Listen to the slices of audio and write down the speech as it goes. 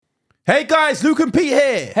Hey guys, Luke and Pete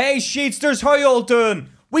here. Hey Sheetsters, how you all doing?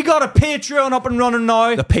 We got a Patreon up and running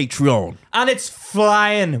now. The Patreon. And it's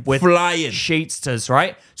flying with Sheetsters,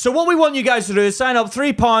 right? So what we want you guys to do is sign up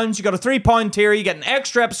 £3. You got a £3 tier. You get an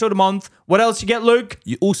extra episode a month. What else you get, Luke?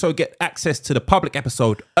 You also get access to the public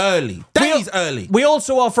episode early. Days early. We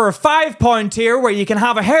also offer a £5 tier where you can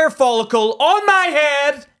have a hair follicle on my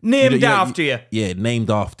head named after you. Yeah, named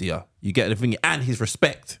after you. You get everything and his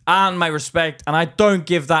respect. And my respect. And I don't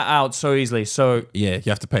give that out so easily. So yeah, you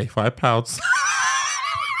have to pay £5.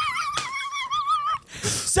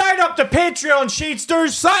 Sign up to Patreon,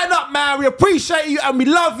 Sheetsters. Sign up, man. We appreciate you and we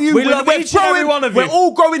love you. We love each and every one of you. We're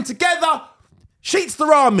all growing together. Sheetster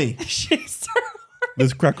Army. Sheetster.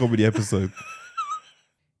 Let's crack on with the episode.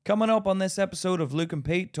 Coming up on this episode of Luke and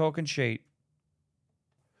Pete Talking Sheet.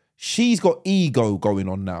 She's got ego going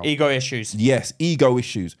on now. Ego issues. Yes, ego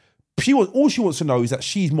issues. All she wants to know is that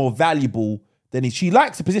she's more valuable than she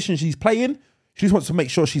likes the position she's playing. She just wants to make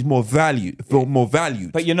sure she's more valued.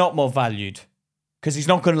 But you're not more valued. Because he's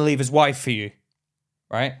not going to leave his wife for you,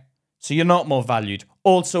 right? So you're not more valued.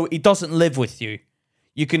 Also, he doesn't live with you.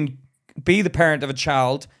 You can be the parent of a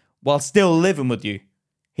child while still living with you.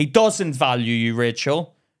 He doesn't value you,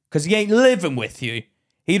 Rachel, because he ain't living with you.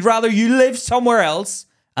 He'd rather you live somewhere else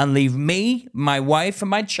and leave me, my wife,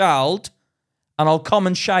 and my child, and I'll come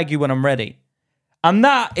and shag you when I'm ready. And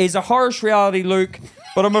that is a harsh reality, Luke.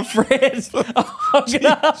 But I'm afraid I'm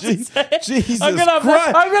gonna have to say it. Jesus I'm gonna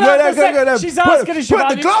Christ! have to say she's asking if she put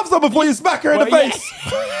the gloves on before you smack her in the face.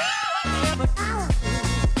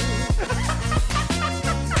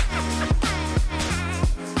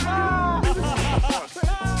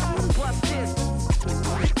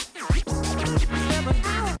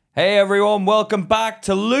 Hey everyone, welcome back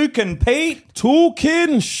to Luke and Pete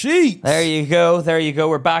Talking Sheet. There you go.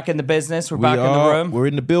 We're back in the business. We're back in the room. We're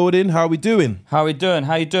in the building. How are we doing? How you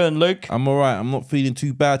doing, Luke? I'm all right. I'm not feeling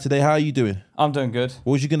too bad today. How are you doing? I'm doing good.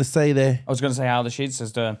 What was you going to say there? I was going to say how the Sheets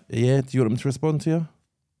is doing. Yeah, do you want them to respond to you?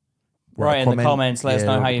 Right in the comments, let us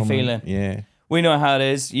know how you're feeling. Yeah. We know how it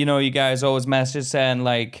is. You know, you guys always message saying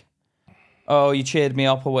like, oh, you cheered me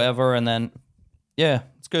up or whatever, and then, yeah,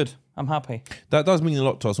 it's good. I'm happy. That does mean a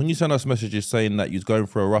lot to us. When you send us messages saying that you're going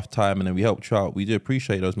through a rough time and then we helped you out, we do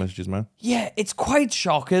appreciate those messages, man. Yeah, it's quite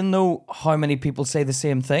shocking, though, how many people say the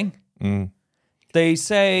same thing. Mm. They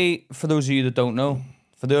say, for those of you that don't know,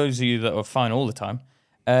 for those of you that are fine all the time,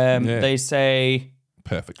 they say...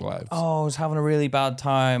 Perfect lives. Oh, I was having a really bad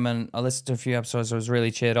time and I listened to a few episodes, I was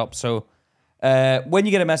really cheered up. So when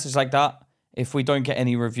you get a message like that, if we don't get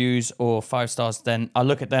any reviews or 5 stars, then I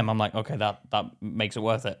look at them. I'm like, okay, that makes it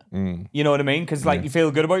worth it. Mm. You know what I mean? Because you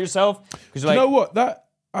feel good about yourself. Because you know what?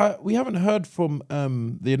 We haven't heard from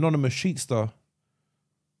the anonymous Sheetster.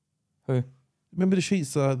 Who? Remember the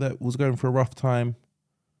Sheetster that was going through a rough time?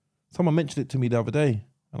 Someone mentioned it to me the other day,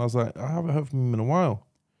 and I was like, I haven't heard from him in a while.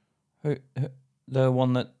 Who? The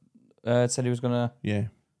one that said he was gonna. Yeah.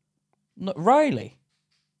 No, Riley.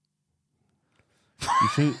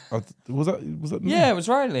 Was that? Yeah, it was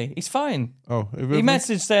Riley. He's fine. Oh, he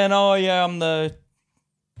messaged saying, "Oh yeah, I'm the."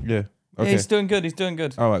 Yeah. Okay. Yeah, he's doing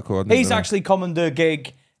good. All right, cool. He's actually coming to a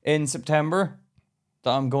gig in September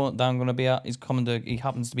that I'm going to be at. He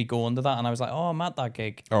happens to be going to that, and I was like, "Oh, I'm at that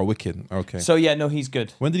gig." Oh, wicked. Okay. So yeah, no, he's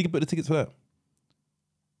good. When did he book the tickets for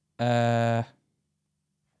that?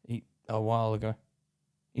 A while ago.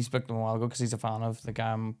 He's booked them a while ago because he's a fan of the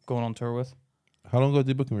guy I'm going on tour with. How long ago did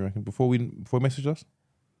he book him, you reckon? Before he messaged us?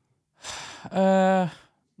 I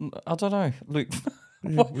don't know. Luke,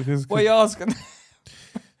 Yeah, what are you asking?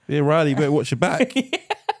 Yeah, Riley, you better watch your back. Yeah,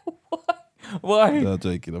 why? No, I'm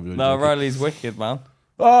joking. No, Riley's wicked, man.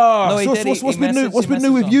 Oh, No, what's been new? What's been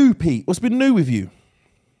new with you, Pete? What's been new with you?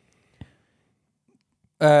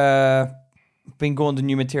 Been going to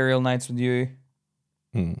new material nights with you.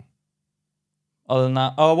 Other than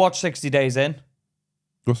that, I watched 60 Days In.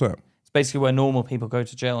 What's that? It's basically where normal people go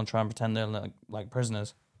to jail and try and pretend they're like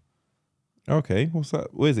prisoners. Okay, what's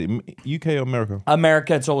that? Where is it? UK or America?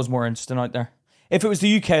 America, it's always more interesting out there. If it was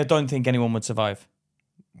the UK, I don't think anyone would survive.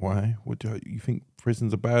 Why? What do you think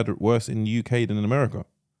prisons are bad or worse in the UK than in America?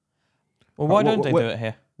 Well, why don't they do it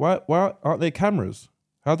here? Why aren't there cameras?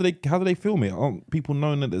 How do they film it? Aren't people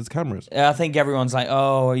knowing that there's cameras? I think everyone's like,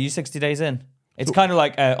 "Oh, are you 60 Days In?" It's kind of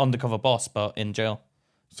like Undercover Boss, but in jail.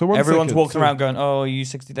 So everyone's walking around going, "Oh, are you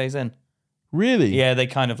 60 Days In?" Really? Yeah, they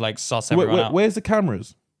kind of like suss everyone out. Where's the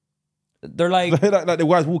cameras? They're like the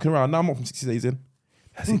guys walking around. No, I'm not from 60 Days In.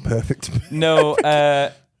 That's imperfect. No,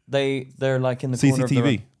 they're like in the corner of the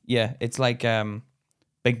CCTV. Yeah, it's like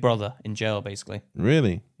Big Brother in jail, basically.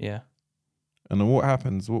 Really? Yeah. And then what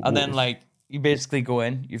happens? Then like you basically go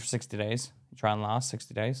in, you're for 60 days. You try and last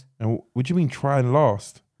 60 days. And what do you mean try and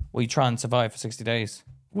last? Well, you try and survive for 60 days.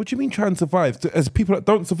 What do you mean try and survive? As people that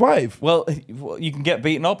don't survive? Well, you can get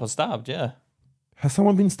beaten up or stabbed, yeah. Has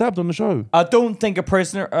someone been stabbed on the show? I don't think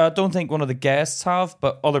one of the guests have,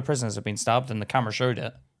 but other prisoners have been stabbed and the camera showed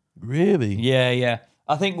it. Really? Yeah.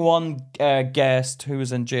 I think one guest who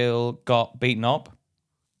was in jail got beaten up.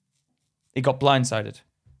 He got blindsided.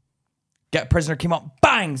 A prisoner came up,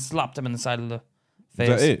 bang, slapped him in the side of the face.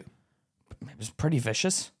 Is that it? It was pretty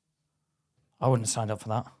vicious. I wouldn't have signed up for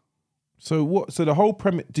that. So what? So the whole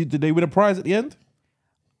premise, did they win a prize at the end?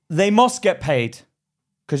 They must get paid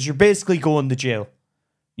because you're basically going to jail.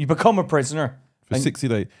 You become a prisoner. For 60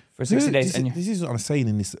 days. For 60 days. This is what I'm saying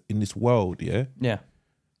in this world, yeah? Yeah.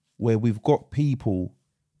 Where we've got people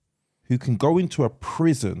who can go into a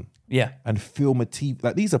prison and film a TV.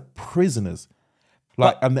 Like, these are prisoners.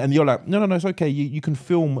 Like, and you're like, no, it's okay. You can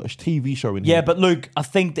film a TV show in here. Yeah, but Luke, I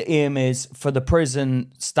think the aim is for the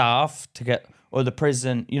prison staff to get, or the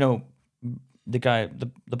prison, the guy,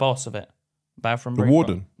 the boss of it, bathroom break.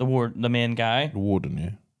 Warden. The main guy. The warden,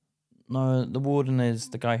 yeah. No, the warden is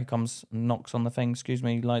the guy who comes and knocks on the thing. Excuse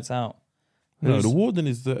me, lights out. No, the warden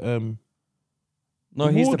is the No,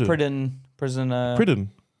 he's warden. The prison.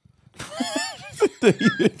 Prison.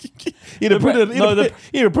 You're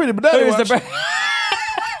a prison, but who's the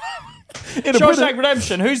Shawshank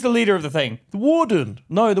Redemption. Who's the leader of the thing? The warden.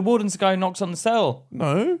 No, the warden's the guy who knocks on the cell.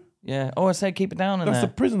 No. Yeah. Oh, I said keep it down in That's there.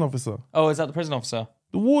 the prison officer. Oh, is that the prison officer?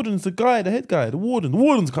 The warden's the guy, the head guy. The warden. The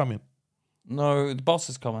warden's coming. No, the boss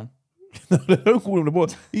is coming. No, they don't call him the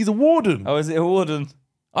warden. He's a warden. Oh, is it a warden?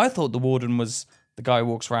 I thought the warden was the guy who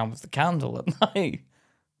walks around with the candle at night.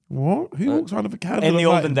 What? Who walks around with a candle in at the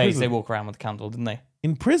night olden days, prison? they walk around with a candle, didn't they?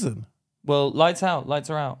 In prison? Well, lights out. Lights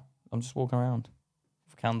are out. I'm just walking around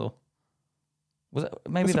with a candle. Was it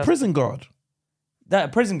maybe that's a prison guard? That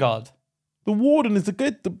a prison guard? The warden is the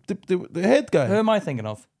head guy. Who am I thinking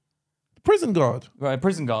of? The prison guard. Right,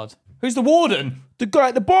 prison guard. Who's the warden? The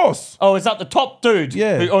guy, the boss. Oh, is that the top dude?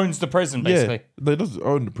 Yeah. Who owns the prison, basically? Yeah, they doesn't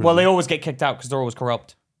own the prison. Well, they always get kicked out because they're always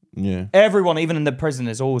corrupt. Yeah. Everyone, even in the prison,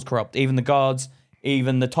 is always corrupt. Even the guards,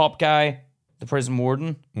 even the top guy, the prison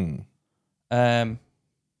warden. What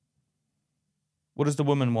is the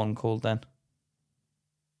woman one called then?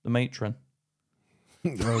 The matron.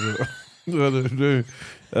 I don't know.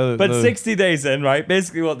 But 60 days in, right?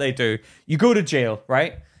 Basically what they do, you go to jail,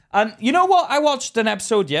 right? And you know what? I watched an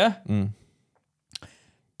episode, yeah?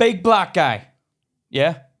 Big black guy.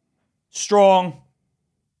 Yeah? Strong.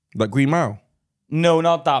 Like Green Mile? No,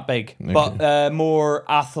 not that big. Okay. But more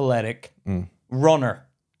athletic. Runner.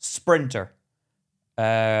 Sprinter.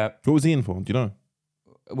 What was he in for? Do you know?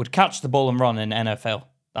 Would catch the ball and run in NFL.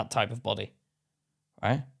 That type of body.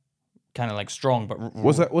 Right? Kind of like strong, but...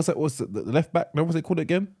 What's the left back? No, what's it called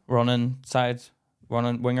again? Running side.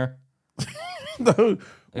 Running winger. No.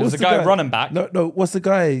 It was the guy running back. No. What's the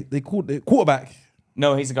guy? They called it quarterback.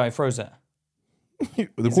 No, he's the guy who throws it.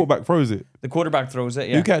 The quarterback throws it. The quarterback throws it,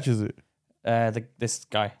 yeah. Who catches it? This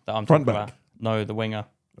guy that I'm Front talking back. about. No, the winger.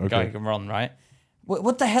 The Okay. guy who can run, right?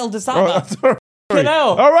 What the hell does that Oh, matter? sorry.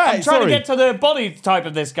 Hell. All right, I'm trying to get to the body type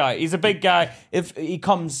of this guy. He's a big guy. If he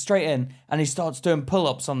comes straight in and he starts doing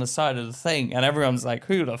pull-ups on the side of the thing, and everyone's like,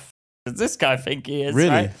 "Who the does this guy think he is?" Really?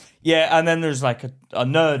 Right? Yeah. And then there's like a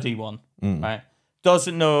nerdy one, right?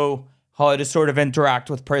 Doesn't know how to sort of interact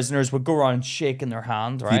with prisoners. Would go around shaking their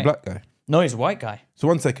hand, right? He's a black guy. No, he's a white guy. So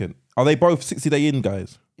 1 second. Are they both 60-day in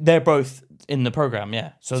guys? They're both in the program,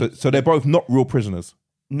 yeah. So they're both not real prisoners.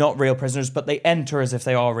 Not real prisoners, but they enter as if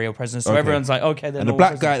they are real prisoners. So Okay. everyone's like, okay, they're And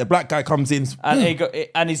the black guy comes in.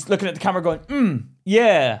 and he's looking at the camera going,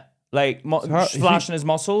 yeah, like flashing his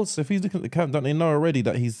muscles. So if he's looking at the camera, don't they know already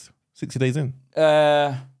that he's 60 days in?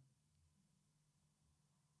 That's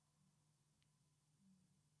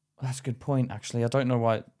a good point, actually. I don't know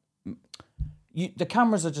why. The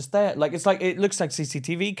cameras are just there. Like it looks like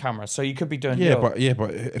CCTV cameras, so you could be doing. But you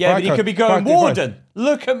could be going, warden.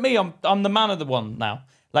 Look at me, I'm the man of the one now.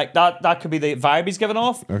 Like that could be the vibe he's giving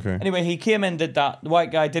off. Okay. Anyway, he came in, did that. The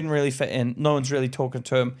white guy didn't really fit in. No one's really talking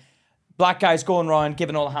to him. Black guy's going around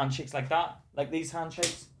giving all the handshakes like that, like these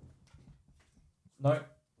handshakes. No.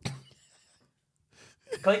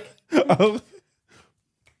 Click. Oh.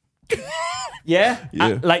 Yeah.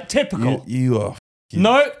 Like typical. You are.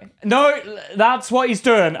 No, that's what he's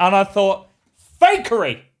doing. And I thought,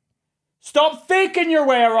 fakery. Stop faking your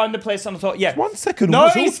way around the place. And I thought, yeah. 1 second. No,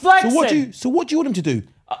 he's flexing. So what do you want him to do?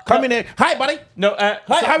 Come in there. Hi, buddy. No, Hi,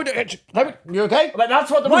 how we doing? You okay? But that's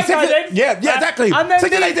what the white guy did. Yeah, exactly. And then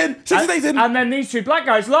 60 days in. 60 days in. And then these two black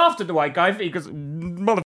guys laughed at the white guy because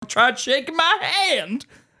motherfucker tried shaking my hand.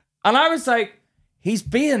 And I was like, he's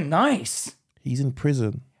being nice. He's in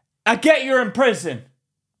prison. I get you're in prison.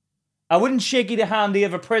 I wouldn't shake the hand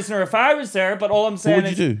of a prisoner if I was there, but all I'm saying What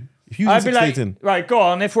would you do? If you I'd be like, right, go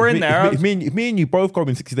on. If we're in there. If me and you both go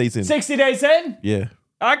in 60 days in. 60 days in? Yeah.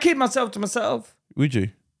 I keep myself to myself. Would you?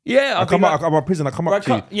 Yeah. I'm out of prison. I come up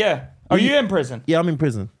to you. Yeah. Are you in prison? Yeah, I'm in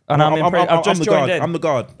prison. And I'm in prison. I've just joined in. I'm the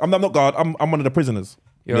guard. I'm not guard. I'm one of the prisoners.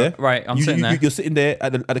 Yeah? Right. I'm sitting there. You're sitting there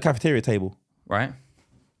at the cafeteria table. Right.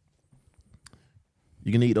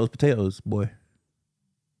 You gonna eat those potatoes, boy?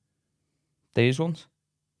 These ones?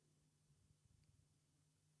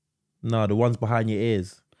 No, the ones behind your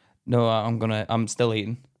ears. No, I'm still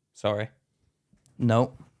eating. Sorry.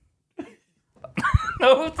 No.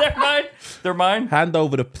 No, they're mine. They're mine. Hand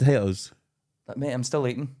over the potatoes. Mate, I'm still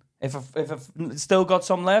eating. If I've still got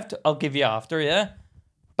some left, I'll give you after, yeah?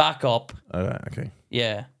 Back up. All right, okay.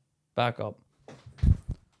 Yeah, back up.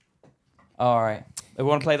 All right. We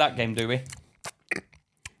want to play that game, do we?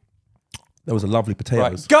 That was a lovely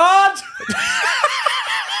potatoes. Right. God!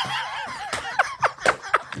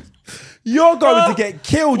 You're going to get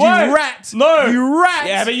killed, you rat! No! You rat!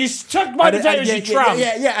 Yeah, but you took my potatoes, you tramp!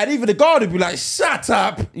 Yeah, and even the guard would be like, shut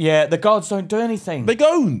up! Yeah, the guards don't do anything. They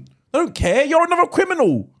don't. They don't care. You're another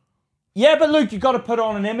criminal. Yeah, but look, you got to put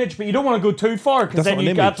on an image, but you don't want to go too far because then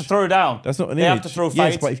you have to throw down. That's not an image. They have to throw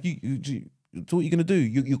fights. Yes, but if you so what are you going to do?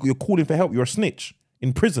 You're calling for help. You're a snitch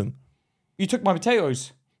in prison. You took my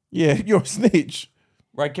potatoes. Yeah, you're a snitch.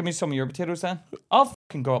 Right, give me some of your potatoes then. I'll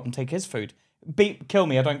fucking go up and take his food. Kill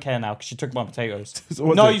me, I don't care now because you took my potatoes.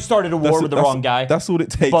 So no, you started a war with the wrong guy. That's all it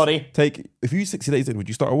takes. Buddy. If you 60 days in, would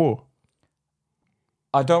you start a war?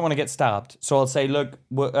 I don't want to get stabbed. So I'll say, look,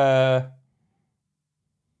 But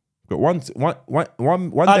one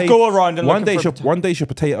I'd day, go around and one day your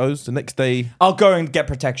potatoes. The next day, I'll go and get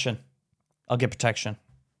protection. I'll get protection.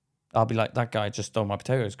 I'll be like, that guy just stole my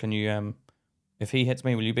potatoes. Can you, if he hits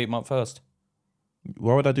me, will you beat him up first?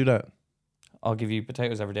 Why would I do that? I'll give you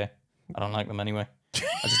potatoes every day. I don't like them anyway.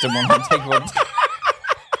 I just didn't want him to take one.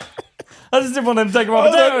 I just didn't want him to take my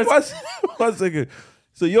potatoes. One second.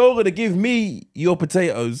 So you're gonna give me your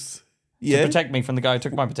potatoes, to protect me from the guy who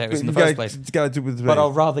took my potatoes in the first place. But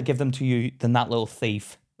I'll rather give them to you than that little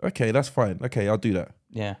thief. Okay, that's fine. Okay, I'll do that.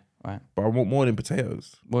 Yeah, right. But I want more than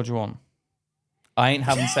potatoes. What do you want? I ain't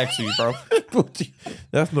having sex with you, bro.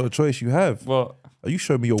 That's not a choice you have. What? Are you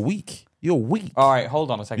showing me you're weak? You're weak. All right,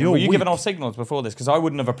 hold on a second. Were you giving off signals before this? Because I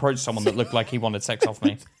wouldn't have approached someone that looked like he wanted sex off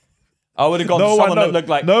me. I would have gone to someone that looked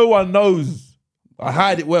like... No one knows. I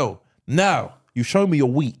hide it well. Now, you show me you're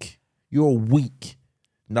weak. You're weak.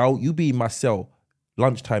 Now, you be in my cell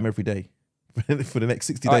lunchtime every day for the next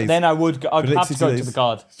 60 days. Then I'd have to go to the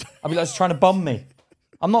guard. I'd be like, it's trying to bum me.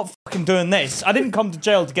 I'm not fucking doing this. I didn't come to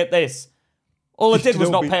jail to get this. All I did was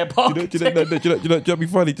not pay a park. Do you know what'd be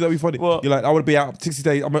funny? Do you know what'd be funny? What? You're like, I want to be out 60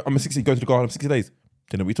 days. I'm a 60, go to the guard. I'm 60 days. Do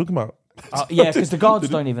you know what you're talking about? Yeah, because the guards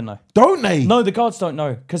don't even know. Don't they? No, the guards don't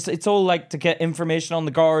know. Because it's all like to get information on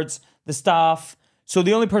the guards, the staff. So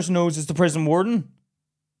the only person who knows is the prison warden.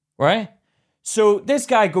 Right? So this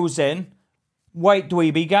guy goes in, white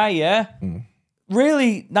dweeby guy, yeah?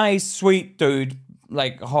 Really nice, sweet dude.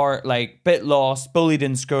 Like, bit lost, bullied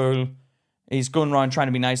in school. He's going around trying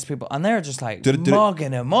to be nice to people. And they're just like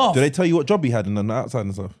mugging him off. Do they tell you what job he had and then the outside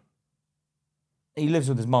and stuff? He lives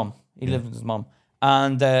with his mum. Lived with his mum.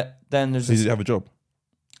 And then there's... So he didn't have a job?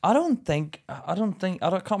 I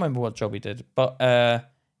can't remember what job he did. But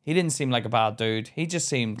he didn't seem like a bad dude. He just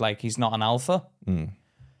seemed like he's not an alpha.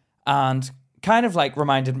 And kind of like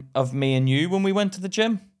reminded of me and you when we went to the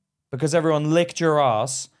gym. Because everyone licked your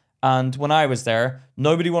ass. And when I was there,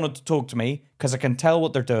 nobody wanted to talk to me because I can tell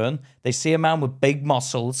what they're doing. They see a man with big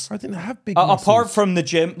muscles. I didn't have big muscles. Apart from the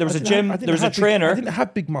gym, there was a trainer. I didn't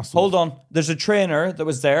have big muscles. Hold on. There's a trainer that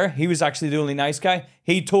was there. He was actually the only nice guy.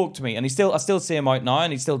 He talked to me, and I still see him out now,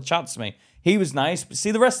 and he still chats to me. He was nice, but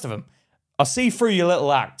see the rest of them. I'll see through your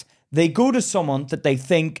little act. They go to someone that they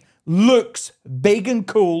think looks big and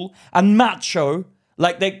cool and macho,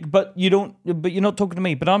 but you're not talking to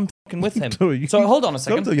me, but I'm fucking with him. So hold on a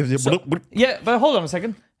second. Yeah, but hold on a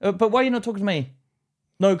second. But why are you not talking to me?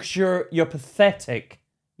 No, because you're pathetic.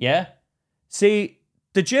 Yeah? See,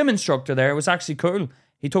 the gym instructor there was actually cool.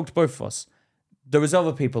 He talked to both of us. There was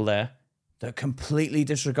other people there that completely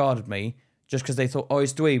disregarded me just because they thought, oh,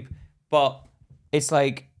 he's dweeb. But it's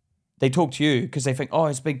like they talk to you because they think, oh,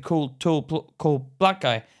 he's a big, cool black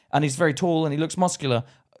guy. And he's very tall and he looks muscular.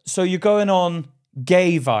 So you're going on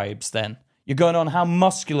gay vibes then. You're going on how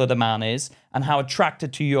muscular the man is and how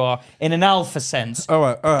attracted to you are in an alpha sense. All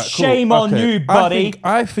right, cool. Shame on you, buddy.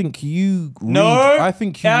 I think you. Can I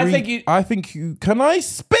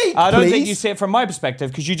speak? I don't think please? you see it from my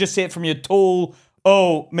perspective because you just see it from your tall,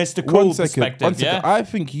 Mr. Cool perspective. Yeah, I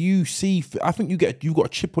think you got a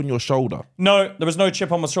chip on your shoulder. No, there was no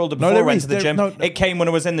chip on my shoulder before I went to the gym. No. It came when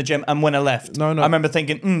I was in the gym and when I left. No. I remember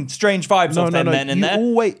thinking, strange vibes off them then and there.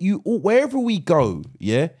 Wherever we go,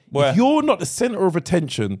 yeah. If you're not the center of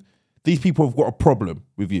attention, these people have got a problem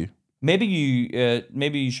with you. Maybe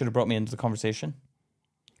you should have brought me into the conversation.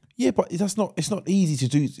 Yeah, but it's not easy to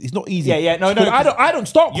do. It's not easy. Yeah. No. I don't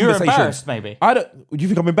start conversations. You're embarrassed, maybe. Do you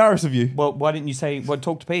think I'm embarrassed of you? Well, why didn't you say,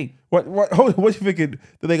 talk to Pete? What are you thinking?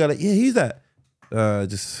 That they go like, yeah, who's that?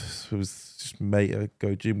 It was just mate I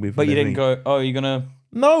go gym with. But you didn't go, you're going to...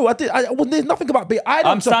 No, I did. There's nothing about Pete.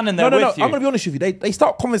 I'm standing there with you. I'm going to be honest with you. They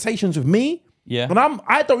start conversations with me. Yeah. And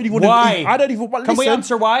I don't really want to... Why? I don't even... Can we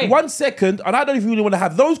answer why? 1 second, and I don't even really want to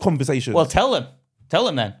have those conversations. Well, tell him. Tell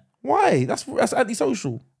him then. Why? That's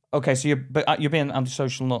antisocial. Okay, so you're being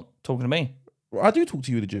antisocial, not talking to me. Well, I do talk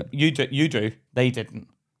to you in the gym. You do. They didn't.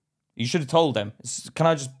 You should have told them. Can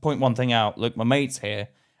I just point one thing out? Look, my mate's here,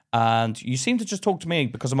 and you seem to just talk to me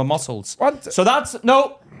because of my muscles. So that's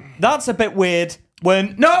a bit weird.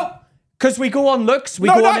 Because we go on looks.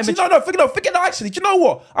 Forget actually. Do you know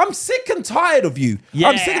what? I'm sick and tired of you. Yeah.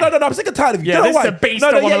 I'm sick and tired of you. Yeah, do you know this is a beast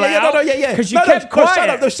I want to let out. Because you kept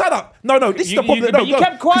quiet. Shut up. No, this is the problem. But you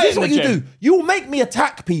kept quiet. This is what you do. You will make me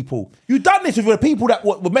attack people. You've done this with the people that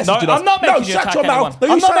were messaging us. I'm not making you attack anyone.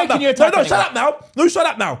 I'm not making you attack anyone. Shut up now. No, shut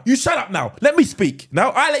up now. You shut up now. Let me speak.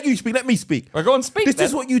 Now, I let you speak. Let me speak. Well, go and speak. This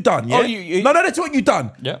is what you've done, yeah? No, that's what you've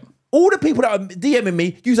done. Yeah. All the people that are DMing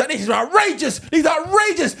me, you like, this is outrageous. These are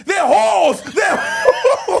outrageous. They're whores.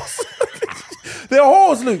 They're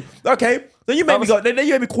whores, Luke. Okay. Then you made me go. Then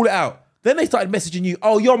you made me call it out. Then they started messaging you.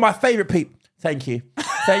 Oh, you're my favorite people. Thank you.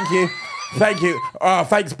 Thank you. Oh,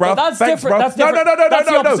 thanks, bro. Well, that's thanks, different. Bro. That's different. No. That's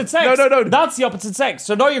the opposite sex. No. That's the opposite sex.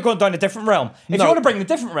 So now you're going down a different realm. If you want to bring the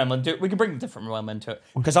different realm into it, we can bring the different realm into it.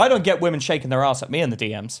 Because I don't get women shaking their ass at me in the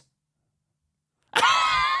DMs.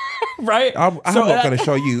 Right? I'm not going to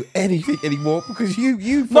show you anything anymore because you.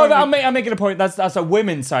 No, but I'm making a point. That's a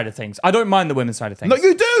women's side of things. I don't mind the women's side of things. No,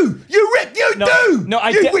 you do. You do. No,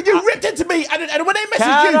 you ripped into me, and when they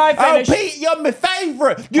message you, Pete, you're my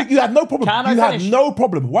favourite. You have no problem. You have no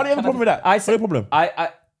problem. Why do you have a problem with that? I said no problem.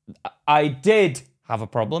 I did have a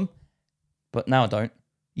problem, but now I don't.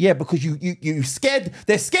 Yeah, because you scared.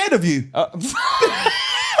 They're scared of you.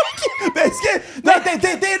 They're scared.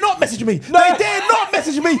 They're not messaging me. No. They dare not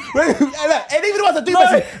message me. And even the ones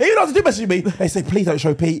that do message me, they say, please don't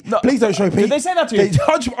show Pete. No. Please don't show Pete. Did they say that to you?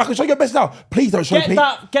 I can show you a message now. Please don't show Pete.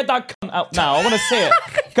 Get that cunt out now. I want to see it.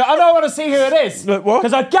 I want to see who it is. Look, what?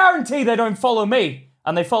 Because I guarantee they don't follow me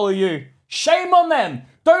and they follow you. Shame on them.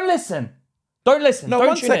 Don't listen. No,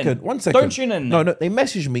 one second. Don't tune in. No, they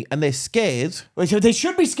message me and they're scared. They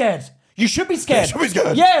should be scared. You should be scared. They should be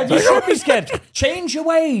scared. Yeah, you should be scared. Change your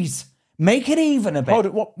ways. Make it even a bit. Hold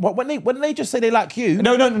it. What? When they just say they like you?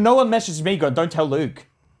 No one messages me going, don't tell Luke.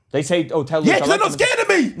 They say, tell Luke. Yeah, because they're not scared of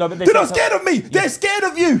me. No, but they're not scared of me. They're scared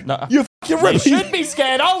of you. No. You fucking rip. They should be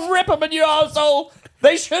scared. I'll rip them in your arsehole.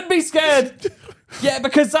 They should be scared. Yeah,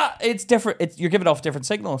 because it's different. You're giving off different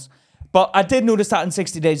signals. But I did notice that in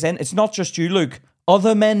 60 Days In, it's not just you, Luke.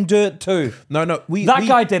 Other men do it too. No,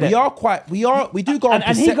 guy did it. We do go on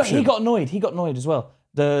perception. And he got annoyed. He got annoyed as well.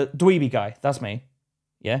 The dweeby guy, that's me.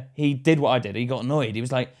 Yeah, he did what I did. He got annoyed. He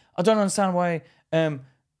was like, I don't understand why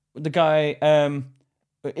the guy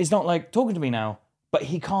is not like talking to me now. But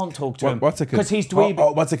he can't talk to him because he's dweeby.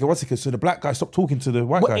 Oh, one second. So the black guy stopped talking to the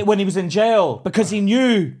white guy when he was in jail because he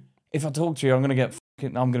knew if I talk to you, I'm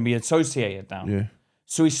gonna be associated now. Yeah.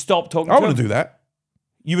 So he stopped talking to him. I wouldn't do that.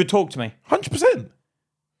 You would talk to me. 100%.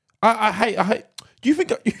 I hate. Do you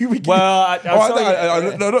think? Well,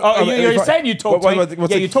 you're saying you talk to me.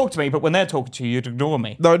 Yeah, you talk to me, but when they're talking to you, you'd ignore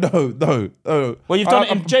me. No. Well, you've done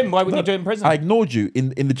it in the gym. Why wouldn't you do it in prison? I ignored you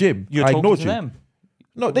in the gym. You're talking to them.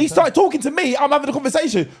 No, they started talking to me. I'm having a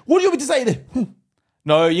conversation. What do you want me to say then?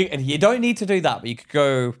 No, you don't need to do that. But you could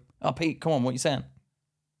go, oh, Pete, come on, what are you saying?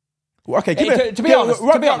 Okay, to be honest,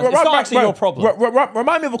 it's not actually your problem.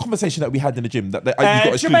 Remind me of a conversation that we had in the gym. That you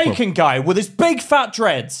got Jamaican guy with his big fat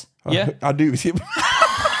dreads. Yeah, I knew it was him.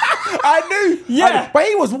 I knew. Yeah, but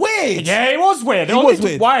he was weird. Yeah, he was weird.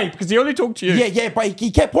 Why? Because he only talked to you. Yeah, but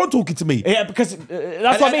he kept on talking to me. Yeah, because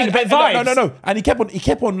that's what I mean. A bit vibes. No. And he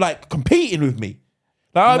kept on like competing with me.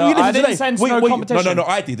 I didn't sense no competition. No,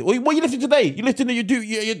 I did. What are you lifting today? You lifting? You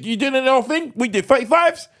doing the whole thing? We did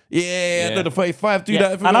 35s. Yeah, I did the 35. Do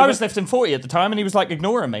that. And I was lifting 40 at the time, and he was like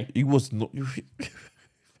ignoring me. He was not.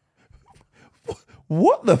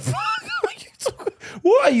 What the fuck are you talking?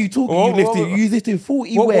 What are you talking? You lifting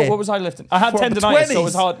 40 what was I lifting? I had tendonitis, so it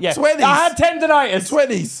was hard. Yeah, 20s. I had tendonitis.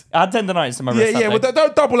 20s. I had tendonitis in my wrist. Yeah, well,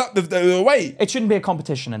 don't double up the weight. It shouldn't be a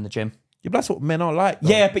competition in the gym. Yeah, but that's what men are like. Though.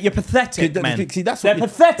 Yeah, but you're pathetic, man. See, They're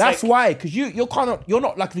pathetic. That's why, because you're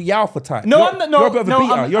not like the alpha type. No, you're, I'm not. No, you're a bit of a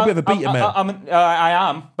beater. You're a bit of a beater, man. I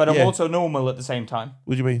am, but I'm also normal at the same time.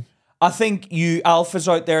 What do you mean? I think you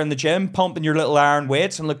alphas out there in the gym pumping your little iron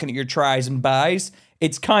weights and looking at your tries and buys,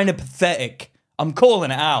 it's kind of pathetic. I'm calling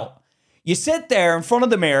it out. You sit there in front of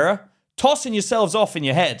the mirror, tossing yourselves off in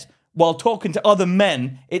your head while talking to other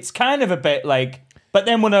men. It's kind of a bit like, but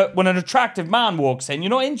then when an attractive man walks in, you're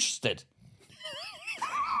not interested.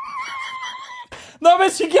 No,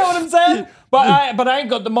 but you get what I'm saying? But I ain't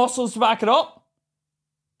got the muscles to back it up.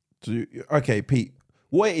 Okay, Pete.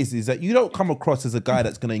 What it is that you don't come across as a guy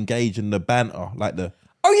that's going to engage in the banter, like the...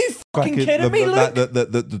 Are you fucking kidding me, Luke? Like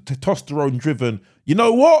the testosterone-driven, you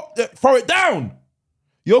know what? Throw it down!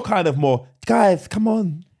 You're kind of more, guys, come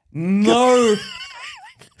on. No.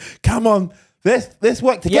 Come on. Let's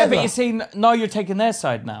work together. Yeah, but you see, now you're taking their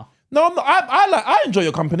side now. No, I'm not. I enjoy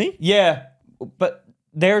your company. Yeah, but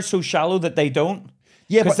they're so shallow that they don't.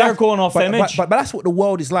 Yeah, because they're going off image. But that's what the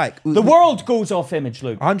world is like. The world goes off image,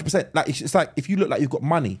 Luke. 100%. Like it's like if you look like you've got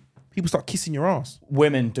money, people start kissing your ass.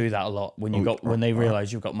 Women do that a lot when they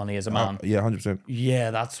realize you've got money as a man. Yeah, 100%.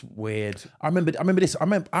 Yeah, that's weird. I remember this.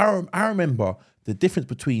 I remember the difference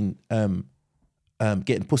between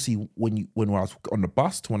getting pussy when I was on the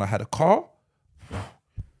bus to when I had a car.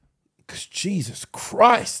 Because Jesus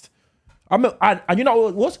Christ. And you know what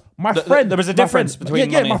it was? My friend. There was a difference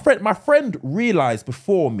between money. My friend realized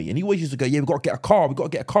before me, and he always used to go, we've got to get a car. We've got to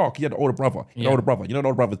get a car because he had an older brother. You know, the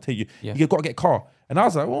older brother tell you, you've got to get a car. And I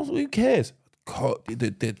was like, well, who cares? God,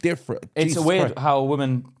 they're different. It's weird how a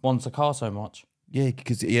woman wants a car so much. Yeah,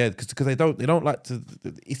 because they don't like to.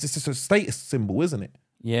 It's just a status symbol, isn't it?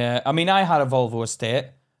 Yeah, I mean, I had a Volvo Estate.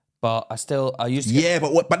 But I used to. Yeah,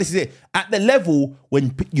 but this is it. At the level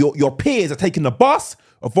when your peers are taking the bus,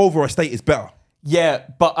 a Volvo Estate is better. Yeah,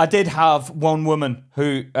 but I did have one woman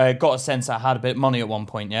who got a sense I had a bit of money at one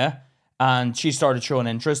point, yeah? And she started showing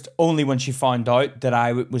interest only when she found out that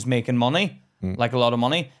I was making money, like a lot of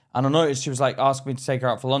money. And I noticed she was like asking me to take her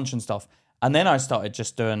out for lunch and stuff. And then I started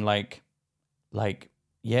just doing like,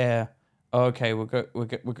 yeah, okay, we'll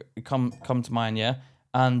come to mine, yeah?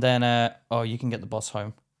 And then, you can get the bus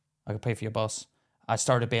home. I could pay for your bus. I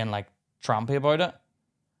started being like trampy about it,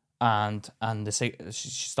 and she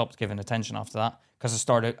stopped giving attention after that because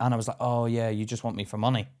I was like, oh yeah, you just want me for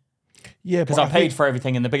money. Yeah, because I paid for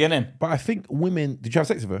everything in the beginning. But I think women. Did you have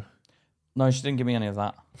sex with her? No, she didn't give me any of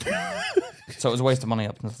that. So it was a waste of money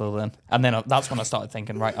up until then. And then that's when I started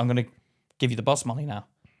thinking, right, I'm gonna give you the bus money now.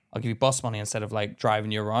 I'll give you bus money instead of like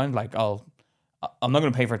driving you around. Like I'm not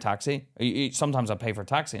going to pay for a taxi. Sometimes I pay for a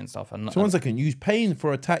taxi and stuff. So 1 second, you paying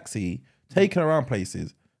for a taxi, taking her around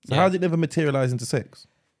places. So how did it never materialize into sex?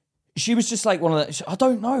 She was just like one of the. I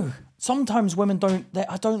don't know. Sometimes women don't.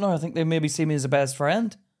 I don't know. I think they maybe see me as a best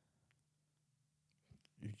friend.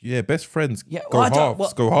 Yeah, best friends go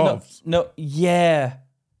halves. No, yeah.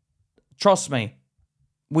 Trust me.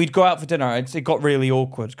 We'd go out for dinner. It got really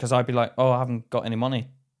awkward because I'd be like, "Oh, I haven't got any money.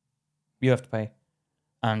 You have to pay,"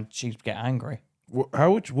 and she'd get angry.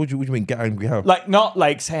 How would you mean get angry? How? Like not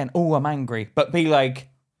like saying, "Oh, I'm angry," but be like,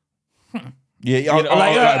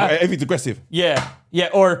 "Yeah, everything's aggressive." Yeah,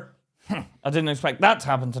 or I didn't expect that to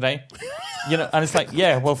happen today. And it's like,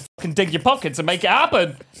 yeah, well, fucking dig your pockets and make it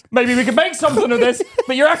happen. Maybe we can make something of this.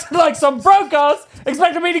 But you're acting like some broke ass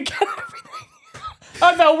expecting me to get everything.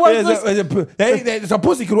 I felt worthless. There's a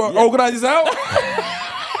pussy could organise this out.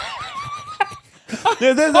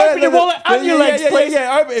 Open your wallet and your legs, please.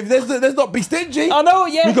 Yeah. If there's not be stingy. I know,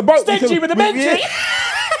 yeah. Stingy with a Benji.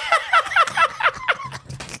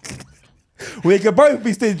 We could both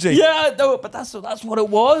be stingy. Yeah, no, but that's what it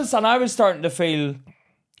was, and I was starting to feel.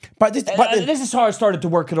 But this is how I started to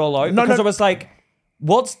work it all out. I was like,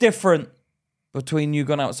 what's different between you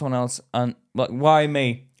going out with someone else and like why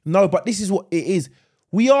me? No, but this is what it is.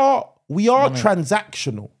 We are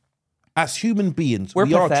transactional. As human beings,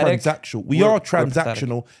 we are transactional. We are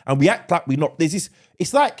transactional, and we act like we're not. There's this.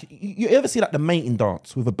 It's like you ever see like the mating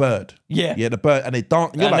dance with a bird? Yeah, the bird, and they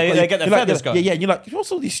dance. And they get their feathers going. Yeah, and you're like,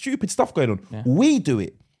 what's all this stupid stuff going on? Yeah. We do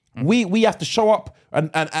it. We have to show up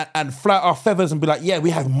and flout our feathers and be like, yeah, we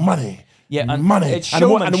have money. Yeah, and money. It's and a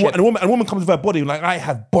woman comes with her body and like, I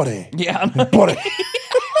have body. Yeah, body.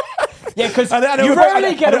 Yeah, because you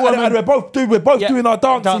rarely get a woman. And we're both doing our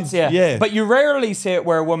dances. Yeah. But you rarely see it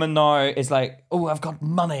where a woman now is like, oh, I've got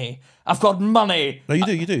money. No,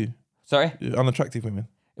 you do. Sorry? Unattractive women.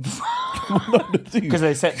 Because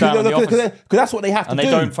they sit down in the office. Because that's what they have to do. And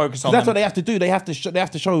they don't focus on That's what they have to do. They have to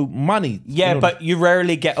show money. Yeah, but you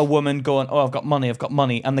rarely get a woman going, oh, I've got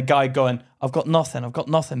money. And the guy going, I've got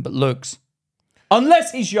nothing but looks.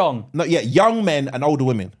 Unless he's young. No, yeah, young men and older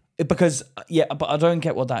women. But I don't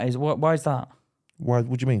get what that is. Why is that? Why?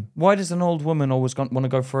 What do you mean? Why does an old woman always want to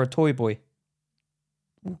go for a toy boy?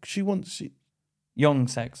 Well, young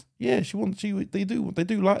sex. Yeah, they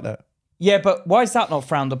do like that. Yeah, but why is that not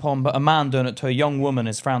frowned upon? But a man doing it to a young woman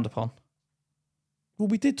is frowned upon. Well,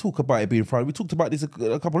 we did talk about it being frowned. We talked about this a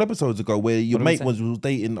couple episodes ago, where your mate was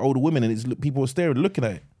dating older women, and people were staring, looking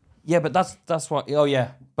at it. Yeah, but that's what. Oh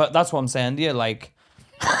yeah, but that's what I'm saying. Yeah, like.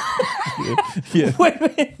 Yeah. Wait a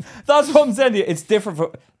minute. That's what I'm saying. It's different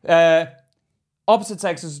for opposite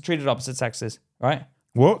sexes are treated opposite sexes, right?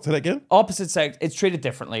 What? Say that again? Opposite sex, it's treated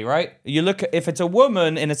differently, right? You look at if it's a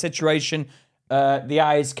woman in a situation, the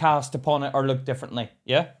eyes cast upon it or look differently.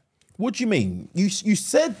 Yeah. What do you mean? You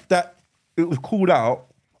said that it was called out.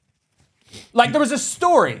 Like there was a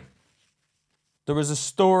story. There was a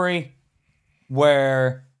story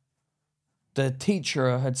where the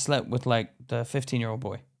teacher had slept with like the 15-year-old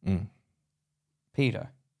boy. Peter,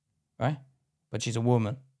 right? But she's a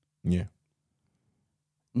woman. Yeah.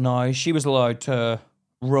 No, she was allowed to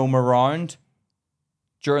roam around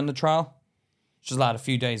during the trial. She was allowed a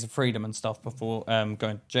few days of freedom and stuff before going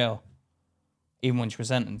to jail. Even when she was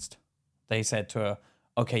sentenced, they said to her,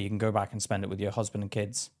 okay, you can go back and spend it with your husband and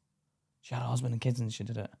kids. She had a husband and kids and she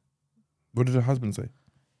did it. What did her husband say?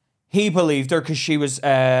 He believed her because she was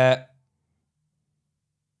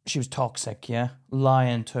toxic, yeah?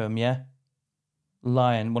 Lying to him, yeah?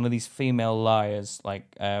 Lying. One of these female liars,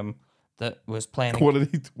 like, that was playing...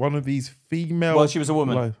 One of these female... Well, she was a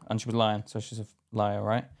woman and she was lying, so she's a liar,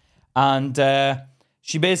 right? And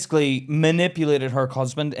she basically manipulated her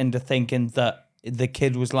husband into thinking that the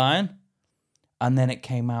kid was lying. And then it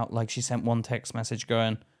came out, like, she sent one text message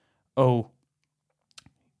going, oh,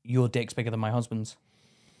 your dick's bigger than my husband's.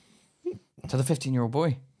 To the 15-year-old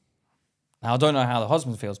boy. Now, I don't know how the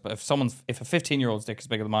husband feels, but if a 15-year-old's dick is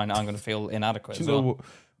bigger than mine, I'm going to feel inadequate as well.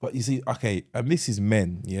 But you see, okay, and this is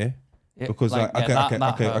men, yeah? Because,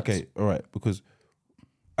 okay, all right, because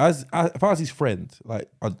if I was his friend, like,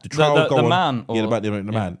 the trial would go on. Man? Yeah,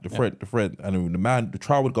 the friend. And the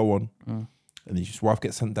trial would go on, and then his wife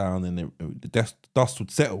gets sent down, and the dust would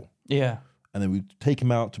settle. Yeah. And then we'd take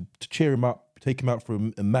him out to cheer him up, take him out for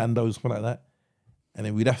a Mando or something like that. And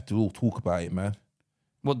then we'd have to all talk about it, man.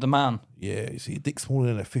 What, the man? Yeah, you see, dick's smaller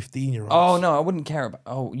than a 15-year-old. Oh, no, I wouldn't care about...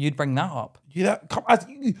 Oh, you'd bring that up. You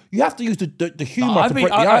have to use the humour to break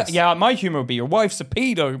the ice. Yeah, my humour would be, your wife's a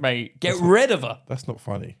pedo, mate. Get rid of her. That's not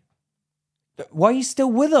funny. Why are you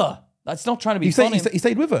still with her? That's not trying to be funny. He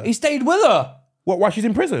stayed with her? He stayed with her. What, while she's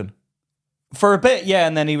in prison? For a bit, yeah,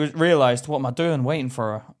 and then he realised, what am I doing waiting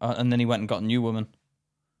for her? And then he went and got a new woman.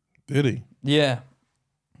 Did he? Yeah.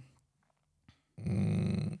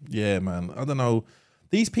 Yeah, man. I don't know.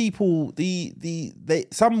 These people,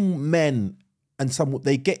 some men and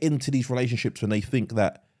they get into these relationships when they think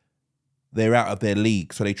that they're out of their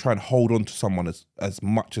league, so they try and hold on to someone as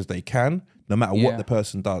much as they can, no matter what the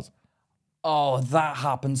person does. Oh, that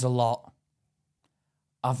happens a lot.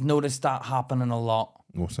 I've noticed that happening a lot.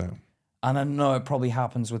 What's that? And I know it probably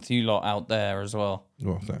happens with you lot out there as well.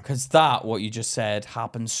 What's that? Because what you just said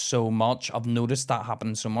happens so much. I've noticed that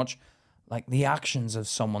happening so much. Like the actions of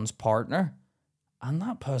someone's partner, and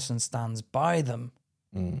that person stands by them.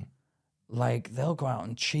 Like they'll go out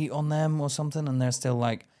and cheat on them or something, and they're still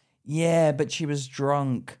like, yeah, but she was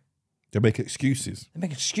drunk. They make excuses.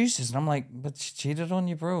 And I'm like, but she cheated on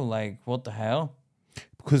you, bro. Like, what the hell?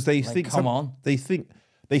 Because they think... Come on. They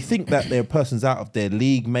think that their person's out of their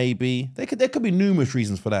league, maybe. There could be numerous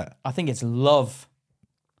reasons for that. I think it's love.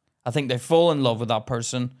 I think they fall in love with that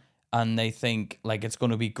person, and they think like it's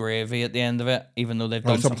going to be gravy at the end of it, even though they've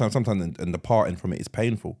done sometimes and departing from it is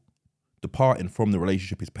painful. Departing from the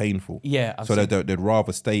relationship is painful. Yeah. So they'd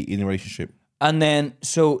rather stay in the relationship. And then,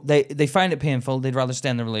 so they find it painful. They'd rather stay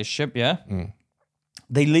in the relationship, yeah?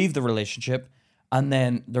 They leave the relationship, and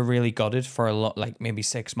then they're really gutted for a lot, like maybe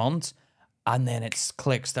 6 months. And then it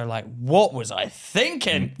clicks. They're like, what was I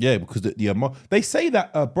thinking? Yeah, because they say that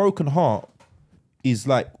a broken heart is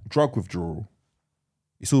like drug withdrawal.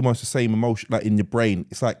 It's almost the same emotion, like in your brain.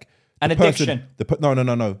 It's like an addiction.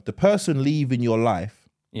 No. The person leaving your life.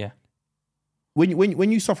 Yeah.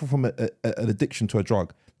 When you suffer from an addiction to a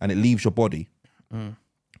drug and it leaves your body,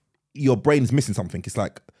 your brain's missing something. It's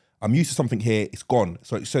like, I'm used to something here, it's gone.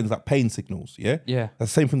 So it sends like pain signals. Yeah. Yeah.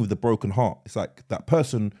 That's the same thing with the broken heart. It's like that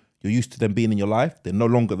person, you're used to them being in your life, they're no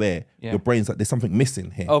longer there. Yeah. Your brain's like, there's something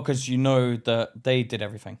missing here. Oh, because you know that they did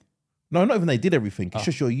everything. No, not even they did everything. It's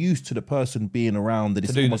just you're used to the person being around. And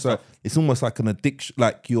it's almost like an addiction,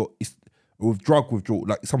 like it's with drug withdrawal,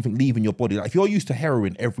 like something leaving your body. Like if you're used to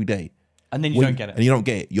heroin every day, and then you don't get it, and you don't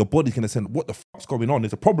get it, your body's gonna send, what the fuck's going on?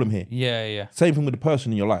 There's a problem here. Yeah. Same thing with the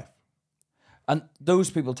person in your life. And those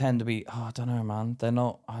people tend to be, I don't know, man. They're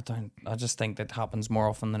not. I just think that happens more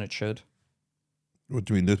often than it should. What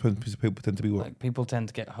do you mean? Those people tend to be what? Like people tend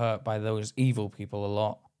to get hurt by those evil people a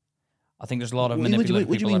lot. I think there's a lot of manipulative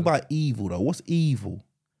people. What do you mean by evil, though? What's evil?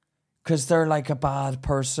 Because they're like a bad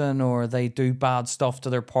person, or they do bad stuff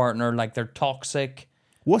to their partner, like they're toxic.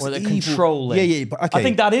 What's or they're evil? Controlling. Yeah, but okay. I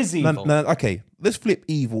think that is evil. No, okay, let's flip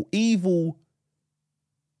evil. Evil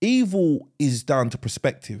is down to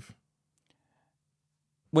perspective.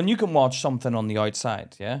 When you can watch something on the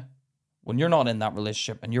outside, yeah? When you're not in that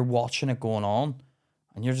relationship and you're watching it going on,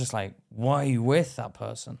 and you're just like, why are you with that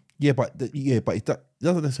person? Yeah, but it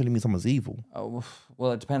doesn't necessarily mean someone's evil. Oh,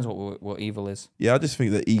 well, it depends what evil is. Yeah, I just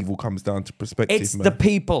think that evil comes down to perspective. It's the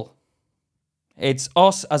people. It's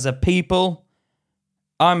us as a people.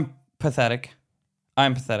 I'm pathetic.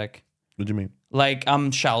 What do you mean? Like,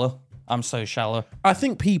 I'm shallow. I'm so shallow. I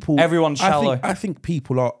think people... Everyone's shallow. I think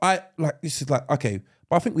people are... This is like, okay,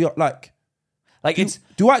 but I think we are like... Like,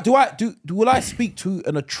 will I speak to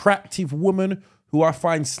an attractive woman who I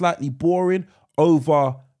find slightly boring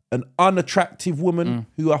over an unattractive woman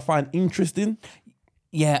who I find interesting?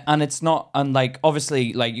 Yeah, and it's not, and like,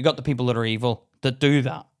 obviously, like, you got the people that are evil that do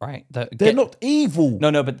that, right? They're not evil.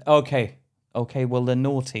 No, but okay, well, they're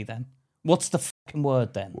naughty then. What's the fucking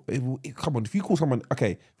word then? Come on, if you call someone,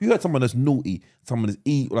 okay, if you heard someone that's naughty, someone that's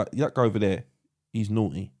evil, like that guy over there, he's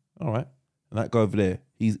naughty, all right? And that guy over there,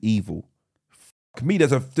 he's evil. To me,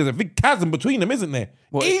 there's a big chasm between them, isn't there?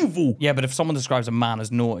 What? Evil. Yeah, but if someone describes a man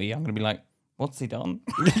as naughty, I'm going to be like, what's he done?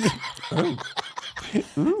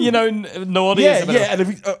 You know, naughty. Yeah, and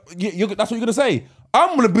if that's what you're going to say.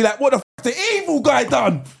 I'm going to be like, what the f*** the evil guy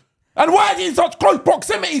done? And why is he in such close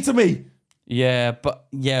proximity to me? Yeah, but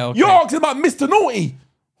yeah, okay. You're asking about Mr. Naughty.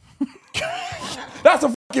 That's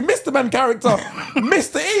a fucking Mr. Man character.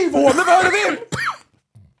 Mr. Evil, I've never heard of him.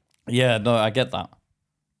 Yeah, no, I get that.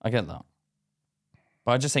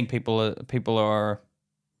 But I just think people are.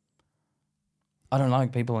 I don't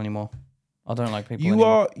like people anymore. I'm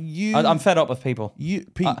fed up with people.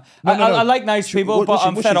 I like nice people, but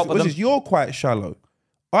I'm fed up with them. You're quite shallow.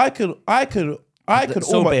 I could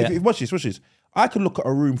So almost, watch this. I could look at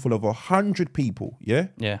a room full of 100 people, yeah?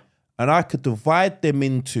 Yeah. And I could divide them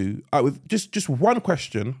into, with just one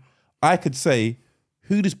question, I could say,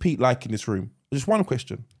 who does Pete like in this room? Just one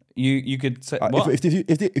question. You could say, what?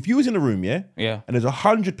 If you was in a room, yeah? Yeah. And there's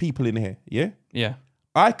 100 people in here, yeah? Yeah.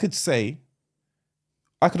 I could ask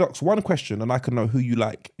one question and I could know who you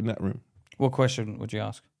like in that room. What question would you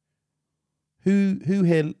ask? Who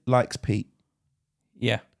here likes Pete?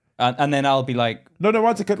 Yeah. And then I'll be like... No,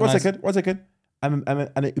 one second.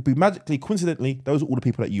 And it'd be magically, coincidentally, those are all the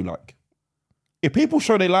people that you like. If people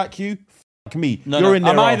show they like you, fuck me. You're in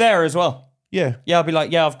there. Am I there as well? Yeah. Yeah, I'll be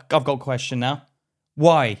like, yeah, I've got a question now.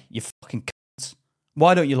 Why, you fucking cunts?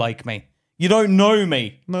 Why don't you like me? You don't know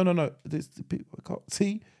me. No.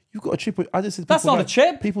 See, you've got a chip. I just said that's not a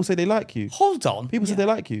chip. People say they like you. Hold on. People say they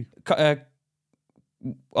like you.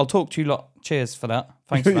 I'll talk to you lot. Cheers for that.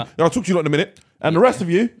 Thanks for that. I'll talk to you lot in a minute. And the rest of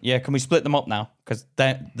you. Yeah, can we split them up now? Because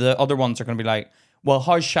the other ones are going to be like, well,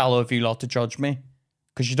 how shallow of you lot to judge me?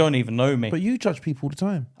 Because you don't even know me. But you judge people all the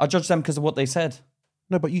time. I judge them because of what they said.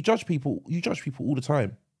 No, but you judge people. You judge people all the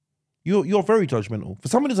time. You're very judgmental. For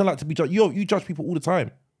someone who doesn't like to be judged, you judge people all the time.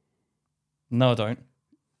 No, I don't.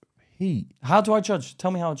 Pete. How do I judge? Tell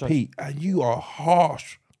me how I judge. Pete, and you are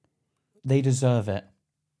harsh. They deserve it.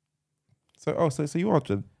 So you are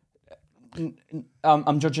judging.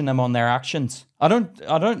 I'm judging them on their actions. I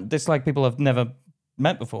don't dislike people I've never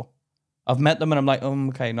met before. I've met them and I'm like,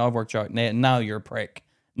 okay, now I've worked you out. Now you're a prick.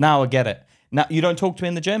 Now I get it. Now you don't talk to me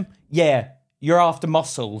in the gym? Yeah, you're after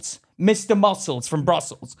muscles. Mr. Muscles from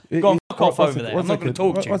Brussels. Go and fuck off over there. I'm not going to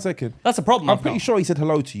talk to you. 1 second. That's a problem. I'm pretty sure he said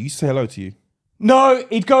hello to you. You say hello to you. No,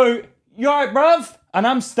 he'd go, you all right, bruv? And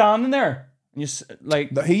I'm standing there. And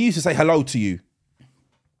like... He used to say hello to you.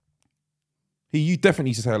 You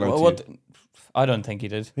definitely used to say hello to you. I don't think he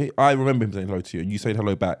did. I remember him saying hello to you, and you said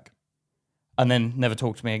hello back. And then never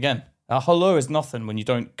talked to me again. A hello is nothing when you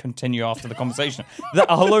don't continue after the conversation.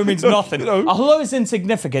 A hello means nothing. A hello is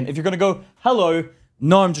insignificant. If you're going to go, hello,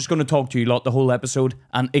 no, I'm just going to talk to you lot the whole episode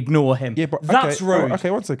and ignore him. Yeah, but that's rude. Okay,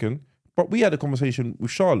 1 second. But we had a conversation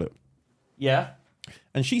with Charlotte. Yeah.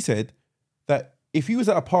 And she said that if you was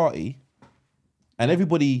at a party and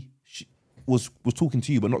everybody was talking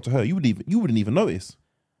to you but not to her, you wouldn't even notice.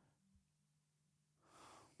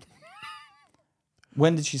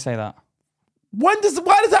 When did she say that? Why does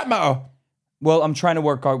that matter? Well, I'm trying to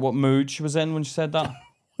work out what mood she was in when she said that.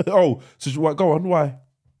 Oh, so go on. Why?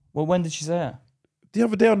 Well, when did she say it? The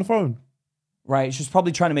other day on the phone. Right, she's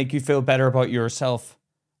probably trying to make you feel better about yourself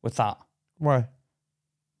with that. Why?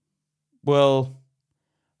 Well,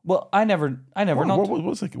 I never. What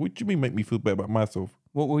do you mean make me feel better about myself?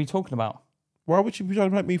 What were we talking about? Why would she be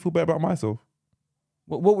trying to make me feel better about myself?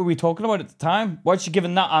 What were we talking about at the time? Why'd she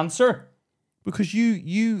giving that answer? Because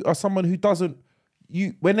you are someone who doesn't.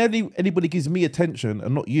 When anybody gives me attention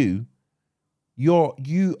and not you,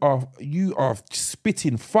 you are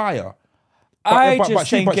spitting fire.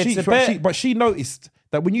 But she noticed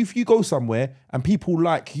that when you go somewhere and people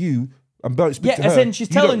like you and don't speak to her. Yeah, as in she's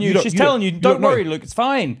telling you, don't worry, look, it's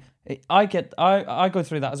fine. I go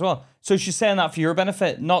through that as well. So she's saying that for your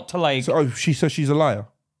benefit, not to like. So she's a liar.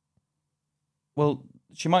 Well,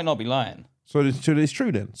 she might not be lying. So it's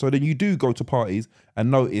true then. So then you do go to parties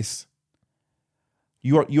and notice.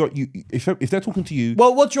 If they're talking to you.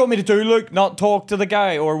 Well, what do you want me to do, Luke? Not talk to the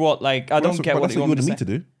guy or what? Like, I don't get what you want me to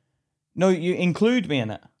do. No, you include me in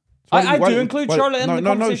it. I do include Charlotte in the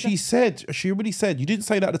conversation. No, she already said. You didn't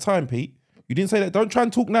say that at the time, Pete. You didn't say that. Don't try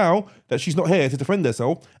and talk now that she's not here to defend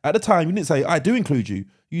herself. At the time, you didn't say, I do include you.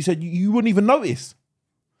 You said you wouldn't even notice.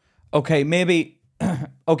 Okay, maybe.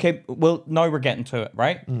 Okay, well, now we're getting to it,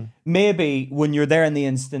 right? Maybe when you're there in the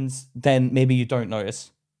instance, then maybe you don't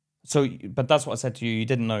notice. So, but that's what I said to you. You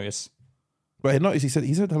didn't notice. But he noticed.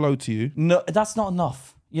 He said hello to you. No, that's not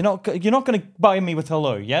enough. You're not going to buy me with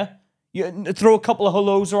hello, yeah? You throw a couple of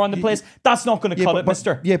hellos around the place. That's not going to cut it,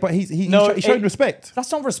 mister. Yeah, but he showed respect.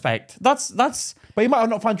 That's not respect. That's. But he might have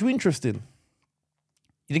not found you interesting.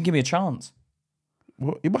 You didn't give me a chance.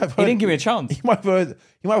 Well, he didn't give me a chance. He might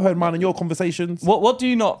have heard mine and your conversations. What do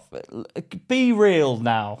you not? Be real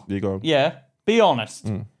now. There you go. Yeah, be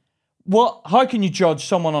honest. How can you judge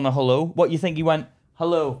someone on a hello? What you think he went,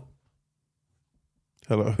 hello?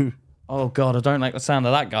 Hello. Oh God, I don't like the sound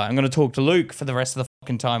of that guy. I'm going to talk to Luke for the rest of the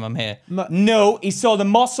fucking time I'm here. No, he saw the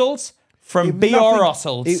muscles from BR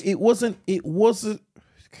Russell's. It wasn't.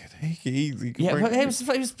 Take it easy. Yeah,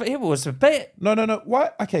 but it was a bit. No. Why?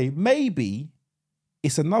 Okay, maybe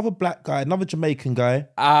it's another black guy, another Jamaican guy.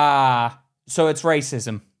 So it's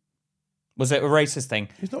racism. Was it a racist thing?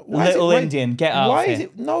 It's not, Indian, get out Why of is here.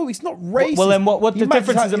 it? No, it's not racist. Well, then what the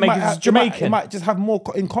difference does it make if it's Jamaican? He might just have more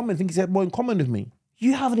in common. I think he's had more in common with me.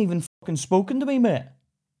 You haven't even fucking spoken to me, mate.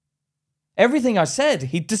 Everything I said,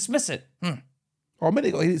 he'd dismiss it. Oh, a minute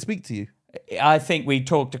ago, he didn't speak to you. I think we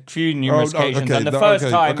talked a few numerous occasions, and the first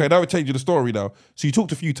time... Okay, now we're changing the story now. So you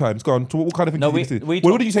talked a few times. Go on. So what kind of thing did you say?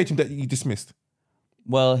 What did you say to him that you dismissed?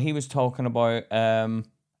 Well, he was talking about... I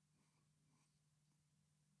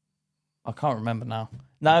can't remember now.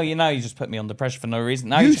 Now you just put me under pressure for no reason.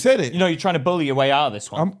 Now you said it. You know, you're trying to bully your way out of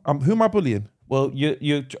this one. Who am I bullying? Well,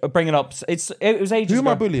 you bring it up. It was ages ago. Who am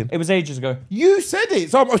I bullying? It was ages ago. You said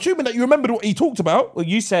it, so I'm assuming that you remembered what he talked about. Well,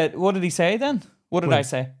 you said... What did he say then? What did I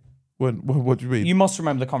say? What do you mean? You must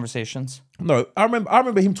remember the conversations. No, I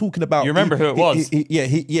remember him talking about... You remember who it was? Yeah.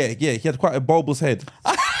 He had quite a bulbous head.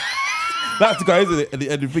 That's the guy, isn't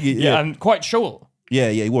it? And quite short.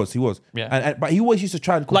 Yeah, he was. Yeah. But he always used to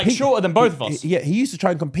try and compete. Like shorter than both of us. Yeah, he used to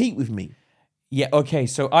try and compete with me. Yeah, okay,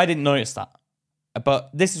 so I didn't notice that. But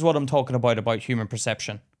this is what I'm talking about human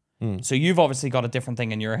perception. So you've obviously got a different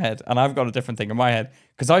thing in your head, and I've got a different thing in my head,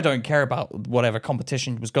 because I don't care about whatever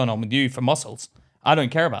competition was going on with you for muscles. I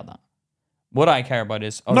don't care about that. What I care about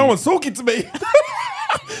is... no one's talking to me.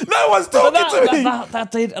 No one's talking to me.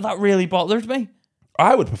 That really bothered me.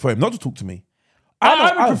 I would prefer him not to talk to me.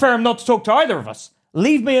 I would prefer him not to talk to either of us.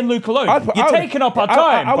 Leave me and Luke alone. You're taking up our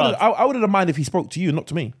time. I wouldn't mind if he spoke to you, not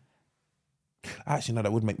to me. Actually, no,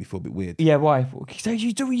 that would make me feel a bit weird. Yeah, why?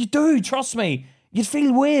 You do what you do. Trust me. You'd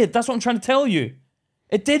feel weird. That's what I'm trying to tell you.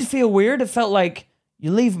 It did feel weird. It felt like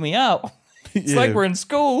you leave me out. It's like we're in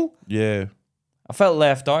school. Yeah. I felt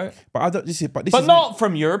left out. But I don't. But not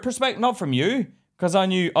from your perspective. Not from you. Because I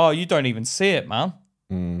knew. Oh, you don't even see it, man.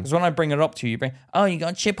 Because when I bring it up to you, you bring. Oh, you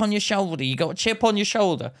got a chip on your shoulder. You got a chip on your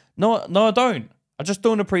shoulder. No, I don't. I just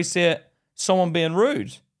don't appreciate someone being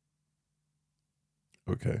rude.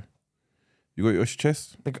 Okay. You got it off your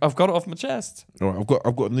chest? I've got it off my chest. All right,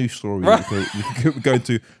 I've got a new story we can go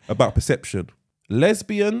into about perception.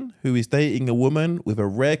 Lesbian who is dating a woman with a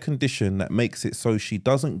rare condition that makes it so she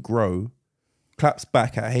doesn't grow claps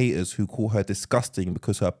back at haters who call her disgusting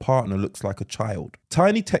because her partner looks like a child.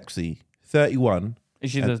 Tiny Texie, 31.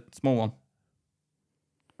 Is she the small one?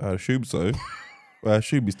 I assume so. I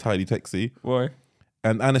assume he's Tiny Texie. Why?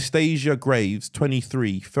 And Anastasia Graves,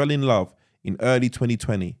 23, fell in love in early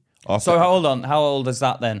 2020. So hold on, how old is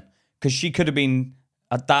that then? Because she could have been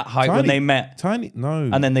at that height when they met. Tiny, no.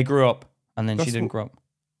 And then they grew up, and then she didn't grow up.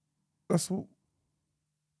 That's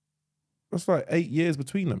like 8 years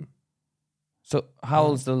between them. So how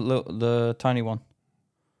old's the tiny one?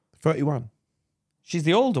 31. She's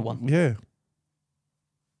the older one. Yeah.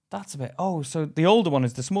 That's a bit. Oh, so the older one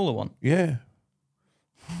is the smaller one. Yeah.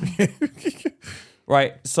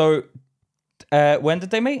 Right. So, when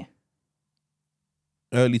did they meet?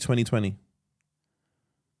 Early 2020.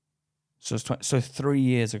 So 3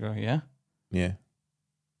 years ago. Yeah. Yeah.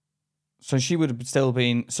 So she would have still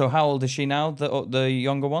been. So how old is she now? The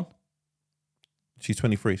younger one. She's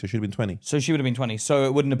 23, so she'd have been 20. So she would have been 20. So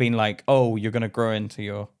it wouldn't have been like, oh, you're going to grow into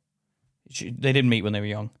your. They didn't meet when they were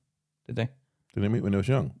young, did they? Did they meet when they was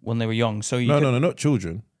young? When they were young. So no, not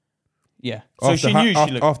children. Yeah. So she knew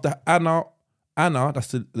she looked. After Anna,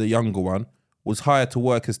 that's the younger one, was hired to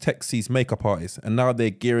work as Texie's makeup artist, and now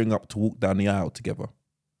they're gearing up to walk down the aisle together.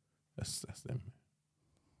 That's them.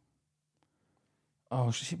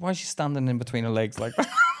 Oh, why is she standing in between her legs like that?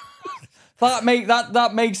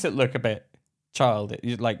 that makes it look a bit child.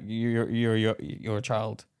 Like you're a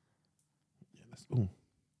child. Yeah,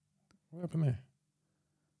 what happened there?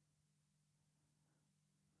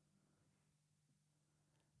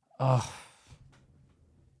 Oh,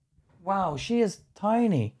 wow, she is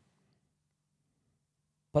tiny.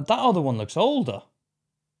 But that other one looks older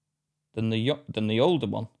than the older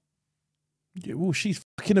one. Yeah, well, she's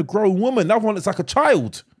fucking a grown woman. That one looks like a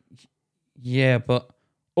child. Yeah, but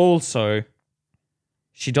also,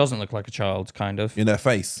 she doesn't look like a child, kind of. In her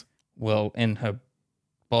face. Well, in her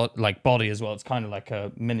body as well. It's kind of like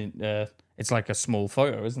a mini. It's like a small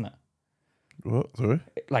photo, isn't it? What? Sorry.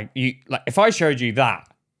 Like if I showed you that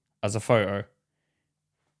as a photo,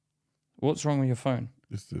 what's wrong with your phone?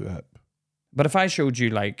 Just the app. But if I showed you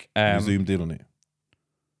like, you zoomed in on it.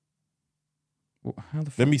 How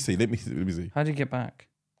the? Let me see. How do you get back?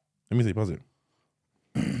 Let me see. Pause it.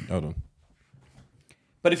 Hold on.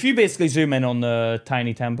 But if you basically zoom in on the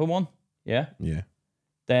Tiny Temper one, yeah,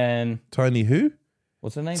 then Tiny who?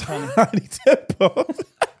 What's her name? Tiny Temper.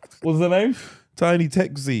 What's her name? Tiny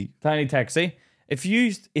Texie. Tiny Texie. If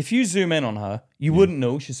you zoom in on her, you wouldn't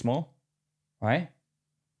know she's small, right?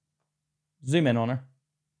 Zoom in on her.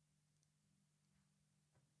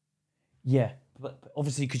 Yeah, but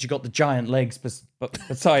obviously because you got the giant legs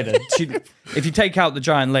beside her. If you take out the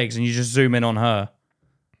giant legs and you just zoom in on her,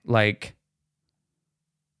 like,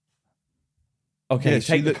 okay,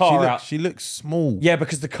 take the car out. She looks small. Yeah,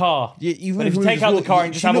 because the car. Yeah, but if you take out the car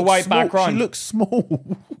and just have a white background, she looks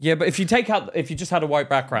small. Yeah, but if you just had a white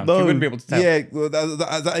background, you wouldn't be able to tell. Yeah, well,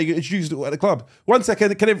 that you introduced at the club. 1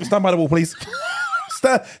 second, can everyone stand by the wall, please?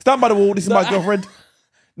 stand by the wall. This is my girlfriend.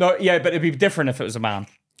 No, yeah, but it'd be different if it was a man.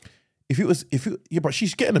 But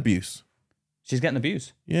she's getting abuse. She's getting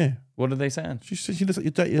abuse. Yeah. What are they saying? She said she looks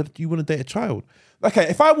like you want to date a child. Okay,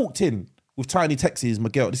 if I walked in with Tiny Texie as my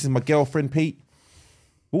girl, this is my girlfriend, Pete.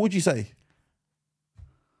 What would you say?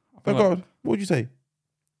 Oh God, what would you say?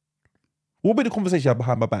 What would be the conversation you had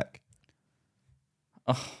behind my back?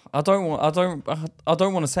 I don't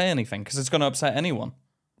want to say anything because it's going to upset anyone.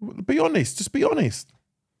 Be honest. Just be honest.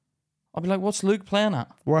 I'll be like, "What's Luke playing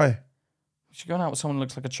at? Why? She's going out with someone who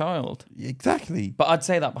looks like a child." Exactly. But I'd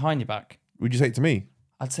say that behind your back. Would you say it to me?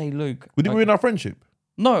 I'd say Luke. Would it ruin our friendship?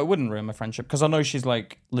 No, it wouldn't ruin my friendship because I know she's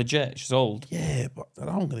like legit. She's old. Yeah, but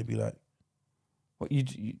I'm gonna be like, what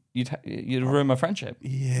you'd ruin my friendship?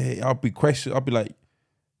 Yeah, I'll be like,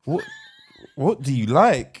 what do you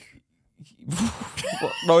like?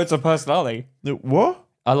 No, it's a personality. What?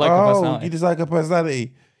 I like her personality. You just like her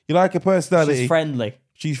personality. You like her personality. She's friendly.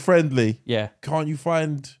 She's friendly. Yeah. Can't you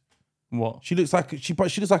find what? She looks like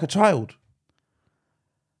a child.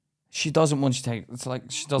 She doesn't want you to take. It's like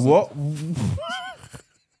she doesn't. What?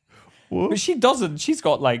 What? But she doesn't. She's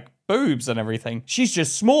got like boobs and everything. She's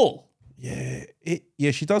just small. Yeah.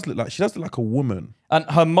 She does look like a woman. And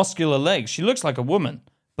her muscular legs. She looks like a woman,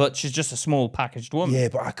 but she's just a small packaged woman. Yeah,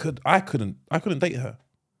 but I couldn't date her.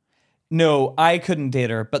 No, I couldn't date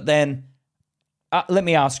her. But then, let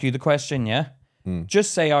me ask you the question. Yeah.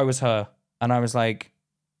 Just say I was her, and I was like,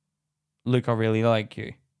 "Luke, I really like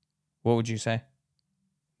you." What would you say?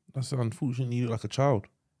 That's unfortunately you look like a child.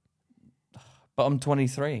 But I'm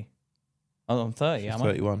 23. I'm 30. I'm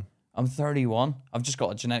 31. I'm 31. I've just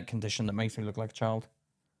got a genetic condition that makes me look like a child.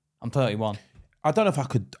 I'm 31. I don't know if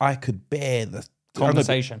I could bear the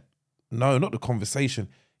conversation. No, not the conversation.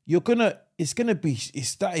 That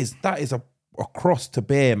is a cross to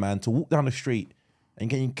bear, man. To walk down the street and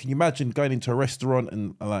can you imagine going into a restaurant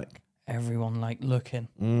and like everyone like looking,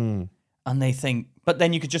 and they think, but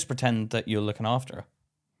then you could just pretend that you're looking after her.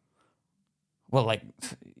 Well, like,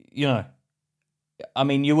 you know, I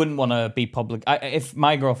mean, you wouldn't want to be public. If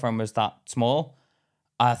my girlfriend was that small,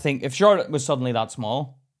 I think if Charlotte was suddenly that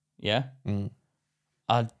small,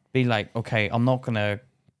 I'd be like, okay, I'm not going to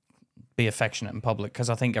be affectionate in public because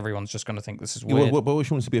I think everyone's just going to think this is weird. But what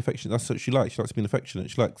she wants to be affectionate. That's what she likes. She likes being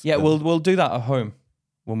affectionate. She likes. Yeah, we'll do that at home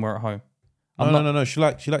when we're at home. No. She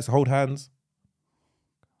likes to hold hands.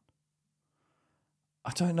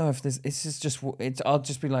 I don't know if this. I'll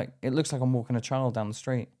just be like, it looks like I'm walking a child down the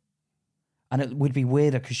street, and it would be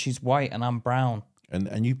weirder because she's white and I'm brown.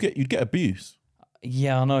 And you'd get abuse.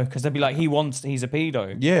 Yeah, I know, because they'd be like, he's a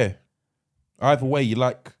pedo. Yeah. Either way, you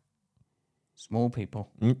like small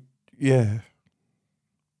people. Yeah.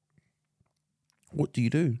 What do you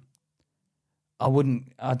do?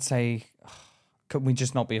 I'd say, could we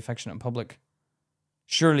just not be affectionate in public?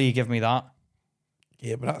 Surely you give me that.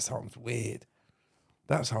 Yeah, but that sounds weird.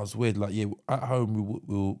 Like, yeah, at home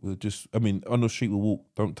we'll just, I mean, on the street we'll walk,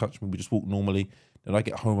 don't touch me, we just walk normally. Then I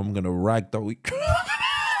get home, I'm gonna ragdoll.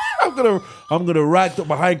 I'm gonna ragdoll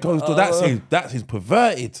behind closed door. That seems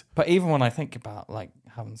perverted. But even when I think about like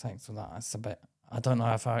having sex with that, it's a bit. I don't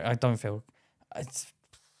know if I don't feel. It's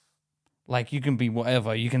like you can be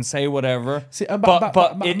whatever, you can say whatever. See,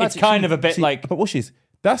 but it's kind of a bit like. But what is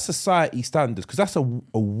that's society standards because that's a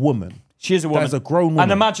woman. She is a woman. That's a grown woman.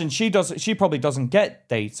 And imagine she probably doesn't get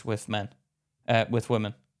dates with men, with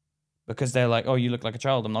women. Because they're like, oh, you look like a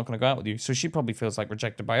child. I'm not going to go out with you. So she probably feels like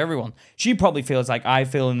rejected by everyone. She probably feels like I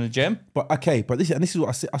feel in the gym. But this is what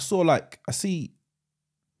I see.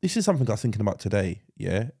 This is something I was thinking about today.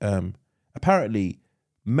 Yeah. Apparently,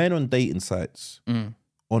 men on dating sites,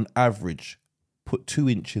 on average, put 2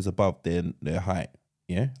 inches above their height.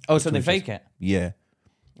 Yeah. Oh, so they fake it. Yeah.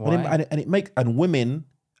 Why? And women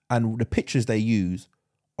and the pictures they use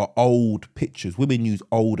are old pictures. Women use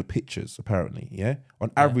older pictures, apparently, yeah?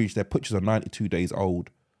 On average, their pictures are 92 days old.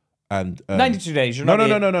 And 92 days, you're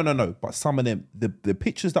no. But some of them, the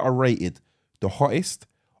pictures that are rated the hottest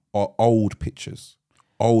are old pictures.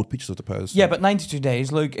 Old pictures of the person. Yeah, but 92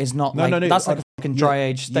 days, Luke, is not that's like a fucking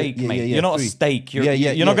dry-aged steak, mate. You're not a steak. You're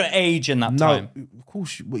not going to age in that time. No, of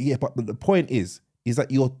course, but the point is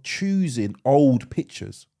that you're choosing old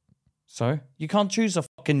pictures. So? You can't choose a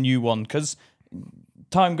fucking new one, because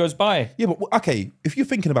time goes by. Yeah, but okay, if you're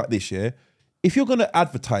thinking about this, yeah, if you're going to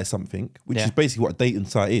advertise something, which is basically what a dating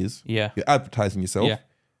site is, you're advertising yourself,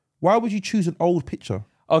 why would you choose an old picture?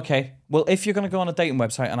 Okay, well, if you're going to go on a dating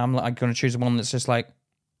website and I'm like going to choose one that's just like,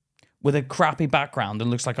 with a crappy background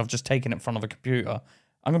and looks like I've just taken it in front of a computer,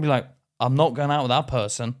 I'm going to be like, I'm not going out with that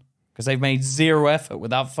person because they've made zero effort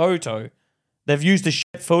with that photo. They've used a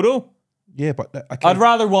shit photo. Yeah, but I'd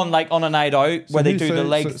rather one like on a night out where they do the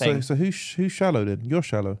leg thing. So who's shallow then? You're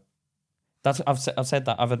shallow. I've said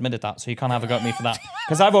that. I've admitted that. So you can't have a go at me for that.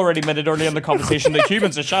 Because I've already admitted earlier in the conversation that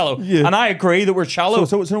humans are shallow. Yeah. And I agree that we're shallow.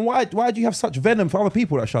 So why do you have such venom for other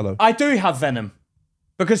people that are shallow? I do have venom.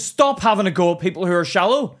 Because stop having a go at people who are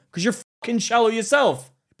shallow. Because you're fucking shallow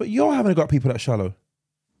yourself. But you're having a go at people that are shallow.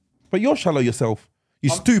 But you're shallow yourself. You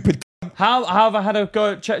stupid. How have I had a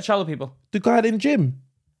go at shallow people? The guy in the gym.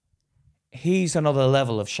 He's another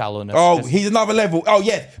level of shallowness. Oh, he's another level. Oh,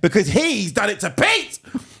 yeah, because he's done it to Pete.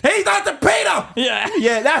 He's done it to Peter. Yeah.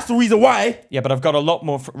 Yeah, that's the reason why. Yeah, but I've got a lot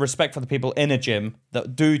more respect for the people in a gym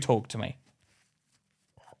that do talk to me.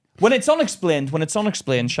 When it's unexplained,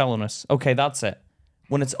 shallowness. Okay, that's it.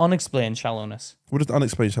 When it's unexplained shallowness. What does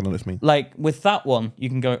unexplained shallowness mean? Like, with that one, you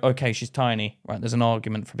can go, okay, she's tiny. Right, there's an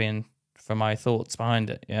argument for my thoughts behind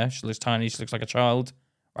it. Yeah, she looks tiny, she looks like a child.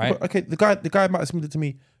 Right? But, okay, the guy might have said to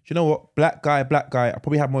me, do you know what? Black guy, I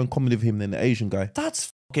probably have more in common with him than the Asian guy.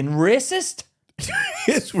 That's fucking racist.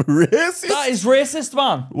 It's racist? That is racist,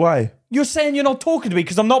 man. Why? You're saying you're not talking to me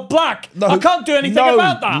because I'm not black. No, I can't do anything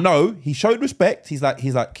about that. No, he showed respect. He said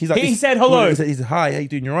hello. He said, hi, how you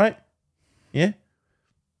doing? You all right? Yeah?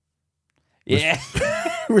 Yeah.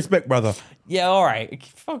 Respect, brother. Yeah, all right.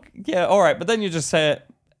 Fuck. Yeah, all right. But then you just say it.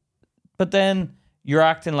 But then you're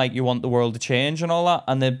acting like you want the world to change and all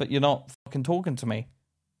that, but you're not fucking talking to me.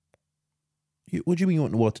 What do you mean you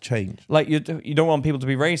want the world to change? Like you don't want people to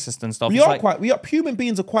be racist and stuff. Human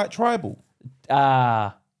beings are quite tribal.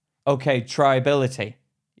 Okay, tribability.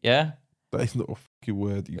 Yeah? That is not a fucking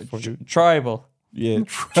word. Tribal. Yeah,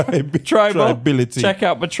 tribal. Tribability. Check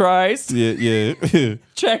out my tries. Yeah.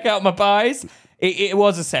 Check out my buys. It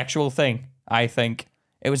was a sexual thing, I think.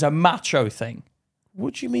 It was a macho thing.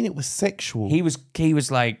 What do you mean it was sexual? He was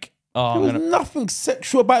like, there was nothing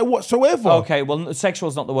sexual about it whatsoever. Okay, well, sexual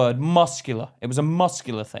is not the word. Muscular. It was a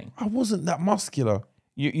muscular thing. I wasn't that muscular.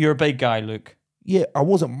 You're a big guy, Luke. Yeah, I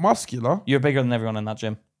wasn't muscular. You're bigger than everyone in that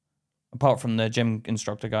gym. Apart from the gym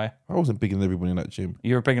instructor guy. I wasn't bigger than everybody in that gym.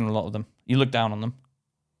 You were bigger than a lot of them. You look down on them.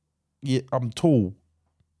 Yeah, I'm tall.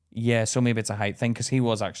 Yeah, so maybe it's a height thing because he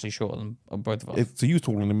was actually shorter than both of us. So you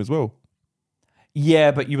taller than him as well?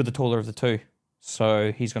 Yeah, but you were the taller of the two.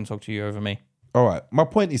 So he's going to talk to you over me. All right. My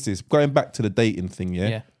point is this. Going back to the dating thing,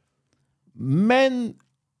 yeah? Men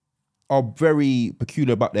are very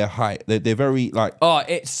peculiar about their height. They're very like... Oh,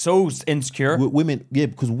 it's so insecure. Women, yeah,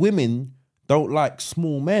 because women don't like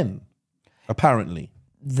small men, apparently.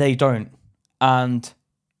 They don't. And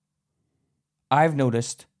I've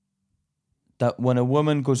noticed that when a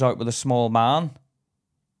woman goes out with a small man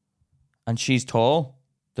and she's tall,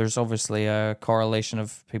 there's obviously a correlation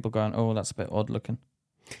of people going, oh, that's a bit odd looking.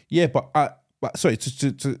 Yeah, but sorry,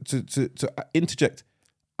 to interject,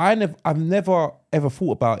 I've never ever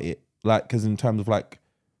thought about it, like, because in terms of like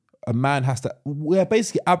a man has to, we're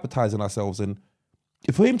basically advertising ourselves, and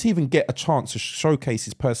if for him to even get a chance to showcase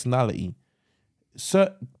his personality,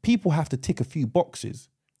 people have to tick a few boxes.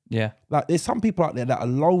 Yeah. Like there's some people out there that are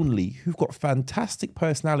lonely who've got fantastic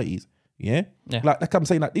personalities. Yeah. Like I'm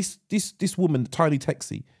saying, like this woman, Tiny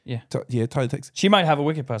Texie. Yeah. Tiny Texie. She might have a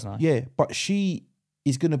wicked personality. Yeah, but she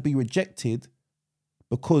is going to be rejected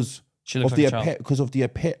because she looks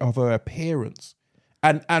of her appearance.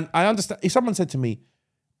 And I understand if someone said to me,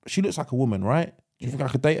 she looks like a woman, right? Do you think I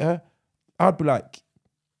could date her? I'd be like,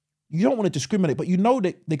 you don't want to discriminate, but you know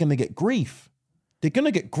that they're going to get grief. They're going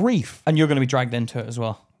to get grief. And you're going to be dragged into it as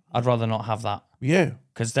well. I'd rather not have that. Yeah.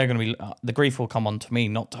 Because they're going to be, the grief will come on to me,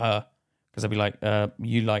 not to her. Because they'll be like,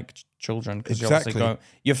 you like children. Because you're obviously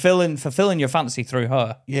you're fulfilling your fantasy through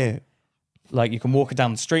her. Yeah. Like you can walk her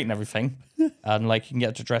down the street and everything. And like you can get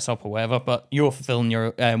her to dress up or whatever. But you're fulfilling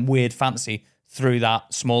your weird fantasy through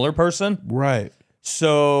that smaller person. Right.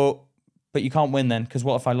 So, but you can't win then. Because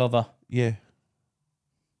what if I love her? Yeah.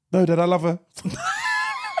 No, Dad, I love her.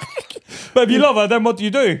 But if you love her, then what do you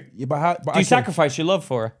do? Yeah, but do you sacrifice your love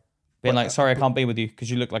for her? Being like, sorry, I can't be with you because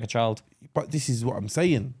you look like a child. But this is what I'm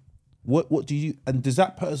saying. What do you... And does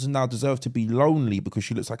that person now deserve to be lonely because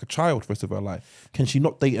she looks like a child for the rest of her life? Can she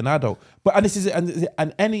not date an adult? And this is... And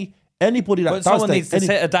anybody that does someone date... needs to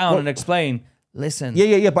sit her down and explain, listen...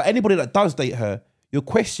 Yeah. But anybody that does date her, you're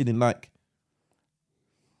questioning like...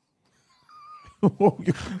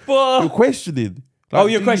 you're questioning. Like,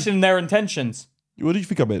 you're questioning their intentions. What did you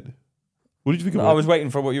think I meant? What did you think about? I was waiting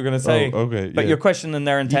for what you were going to say. Oh, okay. But you're questioning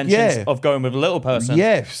their intentions of going with a little person.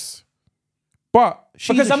 Yes. But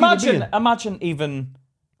because imagine even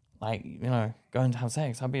like, going to have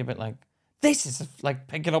sex. I'd be a bit like, this is like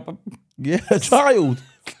picking up a child.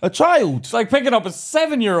 A child. It's like picking up a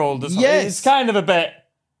 7-year-old. Yes. It's kind of a bit,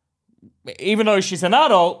 even though she's an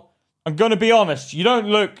adult, I'm going to be honest, you don't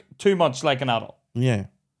look too much like an adult. Yeah.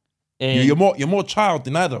 You're more child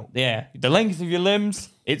than adult. Yeah. The length of your limbs,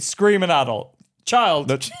 it's screaming adult.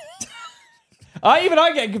 Child.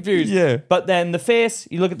 I get confused. Yeah. But then the face,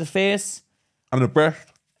 you look at the face. And the breast.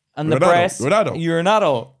 And the breast. You're an adult. You're an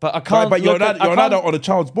adult. But I can't. But you're an adult on a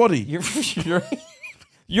child's body.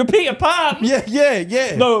 You're Peter Pan.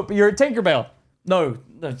 Yeah. No, but you're a Tinkerbell. No,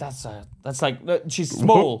 that's like, she's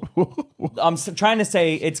small. I'm trying to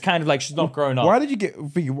say it's kind of like she's not grown up. Why did you get...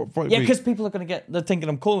 Yeah, because people are going to they're thinking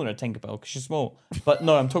I'm calling her Tinkerbell because she's small. But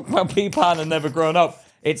no, I'm talking about Peter Pan and never grown up.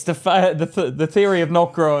 It's the theory of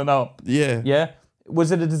not growing up. Yeah. Yeah?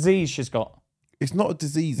 Was it a disease she's got? It's not a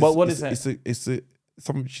disease. Well, what is it? It's you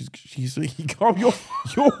can't, your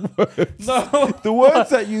words. No. The words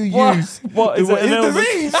that you use. What is it? It's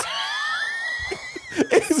disease.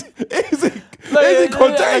 Is it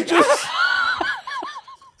contagious?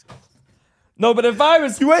 No, but if I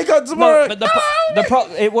was... You wake up tomorrow... No,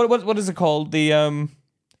 but what is it called? The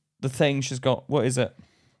thing she's got. What is it?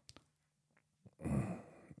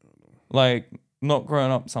 Like, not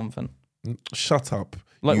growing up something. Shut up,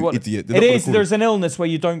 like, you what? idiot. It is. There's an illness where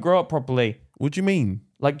you don't grow up properly. What do you mean?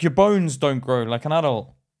 Like, your bones don't grow like an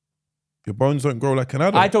adult. Your bones don't grow like an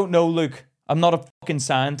adult? I don't know, Luke. I'm not a fucking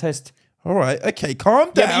scientist. All right, okay,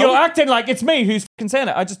 calm down. Yeah, you're acting like it's me who's fucking saying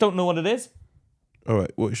it. I just don't know what it is. All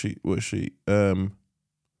right, what is she? Like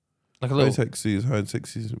a little... Sexy, high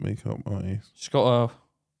sexy makeup artist. She's got a...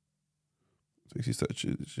 Sexy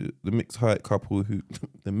statue. The mixed height couple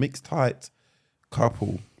The mixed height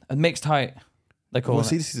couple. A mixed height, they call it.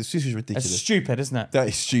 See, this is ridiculous. It's stupid, isn't it? That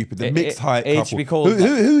is stupid. The mixed height couple. It should be called...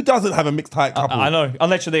 Who doesn't have a mixed height couple? I know,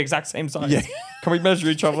 unless you're the exact same size. Yeah. Can we measure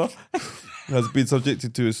each other? Has been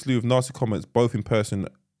subjected to a slew of nasty comments, both in person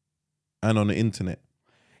and on the internet.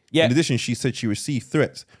 Yeah. In addition, she said she received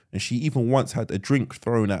threats, and she even once had a drink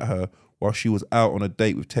thrown at her while she was out on a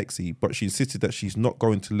date with Texie, but she insisted that she's not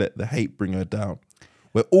going to let the hate bring her down.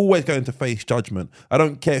 We're always going to face judgment. I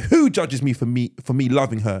don't care who judges me for me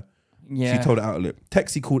loving her. Yeah. She told the outlet.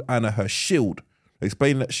 Texie called Anna her shield,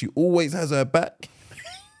 explaining that she always has her back.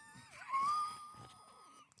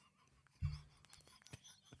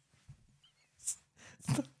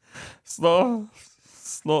 Stop.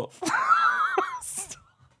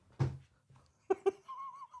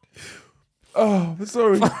 Oh,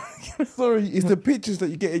 sorry. Sorry, it's the pictures that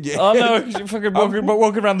you get in your Oh head. no, you're fucking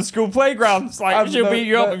walking around the school playground. It's like, she'll beat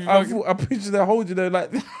you up if you fucking... I picture her holding her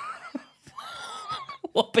like...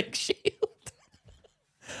 What big shield?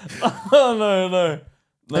 Oh, no.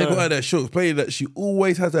 They got her that short, explaining that she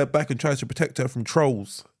always has her back and tries to protect her from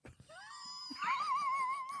trolls.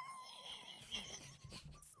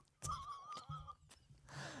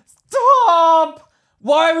 Stop!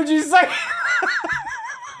 Why would you say...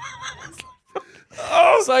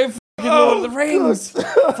 It's like fucking Lord of the Rings. For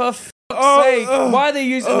fuck's sake. Why are they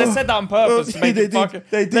using... They said that on purpose to make it fucking...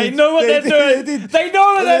 They know what they're doing. They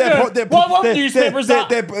know what they're doing. What newspaper is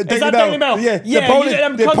that? Is that Daily Mail? Yeah.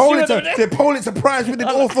 They're Pulitzer Prize winning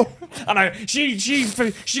author. I know.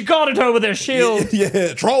 She guarded her with her shield.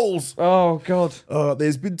 Yeah, trolls. Oh, God.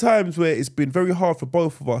 There's been times where it's been very hard for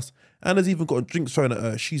both of us. Anna's even got a drink thrown at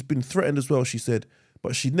her. She's been threatened as well, she said.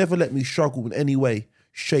 But she never let me struggle in any way,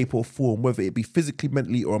 shape or form, whether it be physically,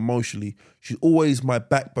 mentally or emotionally. She's always my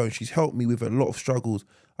backbone. She's helped me with a lot of struggles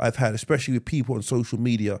I've had, especially with people on social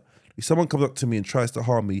media. If someone comes up to me and tries to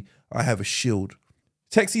harm me, I have a shield.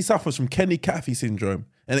 Texie suffers from Kenny-Caffey syndrome,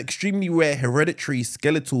 an extremely rare hereditary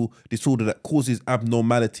skeletal disorder that causes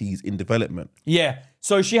abnormalities in development. Yeah,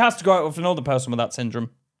 so she has to go out with another person with that syndrome.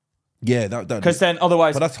 Yeah, that because then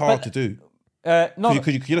otherwise, but that's hard to do. No,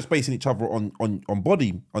 because you're just basing each other on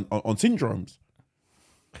body on syndromes.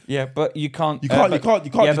 Yeah, but you can't. You can't just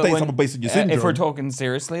date someone based on your syndrome. If we're talking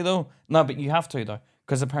seriously, though, no, but you have to though,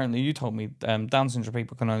 because apparently you told me Down syndrome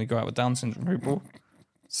people can only go out with Down syndrome people.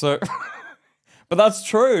 So, but that's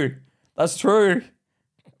true. That's true.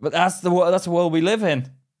 But that's the world we live in.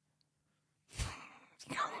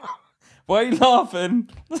 Why are you laughing?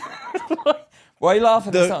 Why are you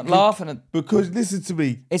laughing? It's not laughing at... Because listen to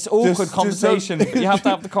me. It's awkward conversation. You have to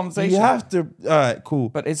have the conversation. You have to... All right, cool.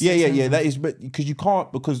 But it's... Yeah. That is... Because you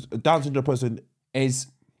can't... Because a Down syndrome person... Is...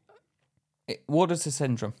 What is a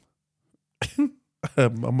syndrome?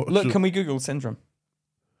 I'm not Look, sure. can we Google syndrome?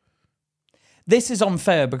 This is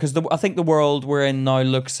unfair because I think the world we're in now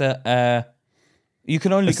looks at... You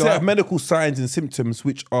can only a set of medical signs and symptoms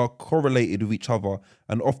which are correlated with each other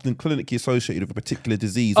and often clinically associated with a particular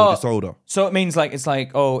disease or disorder. So it means like, it's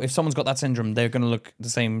like, oh, if someone's got that syndrome, they're going to look the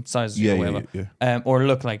same size as you or whatever. Yeah. Or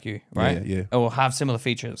look like you, right? Yeah. Or have similar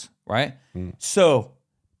features, right? So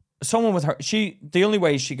someone with her, the only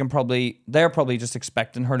way she can they're probably just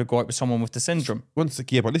expecting her to go out with someone with the syndrome. But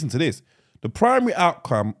listen to this. The primary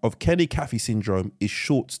outcome of Kenny-Caffey syndrome is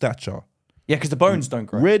short stature. Yeah, because the bones don't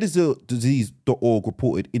grow. RareDisease.org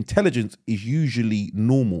reported intelligence is usually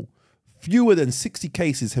normal. Fewer than 60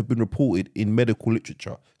 cases have been reported in medical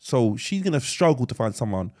literature. So she's going to struggle to find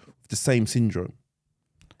someone with the same syndrome.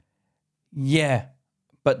 Yeah,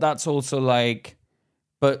 but that's also like...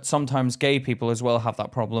 But sometimes gay people as well have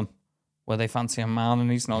that problem where they fancy a man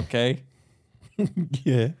and he's not gay.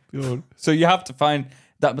 Yeah, go on. So you have to find...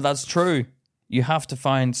 But that's true. You have to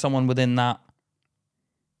find someone within that...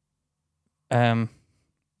 I'm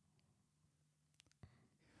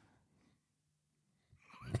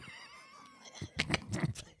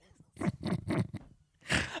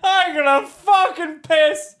gonna fucking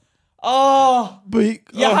piss. Oh, but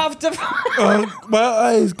you have to. My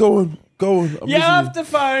eyes, go on. You have to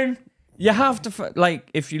find. Like,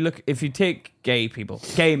 if you take gay people,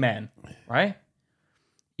 gay men, right?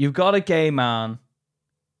 You've got a gay man.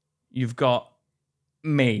 You've got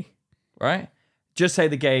me, right? Just say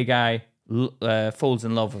the gay guy falls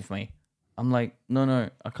in love with me. I'm like, no,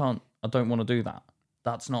 I can't. I don't want to do that.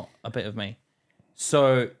 That's not a bit of me.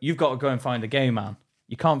 So you've got to go and find a gay man.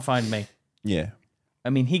 You can't find me. Yeah. I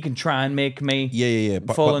mean, he can try and make me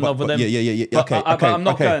fall in love with him. Yeah. But I'm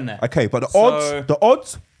not going there. Okay, but the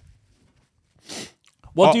odds.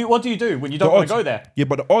 What do you do when you don't want to go there? Yeah,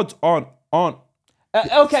 but the odds aren't.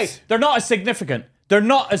 Okay, they're not as significant. They're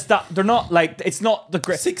not like, it's not the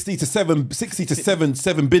great 60 to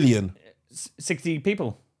 7 billion. 60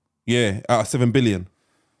 people. Yeah, out of 7 billion.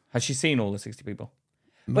 Has she seen all the 60 people?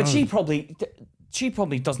 No. But she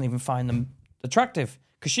probably doesn't even find them attractive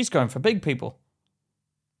because she's going for big people.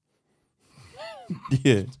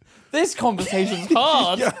 Yeah. This conversation's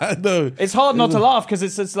hard. Yeah, I know. It's hard not to laugh because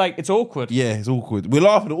it's like, it's awkward. Yeah, it's awkward. We're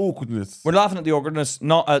laughing at awkwardness. We're laughing at the awkwardness,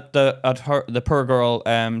 not at the poor girl,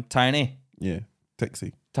 Tiny. Yeah.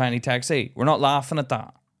 Texie. Tiny Texie. We're not laughing at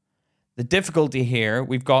that. The difficulty here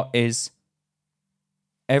we've got is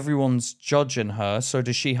everyone's judging her, so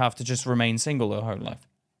does she have to just remain single her whole life?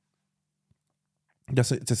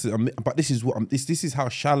 But this is what this is how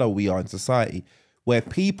shallow we are in society, where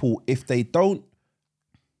people, if they don't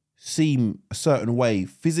seem a certain way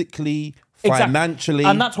physically, financially,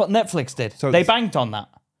 and that's what Netflix did. So they banked on that.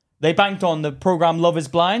 They banked on the program Love Is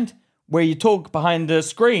Blind, where you talk behind the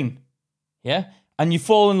screen, yeah, and you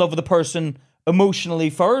fall in love with the person emotionally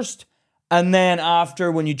first, and then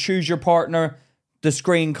after, when you choose your partner, the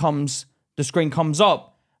screen comes up.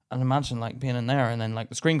 And imagine like being in there and then like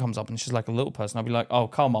the screen comes up and she's like a little person. I'll be like, oh,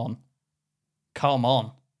 come on.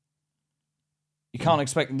 You can't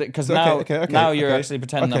expect that, because now you're actually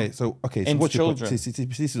pretending. So what children. This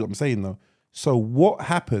is what I'm saying though. So what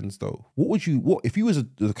happens though? What if you was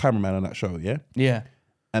the cameraman on that show, yeah? Yeah.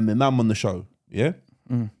 And then I'm on the show, yeah?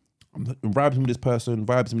 I'm vibing with this person. I'm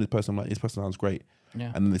like, this person sounds great.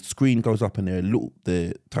 Yeah. And then the screen goes up and they're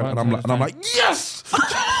and I'm like, yes!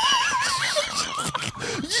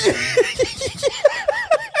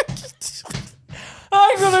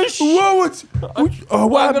 I'm gonna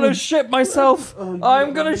shit myself.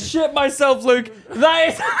 I'm gonna shit myself, Luke. That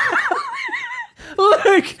is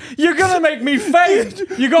Luke, you're gonna make me faint.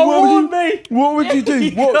 You got warn me. What would you do?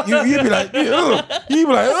 You'd be like,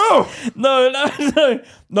 oh.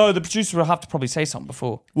 No, the producer will have to probably say something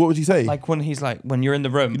before. What would you say? Like when you're in the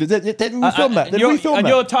room. Then we film that.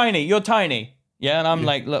 You're tiny. Yeah, and I'm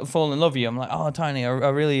like, look, fall in love with you. I'm like, oh, Tiny, I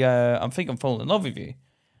really, I think I'm falling in love with you.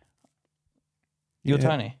 You're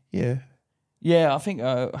Tiny. Yeah. Yeah, I think.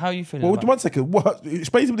 How are you feeling? Well, 1 second. What?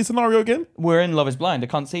 Explain to me the scenario again. We're in Love Is Blind. I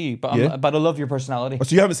can't see you, but I love your personality. Oh,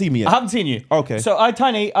 so you haven't seen me yet? I haven't seen you. Okay. So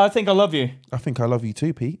Tiny, I think I love you. I think I love you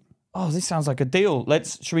too, Pete. Oh, this sounds like a deal.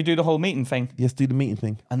 Should we do the whole meeting thing? Yes, do the meeting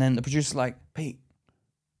thing. And then the producer's like, Pete,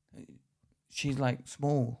 she's like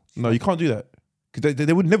small. No, you can't do that. Because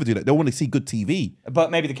they would never do that. They want to see good TV.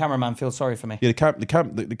 But maybe the cameraman feels sorry for me. Yeah, the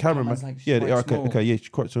cameraman. Like, okay,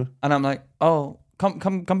 quite sure. And I'm like, oh,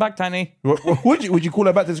 come back, Tiny. Would you call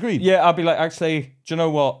her back to the screen? Yeah, I'd be like, actually, do you know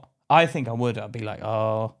what? I think I would. I'd be like,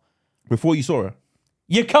 oh. Before you saw her?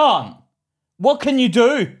 You can't. What can you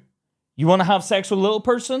do? You want to have sex with a little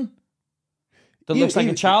person that looks like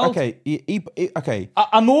a child? Okay.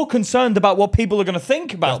 I'm more concerned about what people are going to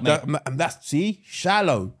think about me. And that's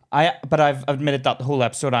shallow. But I've admitted that the whole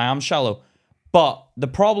episode I am shallow. But the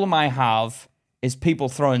problem I have is people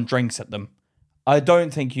throwing drinks at them. I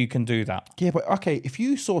don't think you can do that. Yeah, but okay, if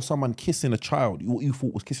you saw someone kissing a child, what you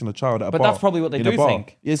thought was kissing a child at a bar. But that's probably what they do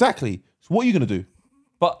think. Yeah, exactly. So what are you going to do?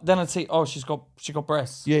 But then I'd say, oh, she got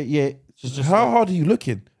breasts. Yeah. How hard are you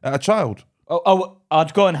looking at a child? Oh,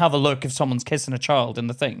 I'd go and have a look if someone's kissing a child in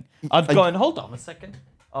the thing. I'd go and hold on a second.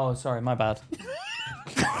 Oh, sorry, my bad.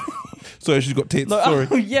 So she's got tits. Sorry.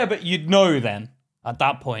 Yeah, but you'd know then. At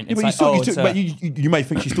that point, it's but you may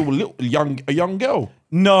think she's still a young girl.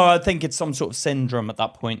 No, I think it's some sort of syndrome at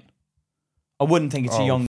that point. I wouldn't think it's a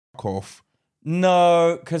young. Fuck off.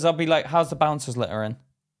 No, because I'd be like, how's the bouncers let her in?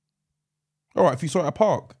 All right, if you saw it at a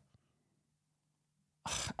park.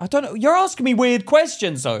 I don't know. You're asking me weird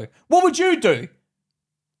questions, though. What would you do?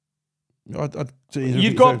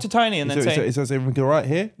 You'd go up to Tiny and then say, "Is everything all right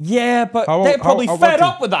here?" Yeah, but they're probably fed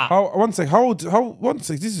up with that. One sec.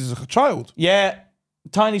 This is a child. Yeah,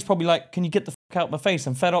 Tiny's probably like, "Can you get the fuck out of my face?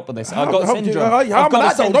 I'm fed up with this. I've got syndrome. I'm an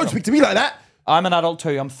adult. Don't speak to me like that." I'm an adult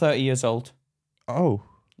too. I'm 30 years old. Oh.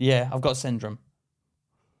 Yeah, I've got syndrome.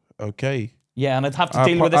 Okay. Yeah, and I'd have to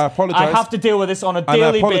deal with this. I have to deal with this on a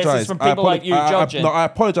daily basis from people like you judging. I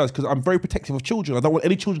apologise because I'm very protective of children. I don't want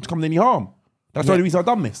any children to come to any harm. That's the only reason I've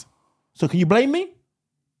done this. So can you blame me?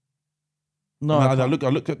 No. I looked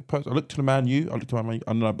to the man.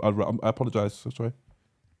 I apologise. Sorry.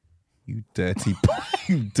 You dirty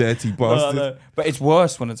bastard. No. But it's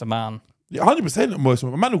worse when it's a man. Yeah, 100% worse. A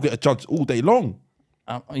man will get a judge all day long.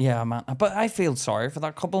 Yeah, man. But I feel sorry for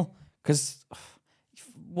that couple because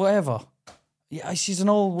whatever. Yeah, she's an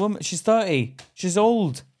old woman. She's 30. She's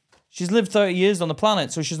old. She's lived 30 years on the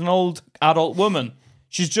planet, so she's an old adult woman.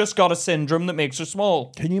 She's just got a syndrome that makes her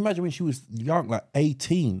small. Can you imagine when she was young, like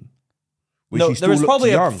 18? No, there was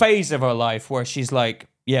probably a phase of her life where she's like,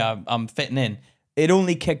 yeah, I'm fitting in. It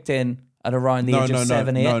only kicked in at around the age of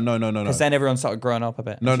 7, 8. No. Because then everyone started growing up a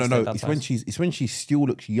bit. No. It's when she still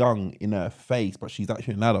looks young in her face, but she's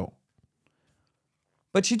actually an adult.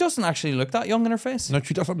 But she doesn't actually look that young in her face. No,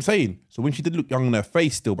 that's what I'm saying. So when she did look young in her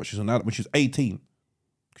face still, but she's an adult, when she was 18,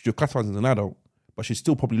 because you're classified as an adult, but she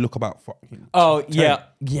still probably look about fucking 10.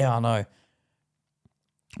 Yeah, I know.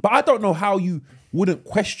 But I don't know how you wouldn't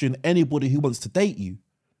question anybody who wants to date you.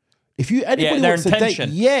 If anybody their wants to date,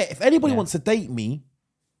 intention. if anybody wants to date me,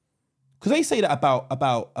 because they say that about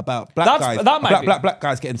black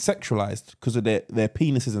guys getting sexualized because of their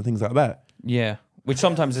penises and things like that. Yeah, which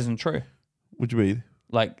sometimes isn't true. What do you mean?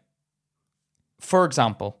 Like, for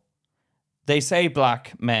example, they say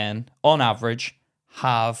black men, on average,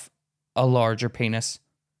 have a larger penis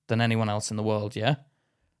than anyone else in the world, yeah?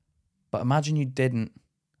 But imagine you didn't,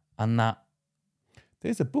 and that...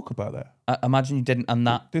 There's a book about that. Imagine you didn't, and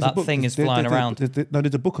that thing is flying around.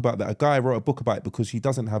 There's a book about that. A guy wrote a book about it because he's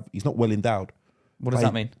not well endowed. What does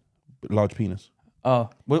that mean? Large penis. Oh,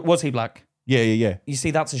 was he black? Yeah. You see,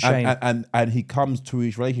 that's a shame. And he comes to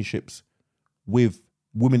his relationships with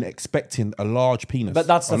women expecting a large penis. But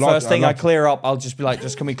that's the first thing I clear up. I'll just be like,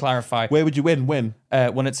 can we clarify? Where would you win? When?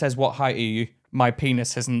 When it says, what height are you? My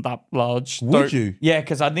penis isn't that large. Would you? Yeah,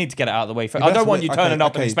 because I need to get it out of the way. I don't want you turning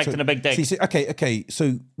up and expecting a big dick. Okay.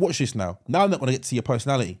 So watch this now. Now I'm not going to get to see your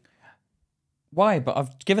personality. Why? But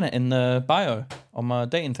I've given it in the bio on my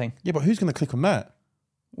dating thing. Yeah, but who's going to click on that?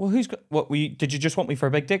 Well, did you just want me for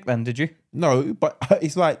a big dick then, did you? No, but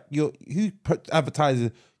it's like who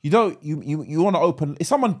advertises. You want to open.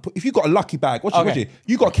 If you got a lucky bag, what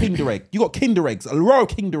you got a Kinder egg. You got Kinder eggs, a row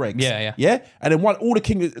of Kinder eggs. Yeah. And then all the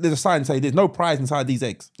Kinder, there's a sign saying there's no prize inside these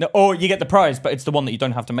eggs. No, or you get the prize, but it's the one that you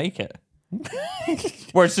don't have to make it.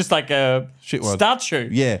 Where it's just like a statue.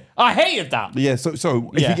 Yeah. I hated that. Yeah.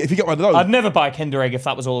 So if you get one of those, I'd never buy a Kinder egg if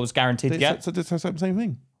that was all I was guaranteed to get. So it's the same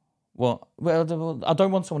thing. Well, I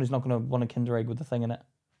don't want someone who's not going to want a Kinder egg with the thing in it.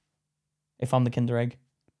 If I'm the Kinder egg.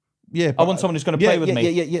 Yeah, I want someone who's going to play with me.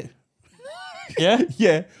 Yeah. Yeah?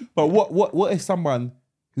 Yeah. But what if someone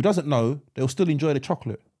who doesn't know, they'll still enjoy the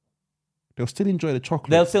chocolate? They'll still enjoy the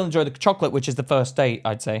chocolate. They'll still enjoy the chocolate, which is the first date,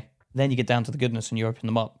 I'd say. Then you get down to the goodness and you open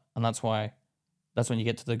them up. And that's when you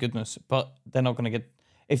get to the goodness. But they're not going to get...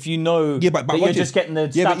 If you know that you're just getting the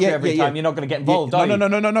statue every time, you're not going to get involved, are you?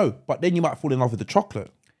 No. But then you might fall in love with the chocolate.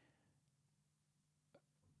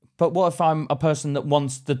 But what if I'm a person that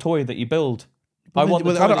wants the toy that you build? I don't want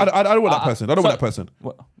that person. I don't want that person.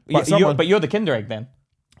 But you're the Kinder egg then.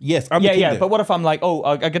 Yes, I'm the Kinder. Yeah, but what if I'm like,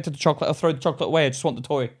 I get to the chocolate, I'll throw the chocolate away, I just want the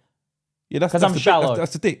toy. Yeah, because I'm shallow.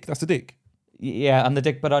 That's the dick. That's the dick. Yeah, and the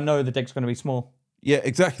dick, but I know the dick's going to be small. Yeah,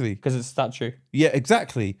 exactly. Because it's a statue. Yeah,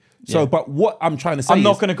 exactly. So, but what I'm trying to say I'm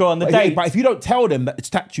not going to go on the date. But if you don't tell them that the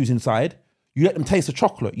statue's inside, you let them taste the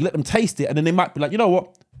chocolate. You let them taste it, and then they might be like, you know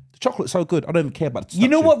what? The chocolate's so good, I don't even care about the statue. You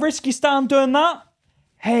know what risk you stand doing that?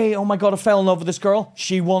 Hey, oh my God, I fell in love with this girl.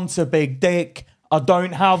 She wants a big dick. I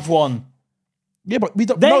don't have one. Yeah, but we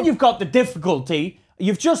don't... Then you've got the difficulty.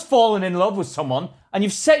 You've just fallen in love with someone, and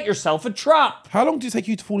you've set yourself a trap. How long did it take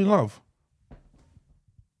you to fall in love?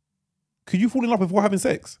 Could you fall in love before having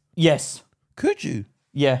sex? Yes. Could you?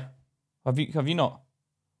 Yeah. Have you not?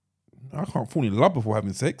 I can't fall in love before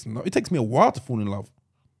having sex. No, it takes me a while to fall in love.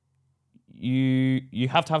 You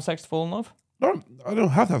have to have sex to fall in love? No, I don't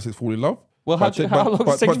have to have sex to fall in love. Well, how long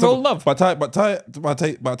does it take to fall in love? But I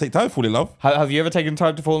take time to fall in love. Have you ever taken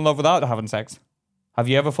time to fall in love without having sex? Have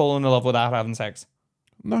you ever fallen in love without having sex?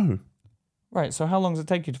 No. Right, so how long does it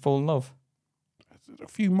take you to fall in love? A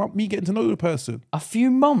few months, me getting to know the person. A few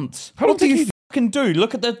months? How long do you fucking do?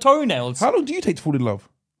 Look at their toenails. How long do you take to fall in love?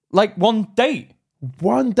 Like one date.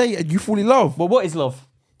 One date and you fall in love? Well, what is love?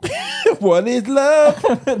 What is love?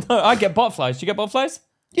 No, I get butterflies. Do you get butterflies?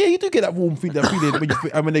 Yeah, you do get that warm feeling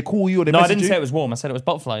when they call you or they message you. No, I didn't say it was warm. I said it was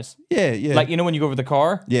butterflies. Yeah. Like, you know when you go over the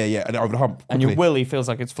car? Yeah, and over the hump. Quickly. And your willy feels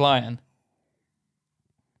like it's flying.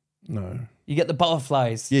 No. You get the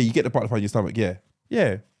butterflies. Yeah, you get the butterfly in your stomach, yeah.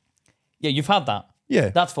 Yeah, you've had that. Yeah.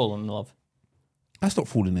 That's falling in love. That's not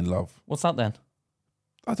falling in love. What's that then?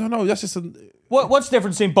 I don't know. That's just What's the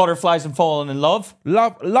difference between butterflies and falling in love?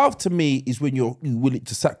 Love to me is when you're willing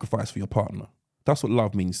to sacrifice for your partner. That's what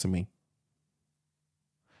love means to me.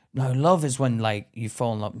 No, love is when like you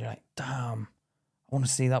fall in love and you're like, damn, I want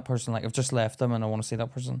to see that person. Like I've just left them and I want to see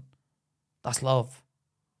that person. That's love.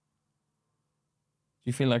 Do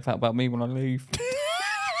you feel like that about me when I leave?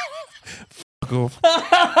 Fuck off.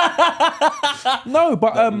 No,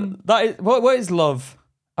 but that is what is love?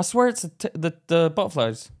 I swear it's the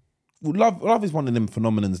butterflies. Well, love is one of them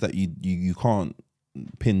phenomenons that you can't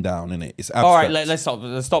pin down, innit? It's abstract. All right, let's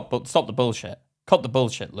stop the bullshit. Cut the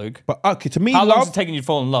bullshit, Luke. But okay, to me, how long is it taking you to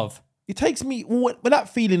fall in love? It takes me when that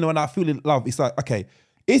feeling when I feel in love. It's like, okay,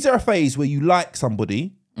 is there a phase where you like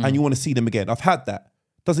somebody and you want to see them again? I've had that.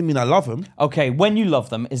 Doesn't mean I love them. Okay, when you love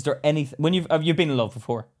them, is there anything when you've been in love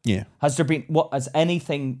before? Yeah. Has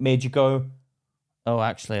anything made you go, oh,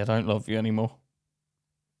 actually, I don't love you anymore?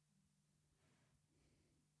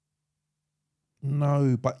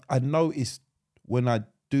 No, but I noticed when I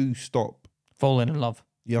do stop falling in love.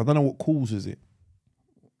 Yeah, I don't know what causes it.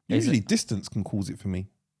 Usually distance can cause it for me.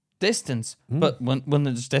 Distance? But when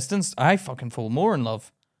there's distance, I fucking fall more in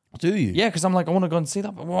love. Do you? Yeah, because I'm like, I want to go and see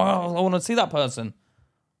that. Wow, I want to see that person.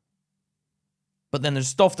 But then there's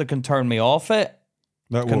stuff that can turn me off it.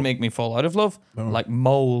 That can make me fall out of love. No. Like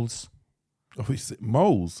moles. Oh, is it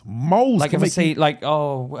moles? Moles like can if I see, like,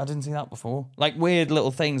 oh, I didn't see that before. Like weird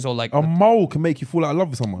little things or like... A mole can make you fall out of love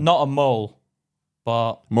with someone. Not a mole,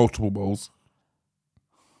 but... Multiple moles.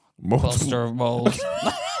 Cluster of moles.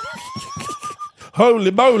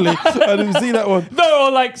 Holy moly. I didn't see that one. No,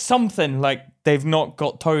 or like something like they've not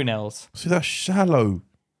got toenails. See, that's shallow.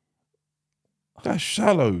 That's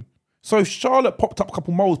shallow. So if Charlotte popped up, a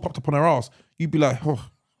couple moles popped up on her ass, you'd be like, oh.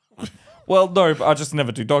 Well, no, but I just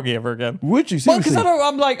never do doggy ever again. Would you? Seriously? Well, because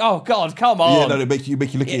I'm like, oh God, come on. Yeah, no, they make you look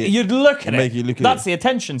at it. You'd look at it. Make you look at That's it. the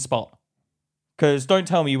attention spot. Because don't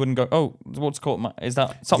tell me you wouldn't go, oh, what's it called? Is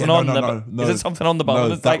that something on the... No. Is it something on the bottom?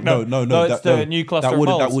 No, it's like, no, it's the new cluster of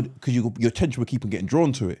moles. That would, because your attention would keep on getting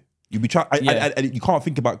drawn to it. You'd be trying, and you can't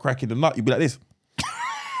think about cracking the nut. You'd be like this.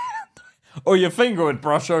 Or your finger would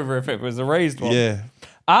brush over if it was a raised one. Yeah.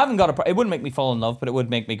 I haven't got it wouldn't make me fall in love, but it would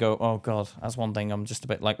make me go, oh God, that's one thing. I'm just a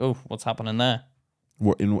bit like, oh, what's happening there?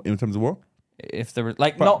 What, in terms of what? If there was,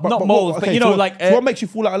 like, not moles, but you know, like... So what makes you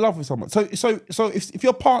fall out of love with someone? So if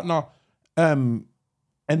your partner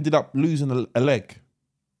ended up losing a leg...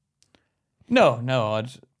 No,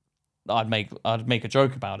 I'd make a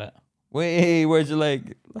joke about it. Wait, where's your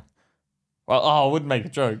leg? Well, I wouldn't make a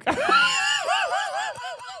joke.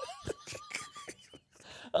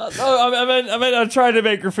 No, I meant I'd try to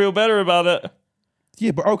make her feel better about it.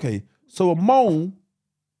 Yeah, but okay. So a mole.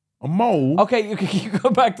 Okay, you go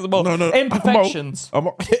back to the mole. No. Imperfections.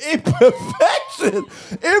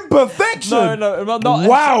 Imperfection. No, not.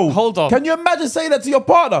 Wow. Hold on. Can you imagine saying that to your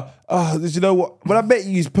partner? Did you know what? When I met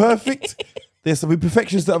you, he's perfect. There's some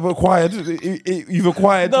imperfections that I've acquired. You've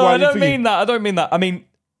acquired. No, I don't mean that. I mean,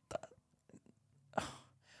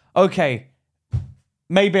 okay.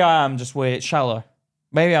 Maybe I am just weird, shallow.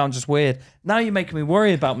 Maybe I'm just weird. Now you're making me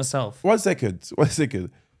worry about myself. 1 second.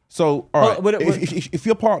 So, all right, if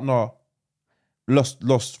your partner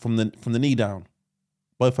lost from the knee down,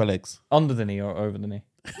 both her legs, under the knee or over the knee,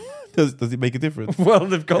 does it make a difference? Well,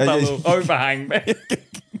 they've got that little overhang.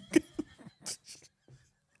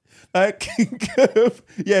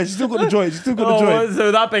 Yeah, she's still got the joint.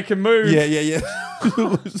 So that bit can move. Yeah.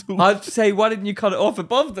 I'd say, why didn't you cut it off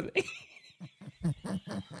above the knee?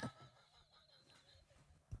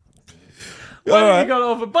 Why didn't you cut it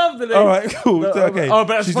off above the knee? All right, cool. Okay. Oh,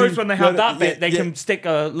 but I suppose when they have that bit, they can stick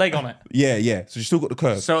a leg on it. Yeah. So she's still got the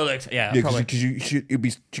curve. So it looks, because she'd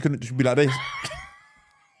be like this.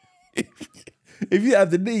 If you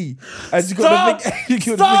have the knee and you got the leg,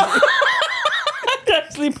 Stop! I'd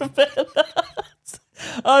actually prefer that.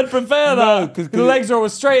 I'd prefer that. Because the legs are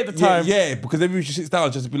always straight at the time. Yeah, because every time she sits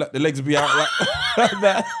down, just be like the legs would be out like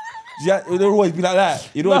that. Yeah, it'd always be like that.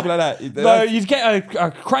 You'd always be like that. No, you'd get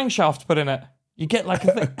a crankshaft put in it. You get like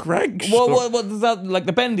a crankshaft. What does that, like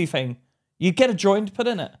the bendy thing? You get a joint put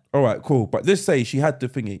in it. All right, cool. But let's say she had the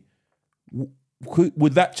thingy.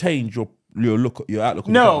 Would that change your look, your outlook?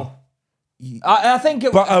 No, I think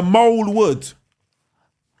it. But a mole would.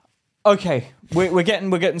 Okay, we're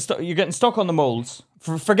getting stuck. You're getting stuck on the moles.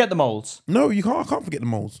 Forget the moles. No, you can't. I can't forget the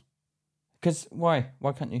moles. Because why?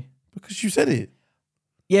 Why can't you? Because you said it.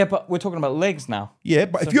 Yeah, but we're talking about legs now. Yeah,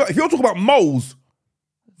 but if you're talking about moles,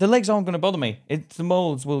 the legs aren't going to bother me. It's the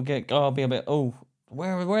moles will get. I'll be a bit. Oh,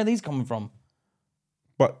 where are these coming from?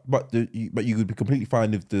 But you would be completely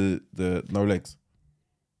fine if the no legs.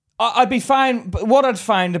 I'd be fine. But what I'd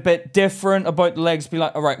find a bit different about the legs, be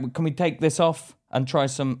like, all right, can we take this off and try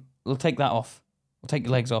some? We'll take that off. We'll take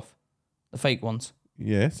your legs off, the fake ones.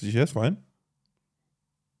 Yes, fine.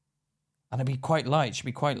 And it'd be quite light. Should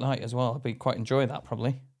be quite light as well. I'd quite enjoy that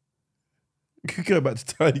probably. You could go back to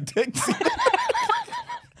Tiny Taxi.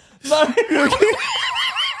 No. What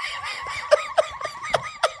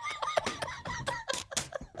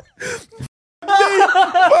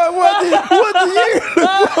do you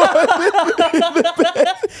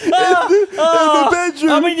in the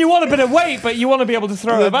bedroom? I mean, you want a bit of weight, but you want to be able to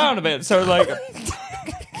throw it about a bit. So like,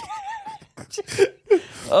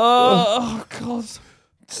 oh God.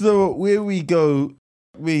 So where we go,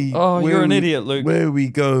 you're an idiot, Luke. Where we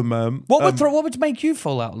go, man. What would make you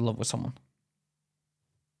fall out of love with someone?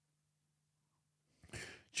 Do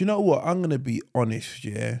you know what? I'm gonna be honest,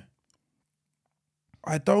 yeah.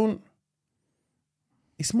 I don't.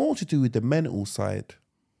 It's more to do with the mental side.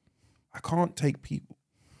 I can't take people.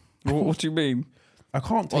 What do you mean? I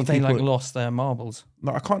can't take they people. like lost their marbles.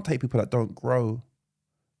 No, I can't take people that don't grow.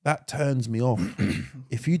 That turns me off.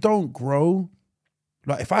 If you don't grow,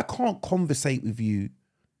 like if I can't conversate with you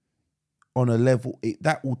on a level,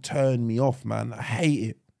 that will turn me off, man. I hate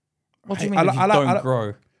it. What do you mean if you don't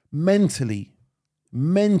grow? Mentally,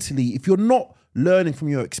 if you're not learning from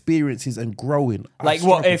your experiences and growing. Like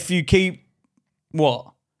what if you keep,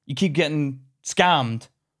 you keep getting scammed?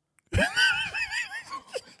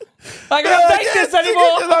 I can't take this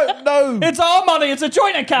anymore. No. It's our money. It's a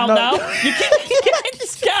joint account now. You keep getting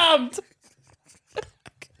scammed.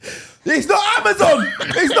 It's not Amazon.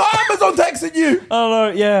 It's not Amazon texting you. Oh no,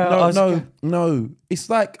 yeah. No. It's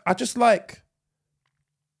like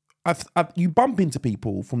you bump into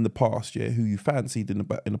people from the past, yeah, who you fancied in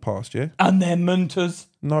the past, yeah, and they're munters.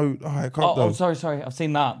 No, I can't. Oh, sorry. I've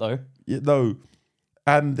seen that though. Yeah, no,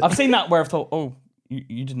 and I've seen that where I've thought, oh,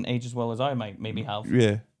 you didn't age as well as I might maybe have.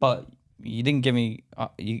 Yeah, but you didn't give me.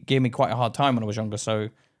 You gave me quite a hard time when I was younger, so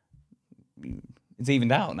it's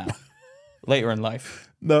evened out now. Later in life.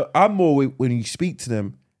 No, I'm more when you speak to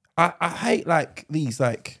them. I hate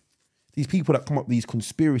these people that come up with these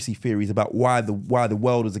conspiracy theories about why the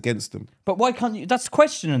world is against them. But why can't you? That's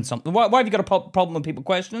questioning something. Why have you got a problem with people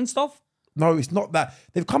questioning stuff? No, it's not that.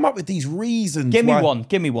 They've come up with these reasons. Give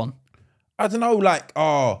me one. I don't know,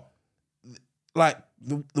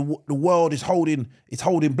 the world is holding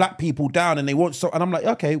black people down, and they want so. And I'm like,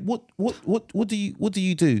 okay, what do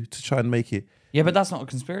you do to try and make it? Yeah, but that's not a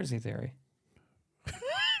conspiracy theory.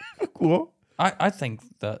 What? I think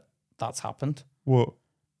that's happened. What?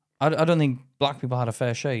 I don't think black people had a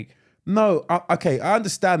fair shake. No, okay, I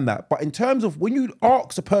understand that. But in terms of when you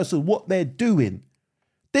ask a person what they're doing,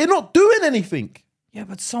 they're not doing anything. Yeah,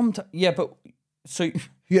 but so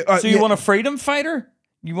you want a freedom fighter?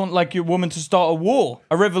 You want your woman to start a war,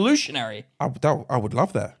 a revolutionary? I would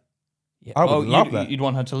love that. Yeah. I would love that. You'd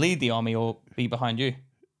want her to lead the army or be behind you?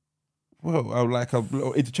 Well, I would like a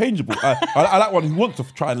little interchangeable. I like one who wants to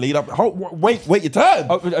try and lead up. Wait your turn.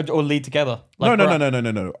 Or lead together. No.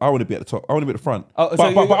 I want to be at the top. I want to be at the front. Are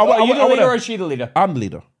you the leader or is she the leader? I'm the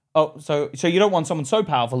leader. Oh, so you don't want someone so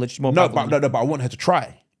powerful that she's more powerful? No, but I want her to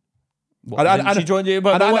try. She joined you,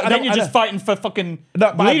 but then you're just fighting for fucking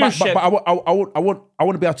leadership. But I want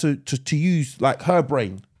to be able to use her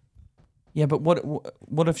brain. Yeah, but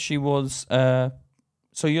what if she was? So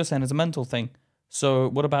you're saying it's a mental thing. So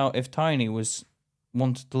what about if Tiny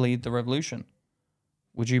wanted to lead the revolution?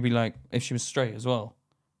 Would you be like, if she was straight as well,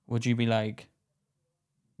 would you be like,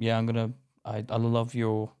 yeah, I love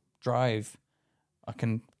your drive. I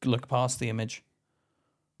can look past the image.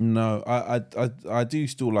 No, I do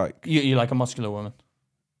still like... You like a muscular woman?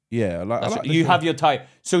 Yeah. You have your type.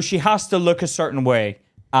 So she has to look a certain way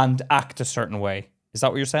and act a certain way. Is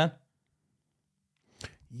that what you're saying?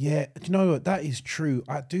 Yeah, you know what? That is true.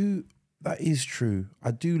 That is true.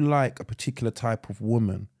 I do like a particular type of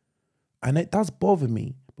woman. And it does bother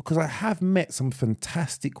me because I have met some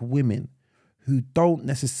fantastic women who don't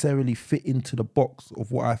necessarily fit into the box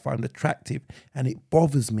of what I find attractive. And it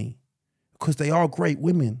bothers me because they are great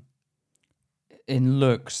women. In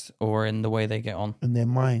looks or in the way they get on? In their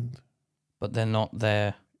mind. But they're not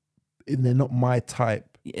there. And they're not my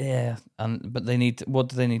type. Yeah. But what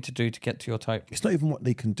do they need to do to get to your type? It's not even what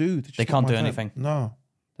they can do. They can't do anything. No.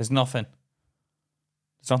 There's nothing.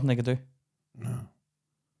 There's nothing they could do. No.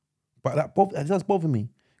 But that does bother me.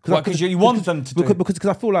 Because you want them to do. Because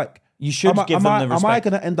I feel like you should give them the respect. Am I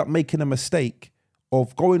going to end up making a mistake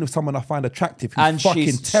of going with someone I find attractive who's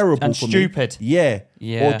fucking terrible and for stupid? Me? Yeah.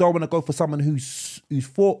 Yeah. Or do I want to go for someone who's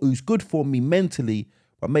good for me mentally,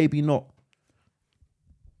 but maybe not?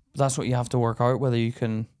 That's what you have to work out, whether you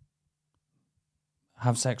can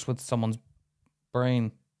have sex with someone's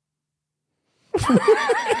brain.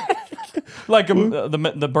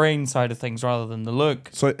 The brain side of things rather than the look.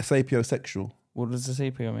 So sapiosexual. What does the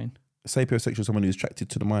sapio mean? Sapiosexual is someone who's attracted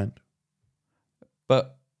to the mind.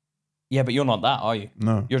 But you're not that, are you?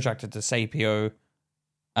 No. You're attracted to sapio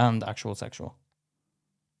and actual sexual.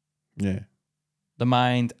 Yeah. The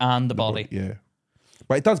mind and the body. Yeah.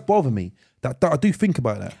 But it does bother me. That I do think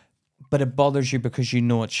about that. But it bothers you because you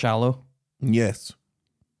know it's shallow. Yes.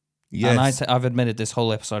 Yes. And I've admitted this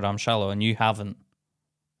whole episode I'm shallow and you haven't.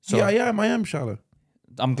 So yeah, I am shallow.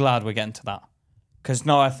 I'm glad we're getting to that. Because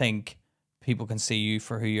now I think people can see you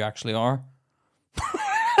for who you actually are.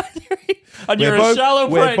 And you're a shallow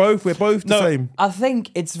prick. We're both the same. I think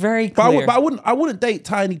it's very clear. But I wouldn't date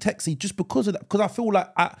Tiny Texie just because of that. Because I feel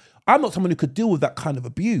like I'm not someone who could deal with that kind of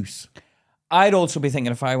abuse. I'd also be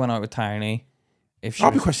thinking if I went out with Tiny,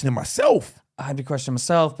 I'd be questioning myself. I'd be questioning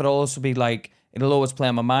myself, but I'll also be like, it'll always play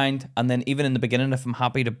on my mind. And then even in the beginning, if I'm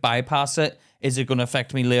happy to bypass it, is it going to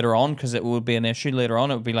affect me later on? Because it will be an issue later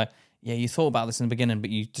on. It would be like, yeah, you thought about this in the beginning, but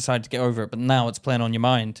you decided to get over it, but now it's playing on your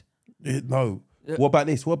mind. No. What about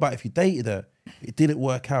this? What about if you dated her? It didn't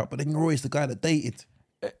work out, but then you're always the guy that dated.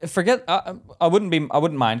 Forget. I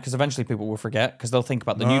wouldn't mind because eventually people will forget because they'll think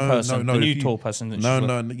about the new person, the new tall person. Yeah.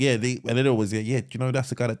 And then always yeah. Do you know that's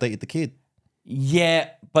the guy that dated the kid? Yeah,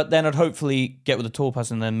 but then I'd hopefully get with the tall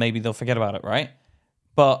person, then maybe they'll forget about it, right?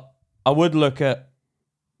 But I would look at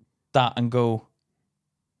that and go,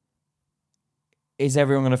 is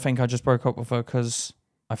everyone going to think I just broke up with her because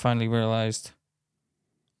I finally realised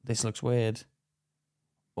this looks weird?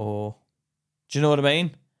 Or, do you know what I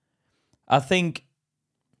mean? I think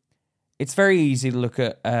it's very easy to look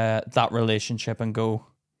at that relationship and go,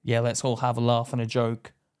 yeah, let's all have a laugh and a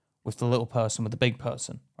joke with the little person, with the big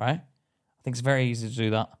person, right? I think it's very easy to do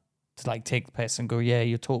that. To like take the piss and go, yeah,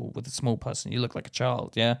 you're tall with a small person. You look like a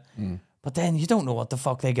child, yeah? But then you don't know what the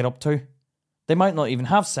fuck they get up to. They might not even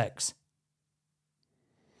have sex.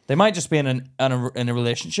 They might just be in a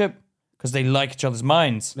relationship because they like each other's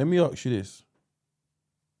minds. Let me ask you this.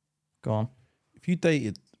 Go on. If you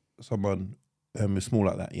dated someone small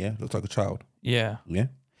like that, yeah? Looks like a child. Yeah. Yeah?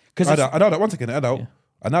 Because an adult, one second, an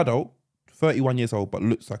adult, 31 years old, but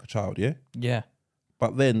looks like a child, yeah? Yeah.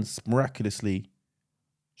 But then miraculously...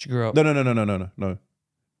 She grew up. No.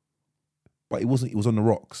 But it wasn't, it was on the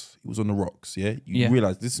rocks. It was on the rocks, yeah? You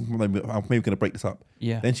realise, this is, I'm maybe going to break this up.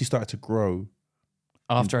 Yeah. Then she started to grow.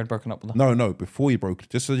 After I'd broken up with her? No, before you broke.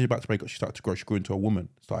 Just as you're about to break up, she started to grow. She grew into a woman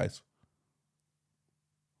size.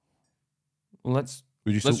 Well, let's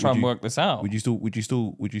try and work this out. Would you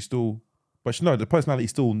still? But no, the personality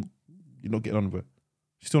still. You're not getting on with her.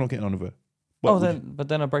 She's still not getting on with her. But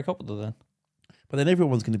then I break up with her then. But then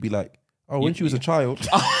everyone's going to be like, oh, when she was a child.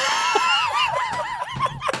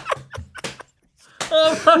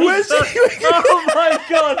 Oh my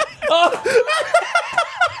god!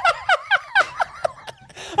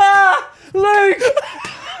 Luke!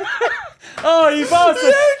 Oh, you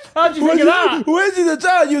bastard! How'd you think of that? When she's a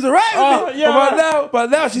child, you was alright with me. Yeah. But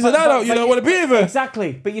now she's an adult, you don't want to be with her.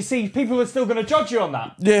 Exactly. But you see, people are still going to judge you on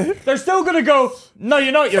that. Yeah. They're still going to go, no,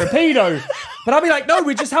 you're not, you're a pedo. But I'll be like, no,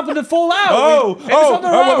 we just happened to fall out.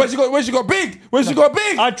 When she got big?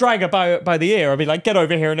 I'd drag her by the ear. I'd be like, get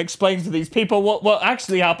over here and explain to these people what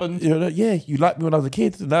actually happened. You know, yeah, you liked me when I was a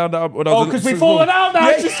kid. Now because we've fallen out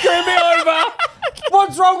now. She's screwing me over.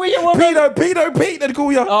 What's wrong with you, woman? Pedo Pete, they'd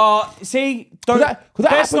call you. See,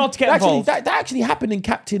 best not to get involved. That actually happened in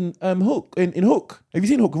Captain Hook, in Hook. Have you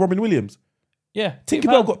seen Hook, Robin Williams? Yeah.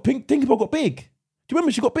 Tinkerbell got big. Do you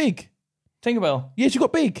remember she got big? Tinkerbell? Yeah, she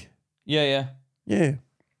got big. Yeah.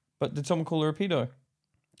 But did someone call her a pedo?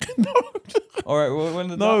 No. All right. Well, when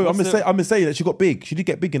did no, I'm gonna say that she got big. She did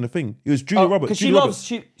get big in the thing. It was Julia Roberts. Because she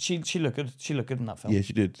looked good. She looked good in that film. Yeah,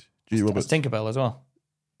 she did. Julia Roberts. Tinkerbell as well.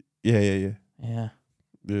 Yeah. Yeah.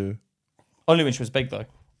 Only when she was big though.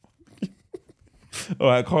 All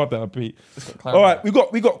right, calm down, Pete. All right, we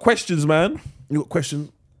got questions, man. You got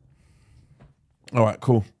questions? All right,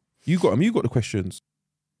 cool. You got them. You got the questions.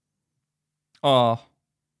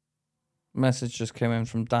 Message just came in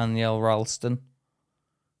from Danielle Ralston.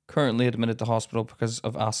 Currently admitted to hospital because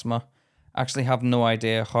of asthma. Actually have no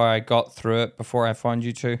idea how I got through it before I found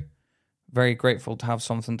you two. Very grateful to have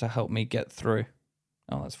something to help me get through.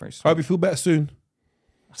 Oh, that's very sweet. I hope you feel better soon.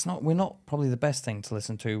 We're not probably the best thing to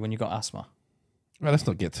listen to when you got asthma. Well, let's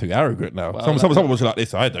not get too arrogant now. Well, someone watching like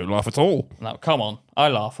this, I don't laugh at all. No, come on. I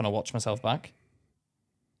laugh when I watch myself back.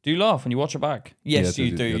 Do you laugh when you watch it back? Yes,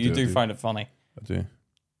 you do. You do find it funny. I do.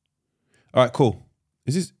 All right, cool.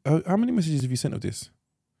 Is this how many messages have you sent of this?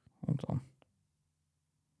 Hold on.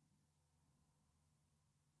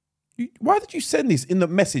 Why did you send this in the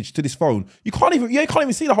message to this phone? You can't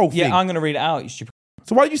even see the whole thing. Yeah, I'm going to read it out, you stupid.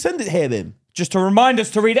 So why did you send it here then? Just to remind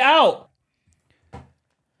us to read it out.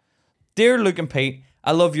 Dear Luke and Pete,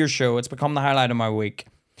 I love your show. It's become the highlight of my week.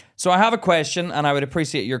 So I have a question and I would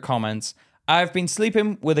appreciate your comments. I've been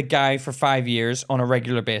sleeping with a guy for 5 years on a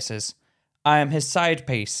regular basis. I am his side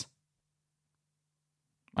piece.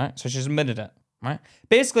 Right? So she's admitted it. Right?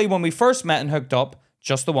 Basically, when we first met and hooked up,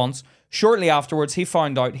 just the once, shortly afterwards, he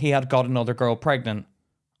found out he had got another girl pregnant.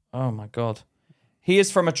 Oh my God. He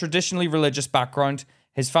is from a traditionally religious background.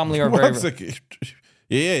 His family are very...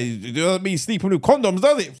 Yeah, it doesn't mean sleeping with condoms,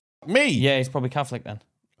 does it? Me. Yeah, he's probably Catholic then.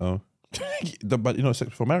 Oh. But you know, sex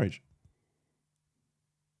before marriage.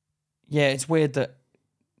 Yeah, it's weird that...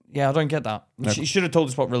 Yeah, I don't get that. She should have told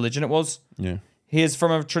us what religion it was. Yeah. He is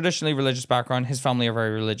from a traditionally religious background. His family are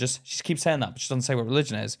very religious. She keeps saying that, but she doesn't say what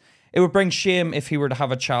religion it is. It would bring shame if he were to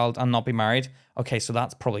have a child and not be married. Okay, so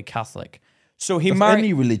that's probably Catholic. So he married...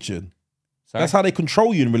 any religion. Sorry? That's how they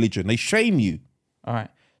control you in religion. They shame you. All right.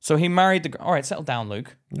 So he married the... All right, settle down,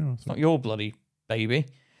 Luke. No, it's not your bloody baby.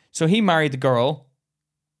 So he married the girl.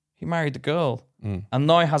 He married the girl. And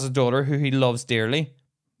now has a daughter who he loves dearly.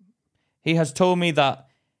 He has told me that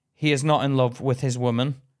he is not in love with his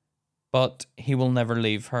woman, but he will never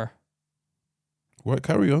leave her. What?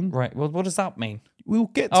 Carry on. Right. Well, what does that mean? We'll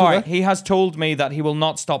get to All that. right. He has told me that he will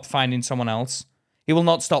not stop finding someone else. He will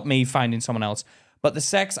not stop me finding someone else. But the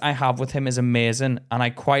sex I have with him is amazing, and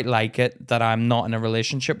I quite like it that I'm not in a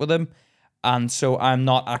relationship with him, and so I'm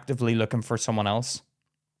not actively looking for someone else.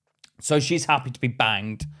 So she's happy to be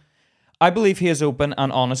banged. I believe he is open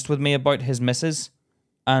and honest with me about his missus,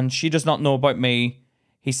 and she does not know about me.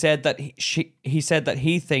 He said that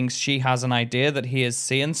he thinks she has an idea that he is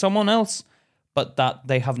seeing someone else, but that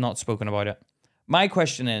they have not spoken about it. My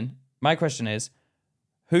question is,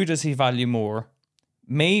 who does he value more?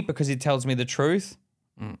 Me, because he tells me the truth?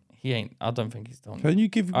 He ain't. I don't think he's done. Can you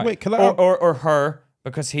give... Right. Wait, can or her,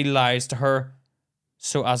 because he lies to her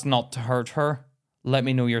so as not to hurt her. Let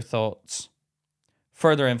me know your thoughts.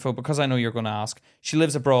 Further info, because I know you're going to ask. She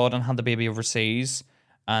lives abroad and had the baby overseas,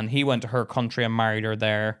 and he went to her country and married her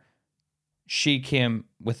there. She came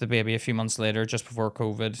with the baby a few months later, just before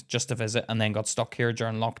COVID, just to visit, and then got stuck here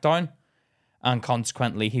during lockdown. And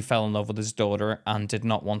consequently, he fell in love with his daughter and did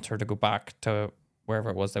not want her to go back to wherever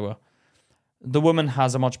it was they were. The woman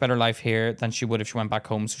has a much better life here than she would if she went back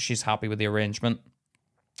home, so she's happy with the arrangement.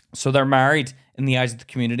 So they're married in the eyes of the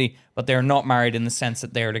community, but they're not married in the sense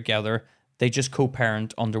that they're together. They just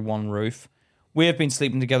co-parent under one roof. We have been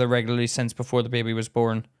sleeping together regularly since before the baby was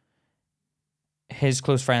born. His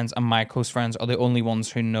close friends and my close friends are the only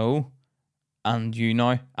ones who know, and you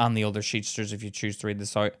know, and the other sheetsters if you choose to read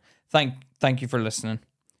this out. Thank you for listening.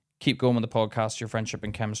 Keep going with the podcast. Your friendship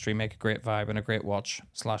and chemistry make a great vibe and a great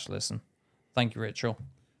watch/listen. Thank you, Rachel.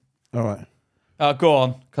 All right. Go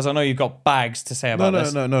on, because I know you've got bags to say about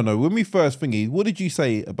this. No. When we first thingy, what did you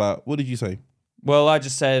say? Well, I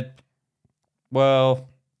just said, well,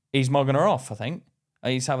 he's mugging her off, I think.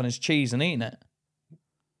 He's having his cheese and eating it.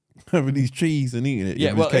 Having his cheese and eating it?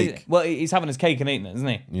 Yeah, well, his cake. He's having his cake and eating it, isn't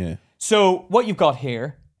he? Yeah. So what you've got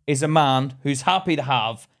here is a man who's happy to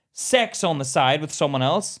have sex on the side with someone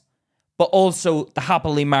else, but also the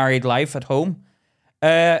happily married life at home.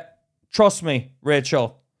 Trust me,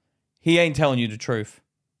 Rachel, he ain't telling you the truth.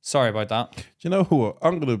 Sorry about that. Do you know what?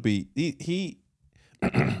 I'm going to be...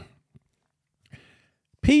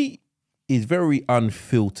 Pete is very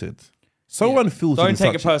unfiltered. Unfiltered. Don't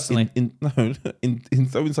take it personally. In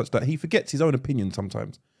such that he forgets his own opinion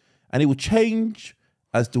sometimes. And it will change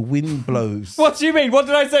as the wind blows. What do you mean? What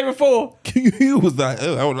did I say before? You was like,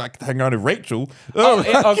 I would like to hang out with Rachel.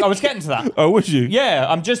 I was getting to that. Oh, was you? Yeah,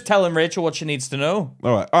 I'm just telling Rachel what she needs to know.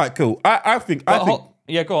 All right, cool. I think.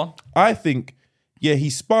 Yeah, go on. I think, yeah, he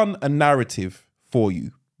spun a narrative for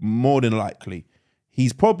you, more than likely.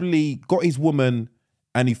 He's probably got his woman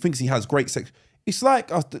and he thinks he has great sex. It's like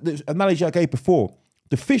the analogy I gave before.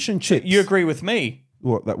 The fish and chips. You agree with me?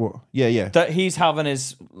 What? Yeah. That he's having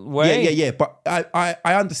his way? Yeah. But I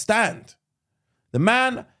understand. The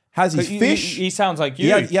man has his fish. He sounds like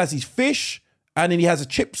you. He has his fish and then he has his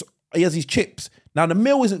chips. He has his chips. Now, the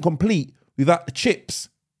meal isn't complete without the chips.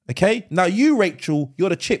 Okay? Now, you, Rachel, you're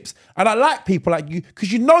the chips. And I like people like you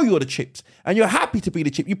because you know you're the chips. And you're happy to be the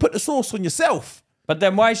chip. You put the sauce on yourself. But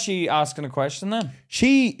then why is she asking a question then?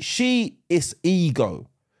 She is ego.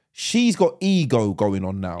 She's got ego going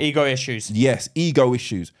on now. Ego issues. Yes, ego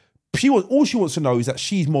issues. All she wants to know is that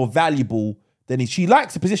she's more valuable than she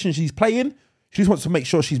likes the position she's playing. She just wants to make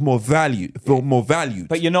sure she's more valued.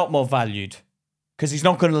 But you're not more valued because he's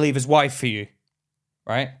not going to leave his wife for you,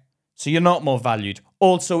 right? So you're not more valued.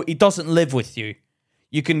 Also, he doesn't live with you.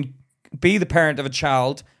 You can be the parent of a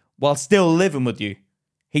child while still living with you.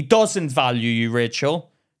 He doesn't value you,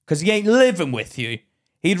 Rachel, because he ain't living with you.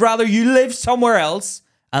 He'd rather you live somewhere else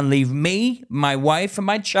and leave me, my wife, and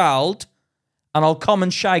my child, and I'll come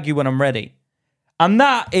and shag you when I'm ready. And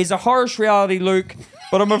that is a harsh reality, Luke,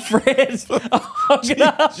 but I'm afraid I'm going to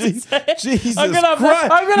have to say it. Jesus I'm going to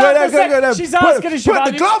Christ. have to say she's asking if she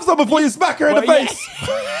Put the gloves on before you smack her in the face.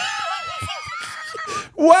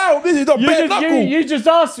 Wow, this is not bare knuckle. You just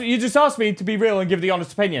asked me to be real and give the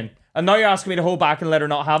honest opinion. And now you're asking me to hold back and let her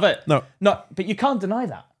not have it. No, but you can't deny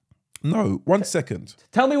that. No, 1 second.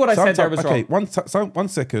 Tell me what I said there was wrong. Okay, 1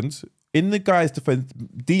 second. In the guy's defense,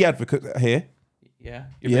 the advocate here. Yeah,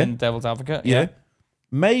 you're being devil's advocate. Yeah.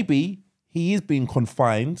 Maybe he is being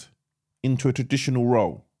confined into a traditional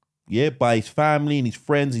role. Yeah, by his family and his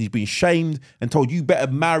friends, and he's been shamed and told you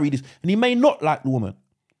better marry this. And he may not like the woman.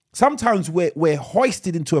 Sometimes we're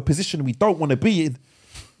hoisted into a position we don't want to be in.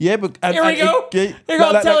 Yeah, but here we go. Here you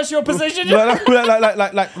go. Tell us your position.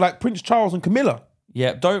 Like Prince Charles and Camilla.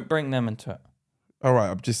 Yeah, don't bring them into it. All right,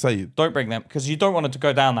 I'm just saying. Don't bring them because you don't want it to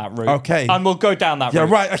go down that route. Okay. And we'll go down that route.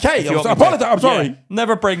 Yeah, right. Okay. I apologize. I'm sorry. Yeah,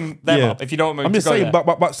 never bring them up if you don't want me I'm to just go saying, there.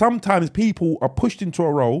 but sometimes people are pushed into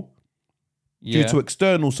a role due to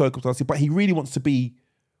external circumstances, but he really wants to be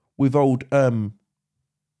with old.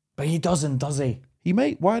 But he doesn't, does he? He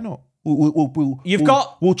may. Why not? Charles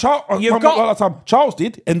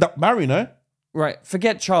did end up marrying her. Right.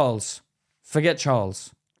 Forget Charles.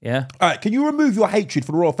 Yeah. All right. Can you remove your hatred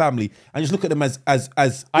for the royal family and just look at them as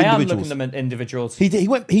individuals? I am looking at them as individuals.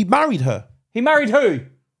 He married her. He married who?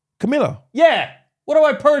 Camilla. Yeah. What do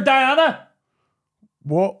I per Diana?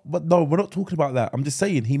 What? But no, we're not talking about that. I'm just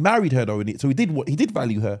saying he married her though, so he did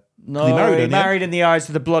value her. No, he married in the eyes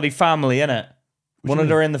of the bloody family, innit?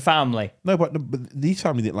 Wanted her in the family. No, but his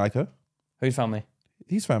family didn't like her. Whose family?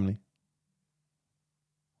 His family.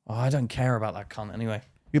 Oh, I don't care about that cunt anyway.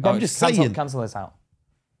 Yeah, but I'm just saying. Cancel this out.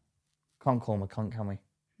 Can't call him a cunt, can we?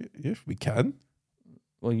 Yes, we can.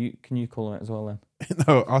 Well, can you call him it as well then?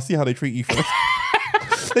 No, I'll see how they treat you first.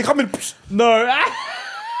 They come in. No.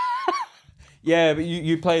 Yeah, but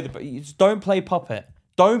you play don't play puppet.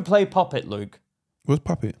 Don't play puppet, Luke. What's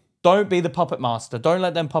puppet? Don't be the puppet master. Don't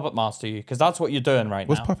let them puppet master you, because that's what you're doing right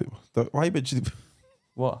now. What's puppet? Why you mentioning?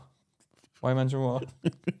 What? Why you mentioning what?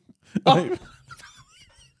 But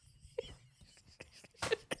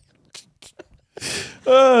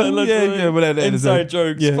inside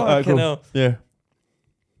jokes. Yeah, fucking hell. Yeah.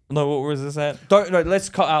 No, what was this at? No, let's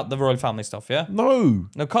cut out the royal family stuff, yeah? No,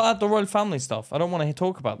 cut out the royal family stuff. I don't want to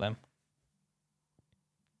talk about them.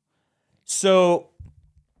 So,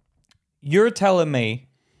 you're telling me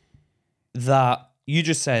that you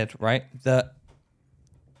just said, right, that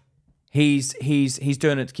he's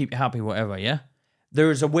doing it to keep you happy, whatever, yeah?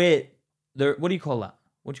 There's a way, what do you call that?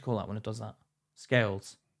 What do you call that when it does that?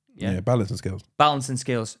 Scales. Yeah, balance and scales. Balance and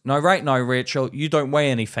scales. No, right now, Rachel, you don't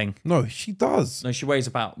weigh anything. No, she does. No, she weighs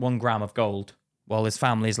about 1 gram of gold, while his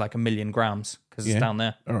family is like 1,000,000 grams because it's down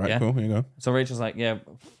there. All right, yeah? cool. Here you go. So Rachel's like, yeah,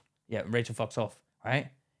 Rachel fucks off, right?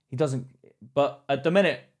 He doesn't. But at the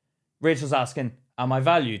minute, Rachel's asking, am I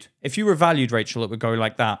valued? If you were valued, Rachel, it would go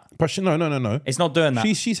like that. But no. It's not doing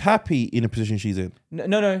that. She's happy in a position she's in.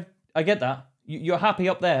 No. I get that. You're happy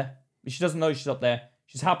up there. But she doesn't know she's up there.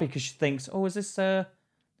 She's happy because she thinks, oh, is this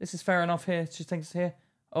is fair enough here? She thinks it's here.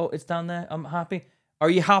 Oh, it's down there. I'm happy. Are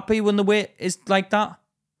you happy when the weight is like that?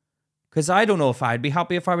 Because I don't know if I'd be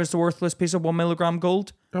happy if I was the worthless piece of 1 milligram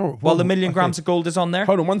gold. Oh, while the 1,000,000 grams of gold is on there.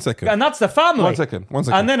 Hold on 1 second. And that's the family. 1 second.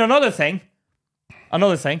 And then another thing,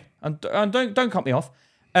 and don't cut me off.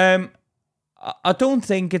 I don't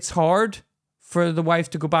think it's hard for the wife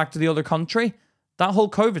to go back to the other country. That whole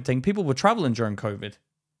COVID thing, people were traveling during COVID.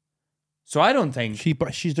 So I don't think...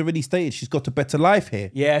 But she's already stated she's got a better life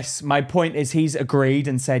here. Yes, my point is he's agreed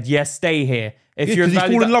and said, yes, stay here. Because he's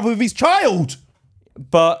fallen in love with his child.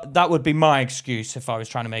 But that would be my excuse if I was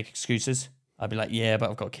trying to make excuses. I'd be like, yeah, but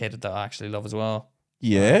I've got a kid that I actually love as well.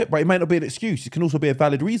 Yeah, but it might not be an excuse. It can also be a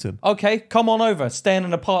valid reason. Okay, come on over. Stay in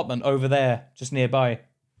an apartment over there, just nearby. I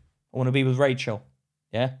want to be with Rachel.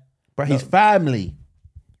 Yeah? But his family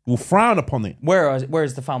will frown upon it. Where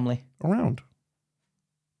is the family? Around.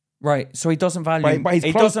 Right, so he doesn't value. But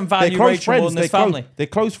he doesn't value Rachel more than his family. They're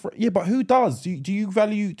close friends. Yeah, but who does? Do you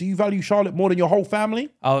value Charlotte more than your whole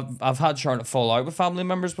family? I've had Charlotte fall out with family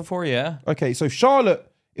members before. Yeah. Okay, so if Charlotte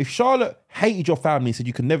hated your family and said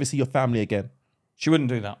you can never see your family again, she wouldn't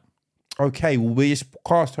do that. Okay, well we just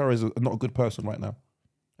cast her as not a good person right now,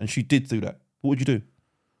 and she did do that. What would you do?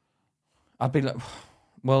 I'd be like,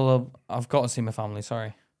 well, I've got to see my family.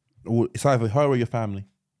 Sorry. Or it's either her or your family.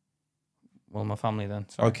 Well, my family then.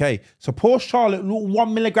 Sorry. Okay, so poor Charlotte, little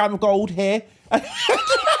 1 milligram of gold here.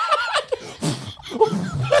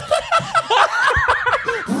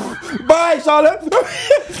 Bye, Charlotte.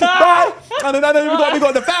 Bye. And then we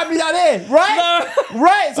got the family down here, right? No.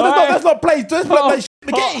 Right. So let's not play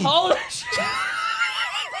spaghetti.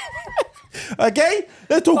 Okay,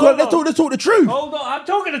 let's talk the truth. Hold on, I'm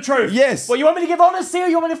talking the truth. Yes. Well, you want me to give honesty or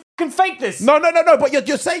you want me to fucking fake this? No. But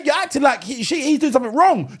you're saying you're acting like he's doing something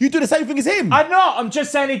wrong. You do the same thing as him. I'm not. I'm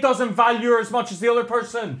just saying he doesn't value her as much as the other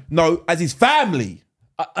person. No, as his family.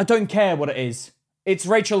 I don't care what it is. It's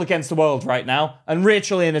Rachel against the world right now, and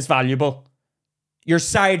Rachel in is valuable. Your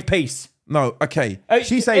side piece. No, okay.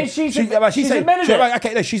 She's admitted it.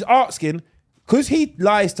 Okay, no, she's asking because he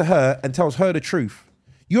lies to her and tells her the truth.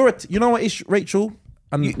 You know what is Rachel?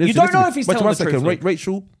 And you don't know if he's telling the truth.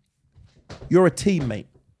 Rachel, you're a teammate.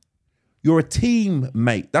 You're a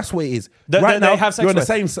teammate. That's what it is. Right now, have sex you're on with.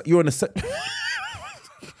 the same. You're on the same.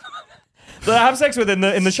 That I have sex with in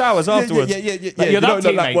the showers afterwards. Yeah. Like, you're that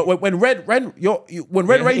teammate. Like, when Red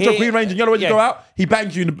Ranger, Green Ranger, you know when you go out, he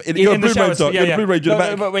bangs you in the Blue Ranger. You're the Blue Ranger in the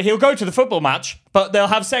back. But he'll go to the football match, but they'll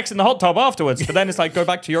have sex in the hot tub afterwards. But then it's like, go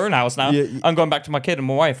back to your own house now. I'm going back to my kid and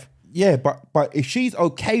my wife. Yeah, but if she's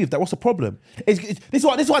okay with that, what's the problem? This is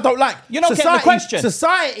what I don't like. You're not getting the question.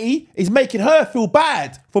 Society is making her feel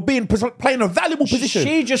bad for playing a valuable position.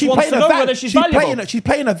 She just wants to know whether she's valuable. She's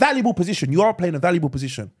playing a valuable position. You are playing a valuable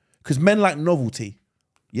position because men like novelty.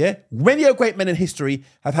 Yeah, many a great men in history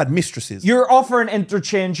have had mistresses. You're offering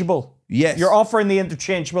interchangeable. Yes, you're offering the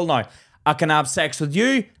interchangeable now. I can have sex with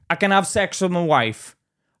you. I can have sex with my wife.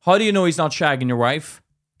 How do you know he's not shagging your wife?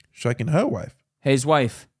 Shagging her wife. His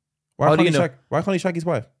wife. Why can't he shag his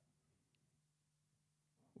wife?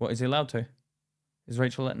 What, is he allowed to? Is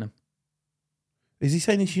Rachel letting him? Is he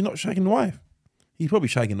saying she's not shagging the wife? He's probably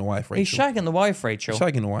shagging the wife, Rachel. He's shagging the wife, Rachel.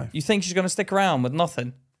 Shagging the wife. You think she's going to stick around with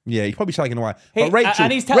nothing? Yeah, he's probably shagging the wife. But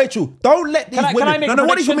Rachel, don't let these women...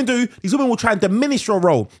 What these women do, these women will try and diminish your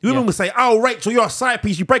role. The women will say, oh, Rachel, you're a side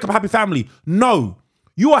piece. You break up a happy family. No,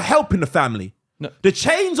 you are helping the family. No. The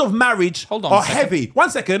chains of marriage are heavy. 1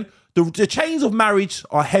 second. The chains of marriage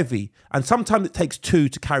are heavy, and sometimes it takes 2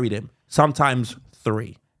 to carry them. Sometimes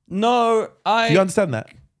 3. No, Do you understand that?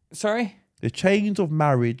 Sorry? The chains of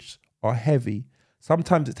marriage are heavy.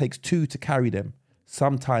 Sometimes it takes 2 to carry them.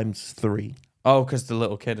 Sometimes 3. Oh, because the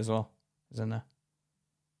little kid as well is in there.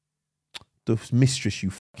 The mistress,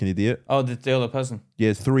 you fucking idiot. Oh, the other person.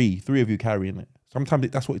 Yeah, 3 of you carrying it. Sometimes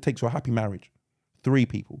that's what it takes for a happy marriage. 3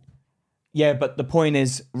 people. Yeah, but the point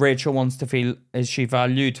is, Rachel wants to feel, is she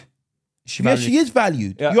valued? She is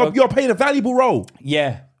valued. Yeah, you're playing a valuable role.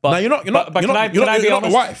 Yeah, but now you're not. But can I be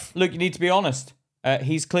honest? The wife. Look, you need to be honest.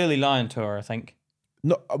 He's clearly lying to her, I think.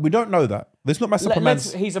 No, we don't know that. Let's not mess up a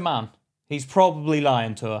man's... He's a man. He's probably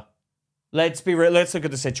lying to her. Let's be real. Let's look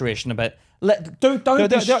at the situation a bit. Don't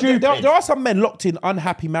be stupid. There are some men locked in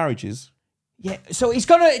unhappy marriages. Yeah. So he's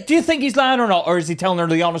gonna. Do you think he's lying or not, or is he telling her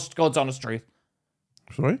the God's honest truth?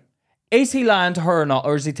 Sorry. Is he lying to her or not,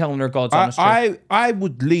 or is he telling her God's honest truth? I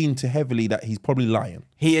would lean to heavily that he's probably lying.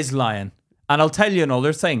 He is lying. And I'll tell you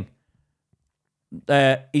another thing.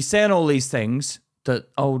 He's saying all these things that,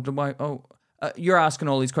 you're asking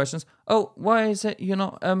all these questions. Oh, why is it you're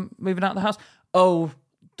not moving out of the house? Oh,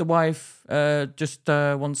 the wife just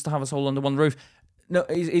wants to have us all under one roof. No,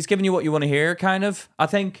 he's giving you what you want to hear, kind of. I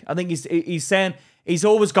think he's saying he's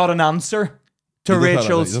always got an answer. To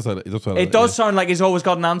Rachel's, it does sound like he's always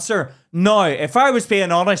got an answer. No, if I was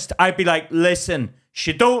being honest, I'd be like, listen,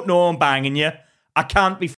 she don't know I'm banging you. I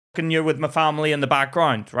can't be fucking you with my family in the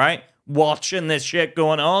background, right? Watching this shit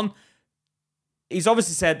going on. He's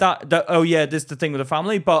obviously said that oh yeah, this is the thing with the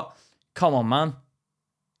family, but come on, man.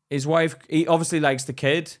 His wife, he obviously likes the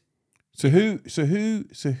kid. So who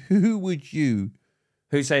would you...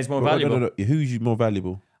 Who says more valuable? No. Who's more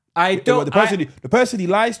valuable? The person he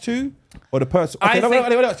lies to, or the person. Okay, let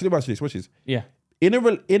me ask you this. Watch this. Yeah. In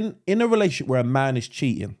a relationship where a man is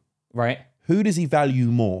cheating, right? Who does he value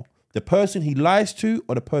more? The person he lies to,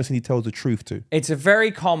 or the person he tells the truth to? It's a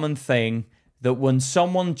very common thing that when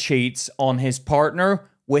someone cheats on his partner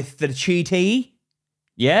with the cheatee,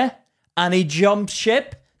 yeah, and he jumps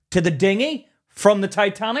ship to the dinghy from the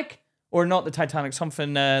Titanic, or not the Titanic,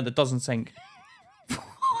 something that doesn't sink.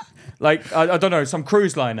 Like, I don't know, some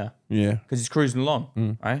cruise liner. Yeah. Because he's cruising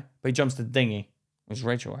along, right? But he jumps to the dinghy, which is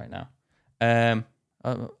Rachel right now.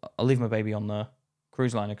 I'll leave my baby on the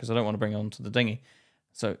cruise liner because I don't want to bring her onto the dinghy.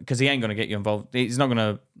 So, because he ain't going to get you involved. He's not going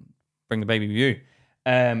to bring the baby with you.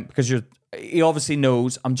 Because he obviously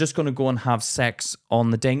knows I'm just going to go and have sex on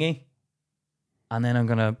the dinghy. And then I'm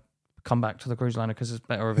going to come back to the cruise liner because it's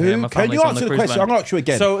better over here. My Can you answer the question? Liner. I'm going to ask you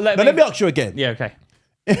again. So let me ask you again. Yeah, okay.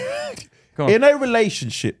 In a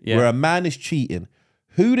relationship where a man is cheating,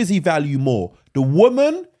 who does he value more? The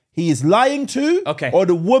woman he is lying to, or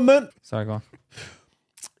the woman? Sorry, go on.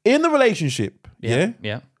 In the relationship,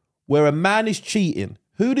 yeah, where a man is cheating,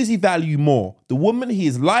 who does he value more? The woman he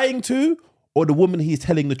is lying to, or the woman he is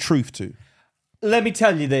telling the truth to? Let me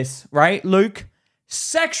tell you this, right, Luke?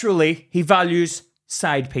 Sexually, he values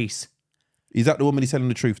side piece. Is that the woman he's telling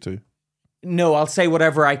the truth to? No, I'll say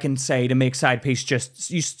whatever I can say to make side piece just...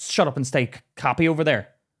 You shut up and stay happy over there.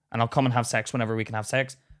 And I'll come and have sex whenever we can have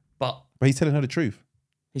sex. But he's telling her the truth.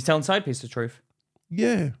 He's telling side piece the truth.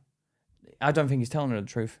 Yeah. I don't think he's telling her the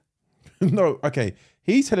truth. No, okay.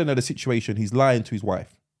 He's telling her the situation. He's lying to his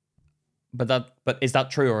wife. But is that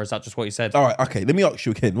true, or is that just what you said? All right, okay. Let me ask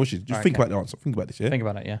you again. Just think about the answer. Think about this, yeah? Think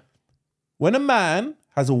about it, yeah. When a man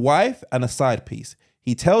has a wife and a side piece,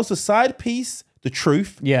 he tells the side piece the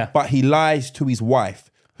truth, yeah, but he lies to his wife.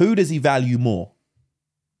 Who does he value more?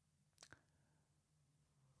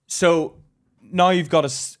 So now you've got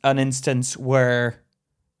an instance where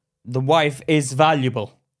the wife is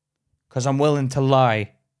valuable because I'm willing to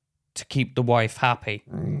lie to keep the wife happy.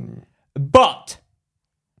 But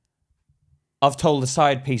I've told the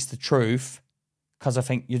side piece the truth because I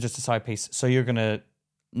think you're just a side piece. So you're going to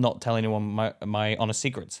not tell anyone my honest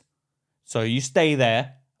secrets. So you stay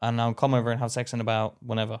there and I'll come over and have sex in about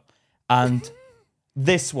whenever. And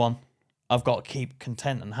this one, I've got to keep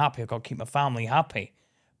content and happy. I've got to keep my family happy.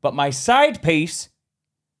 But my side piece,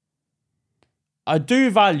 I do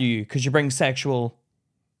value you because you bring sexual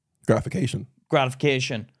gratification.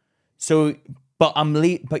 So, but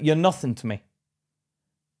you're nothing to me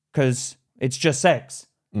because it's just sex.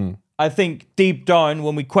 I think deep down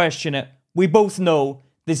when we question it, we both know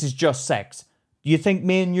this is just sex. Do you think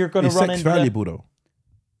me and you're going to run into? Is sex valuable though?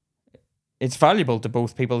 It's valuable to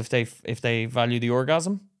both people if they value the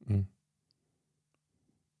orgasm.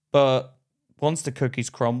 But once the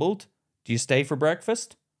cookies crumbled, do you stay for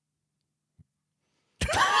breakfast?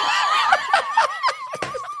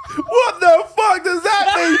 What the fuck does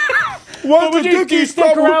that mean? Do you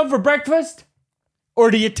stick around for breakfast?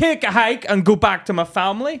 Or do you take a hike and go back to my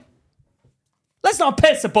family? Let's not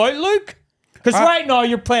piss about, Luke. Because right now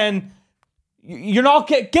you're playing... You're not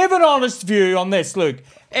give an honest view on this, Luke.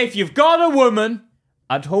 If you've got a woman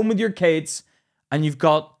at home with your kids and you've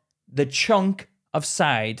got the chunk of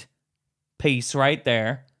side piece right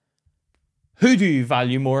there, who do you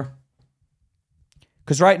value more?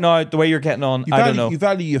 Because right now, the way you're getting on, I don't know. You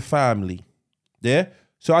value your family. Yeah?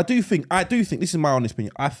 So I do think, this is my honest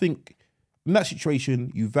opinion, I think in that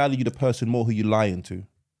situation, you value the person more who you're lying to.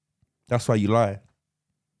 That's why you lie.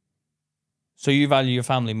 So you value your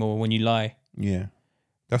family more when you lie? Yeah.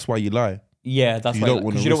 That's why you lie. Yeah, that's why.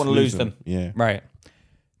 Because you don't want to lose them. Yeah. Right.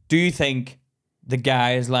 Do you think the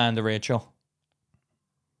guy is lying to Rachel?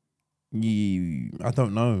 Yeah, I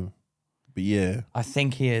don't know. But yeah. I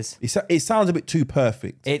think he is. It sounds a bit too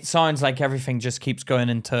perfect. It sounds like everything just keeps going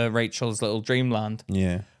into Rachel's little dreamland.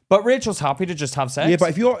 Yeah. But Rachel's happy to just have sex. Yeah, but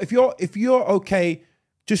if you're okay,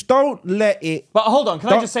 just don't let it. But hold on, can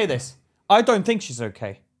I just say this? I don't think she's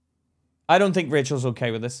okay. I don't think Rachel's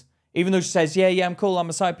okay with this. Even though she says, yeah, I'm cool, I'm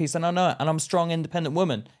a side piece, and I know it, and I'm a strong, independent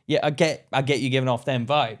woman. Yeah, I get you giving off them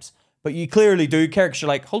vibes. But you clearly do care because you're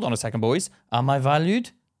like, hold on a second, boys. Am I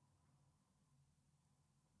valued?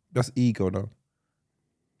 That's ego, though.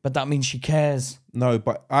 But that means she cares. No,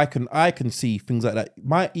 but I can see things like that.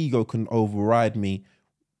 My ego can override me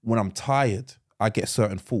when I'm tired. I get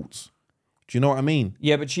certain thoughts. Do you know what I mean?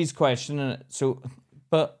 Yeah, but she's questioning it.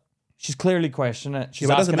 But she's clearly questioning it. She's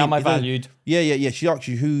asking, am I valued? Yeah. She asks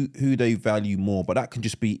you who they value more, but that can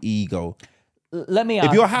just be ego. Let me ask.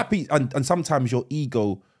 If you're happy, and sometimes your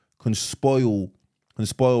ego can spoil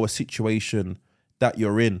a situation that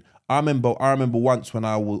you're in. I remember once when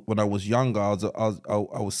I was younger, I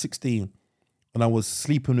was 16, and I was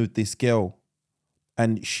sleeping with this girl,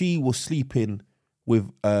 and she was sleeping with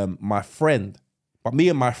my friend, but me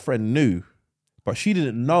and my friend knew, but she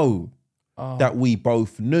didn't know that we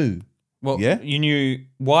both knew. Well, yeah, you knew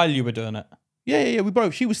while you were doing it. Yeah. We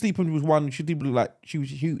both. She was sleeping with one. She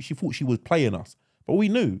thought she was playing us, but we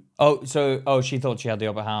knew. She thought she had the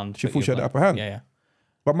upper hand. She thought she had the upper hand. Yeah.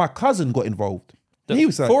 But my cousin got involved. He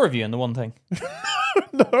was like, 4 of you in the one thing.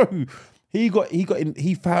 No, he heard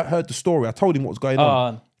the story. I told him what was going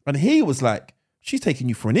on, and he was like, "She's taking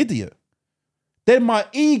you for an idiot." Then my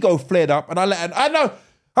ego flared up, and I let her. I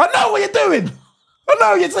know what you're doing. I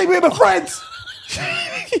know you're sleeping with my friends.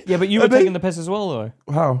 Yeah, but you were taking the piss as well, though.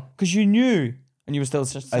 How? Because you knew, and you were still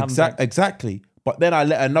just exactly. But then I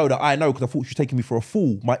let her know that I know because I thought she was taking me for a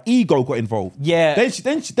fool. My ego got involved. Yeah.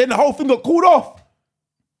 Then the whole thing got called off.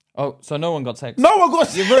 Oh, so no one got sex. No one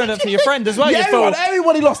got. You ruined it for your friend as well. Yeah,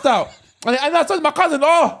 everybody lost out. And I told my cousin,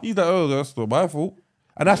 he's like, that's not my fault.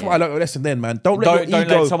 And that's what I learned a lesson then, man. Don't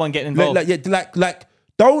let someone get involved.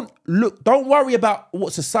 Don't worry about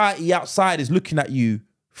what society outside is looking at you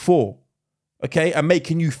for, okay, and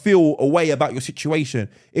making you feel a way about your situation.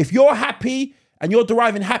 If you're happy and you're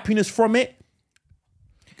deriving happiness from it,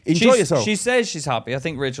 enjoy yourself. She says she's happy. I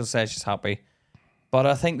think Rachel says she's happy, but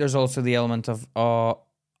I think there's also the element of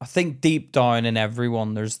I think deep down in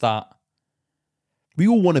everyone there's that. We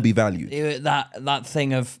all want to be valued. That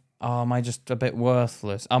thing of, am I just a bit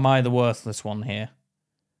worthless? Am I the worthless one here?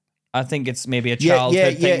 I think it's maybe a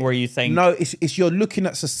childhood thing where you think... No, it's you're looking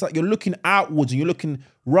at society, you're looking outwards and you're looking,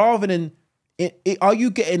 rather than... are you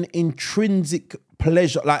getting intrinsic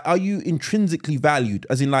pleasure? Like, are you intrinsically valued?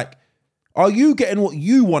 As in, like, are you getting what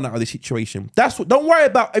you want out of the situation? Don't worry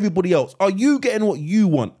about everybody else. Are you getting what you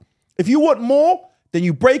want? If you want more, then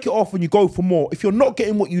you break it off and you go for more. If you're not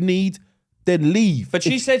getting what you need, then leave. But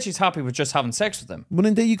she said she's happy with just having sex with him. Well,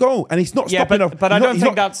 then there you go. And he's not stopping her. But I don't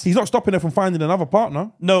think that's... He's not stopping her from finding another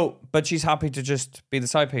partner. No, but she's happy to just be the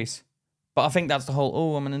side piece. But I think that's the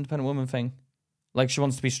whole, I'm an independent woman thing. Like, she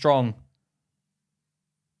wants to be strong.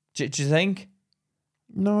 Do you think?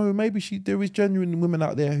 No, maybe there is genuine women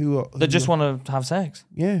out there who just want to have sex.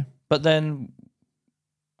 Yeah. But then,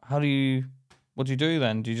 what do you do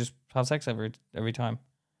then? Do you just have sex every time?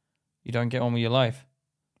 You don't get on with your life?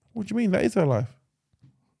 What do you mean? That is her life.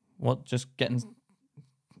 What, just getting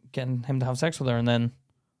him to have sex with her and then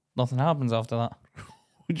nothing happens after that?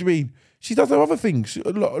 What do you mean? She does her other things.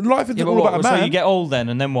 Life isn't all about a man. So you get old then,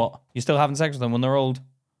 and then what? You're still having sex with them when they're old?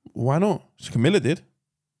 Why not? Camilla did.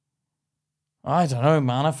 I don't know,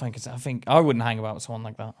 man. I think I wouldn't hang about with someone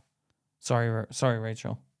like that. Sorry,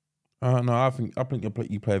 Rachel. No, I think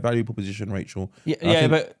you play a valuable position, Rachel.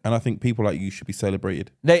 And I think people like you should be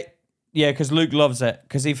celebrated. Because Luke loves it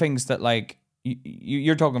because he thinks that like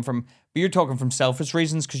you're talking from selfish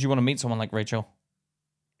reasons because you want to meet someone like Rachel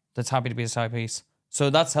that's happy to be a side piece. So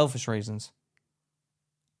that's selfish reasons.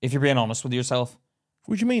 If you're being honest with yourself.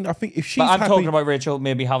 What do you mean? I think if she's But I'm happy... talking about Rachel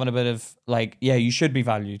maybe having a bit of like, you should be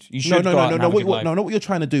valued. You should No. What you're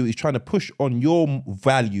trying to do is trying to push on your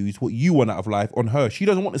values, what you want out of life, on her. She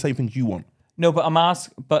doesn't want the same things you want. No, but I'm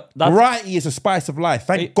asking, but that's... Variety is a spice of life.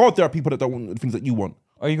 Thank God there are people that don't want the things that you want.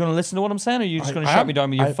 Are you going to listen to what I'm saying, or are you just going to shut me down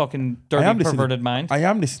with your fucking dirty, perverted mind? I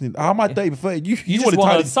am listening. How am I dirty perverted? You want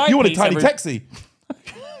want a tiny taxi.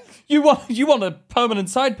 You want a permanent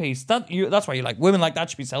side piece. That's why you like women like that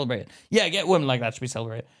should be celebrated. Yeah, get women like that should be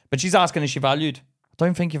celebrated. But she's asking, is she valued? I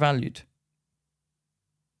don't think you're valued.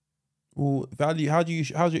 Well, value. How do you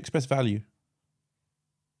express value?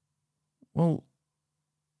 Well,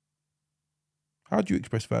 how do you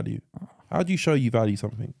express value? How do you show you value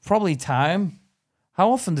something? Probably time.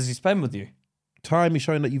 How often does he spend with you? Time is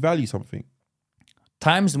showing that you value something.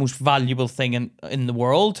 Time is the most valuable thing in the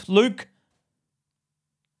world, Luke.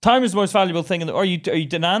 Time is the most valuable thing are you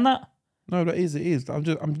denying that? No, it is.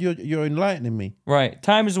 You're enlightening me. Right.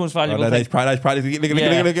 Time is the most valuable thing. That's practice.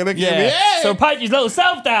 Look. Yeah. So pipe his little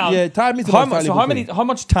self down. Yeah, time is the most valuable thing. How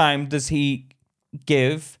much time does he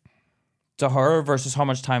give to her versus how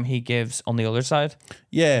much time he gives on the other side?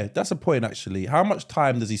 Yeah, that's a point actually. How much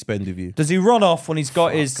time does he spend with you? Does he run off when he's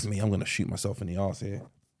got his... me, I'm going to shoot myself in the arse here.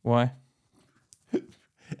 Why?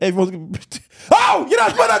 Everyone's going to... Oh! You don't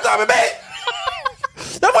spend that time with me!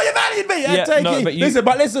 That's why you valued me.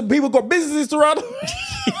 Listen, people got businesses to run.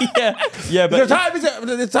 yeah, but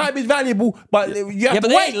the time is valuable, but you have to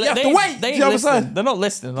wait. You have to wait. They're not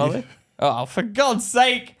listening, are they? Oh, for God's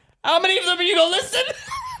sake! How many of them are you gonna listen?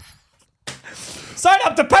 Sign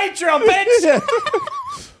up to Patreon, bitch.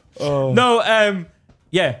 No,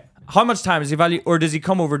 How much time does he value, or does he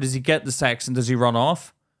come over? Does he get the sex and does he run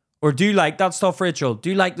off, or do you like that stuff, Rachel? Do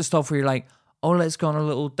you like the stuff where you're like, oh, let's go on a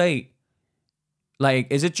little date?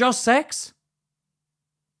 Like, is it just sex?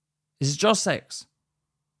 Is it just sex?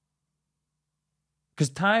 Because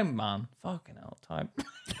time, man. Fucking hell, time.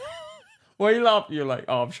 Why are you laughing? You're like,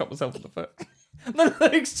 I've shot myself in the foot. The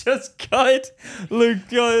Luke's just good. Luke,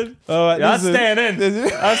 good. All right, that's staying in.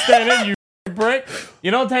 That's staying in, you brick.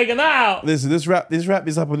 You're not taking that out. Listen, this wrap this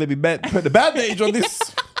up and let me put the bandage on this.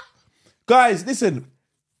 Guys, listen.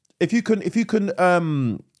 If you can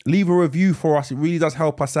leave a review for us, it really does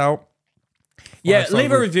help us out. Yeah,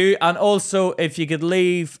 leave a review, and also if you could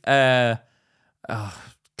leave, click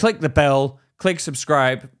the bell, click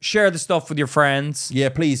subscribe, share the stuff with your friends. Yeah,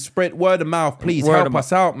 please spread word of mouth. Please help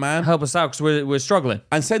us out, man. Help us out because we're struggling.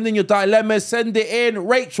 And send in your dilemmas. Send it in,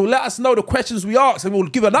 Rachel. Let us know the questions we ask, and we'll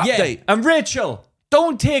give an update. Yeah. And Rachel,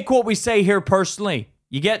 don't take what we say here personally.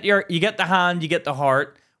 You get the hand, you get the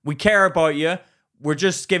heart. We care about you. We're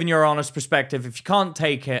just giving you our honest perspective. If you can't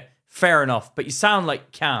take it, fair enough. But you sound like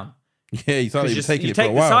you can. Yeah, you sound like you're taking it for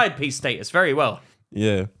a while. You take the side piece status very well.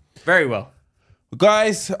 Yeah. Very well.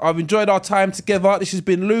 Guys, I've enjoyed our time together. This has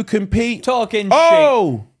been Luke and Pete. Talking shit.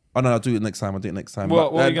 Oh, no, I'll do it next time.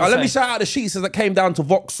 What let me shout out the sheets that came down to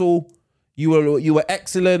Vauxhall. You were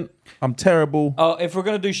excellent. I'm terrible. Oh, if we're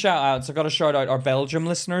going to do shout outs, I've got to shout out our Belgium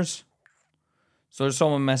listeners. So there's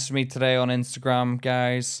someone messaged me today on Instagram,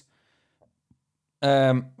 guys.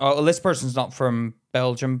 This person's not from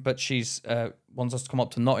Belgium, but she's wants us to come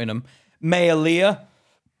up to Nottingham. Maya Leah.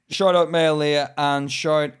 Shout out Maya Leah, and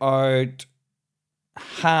shout out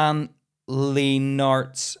Han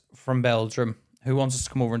Leenarts from Belgium, who wants us to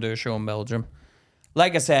come over and do a show in Belgium.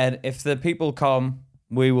 Like I said, if the people come,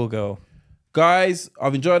 we will go. Guys,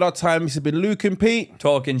 I've enjoyed our time. This has been Luke and Pete.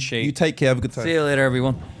 Talking shit. You take care. Have a good time. See you later,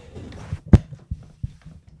 everyone.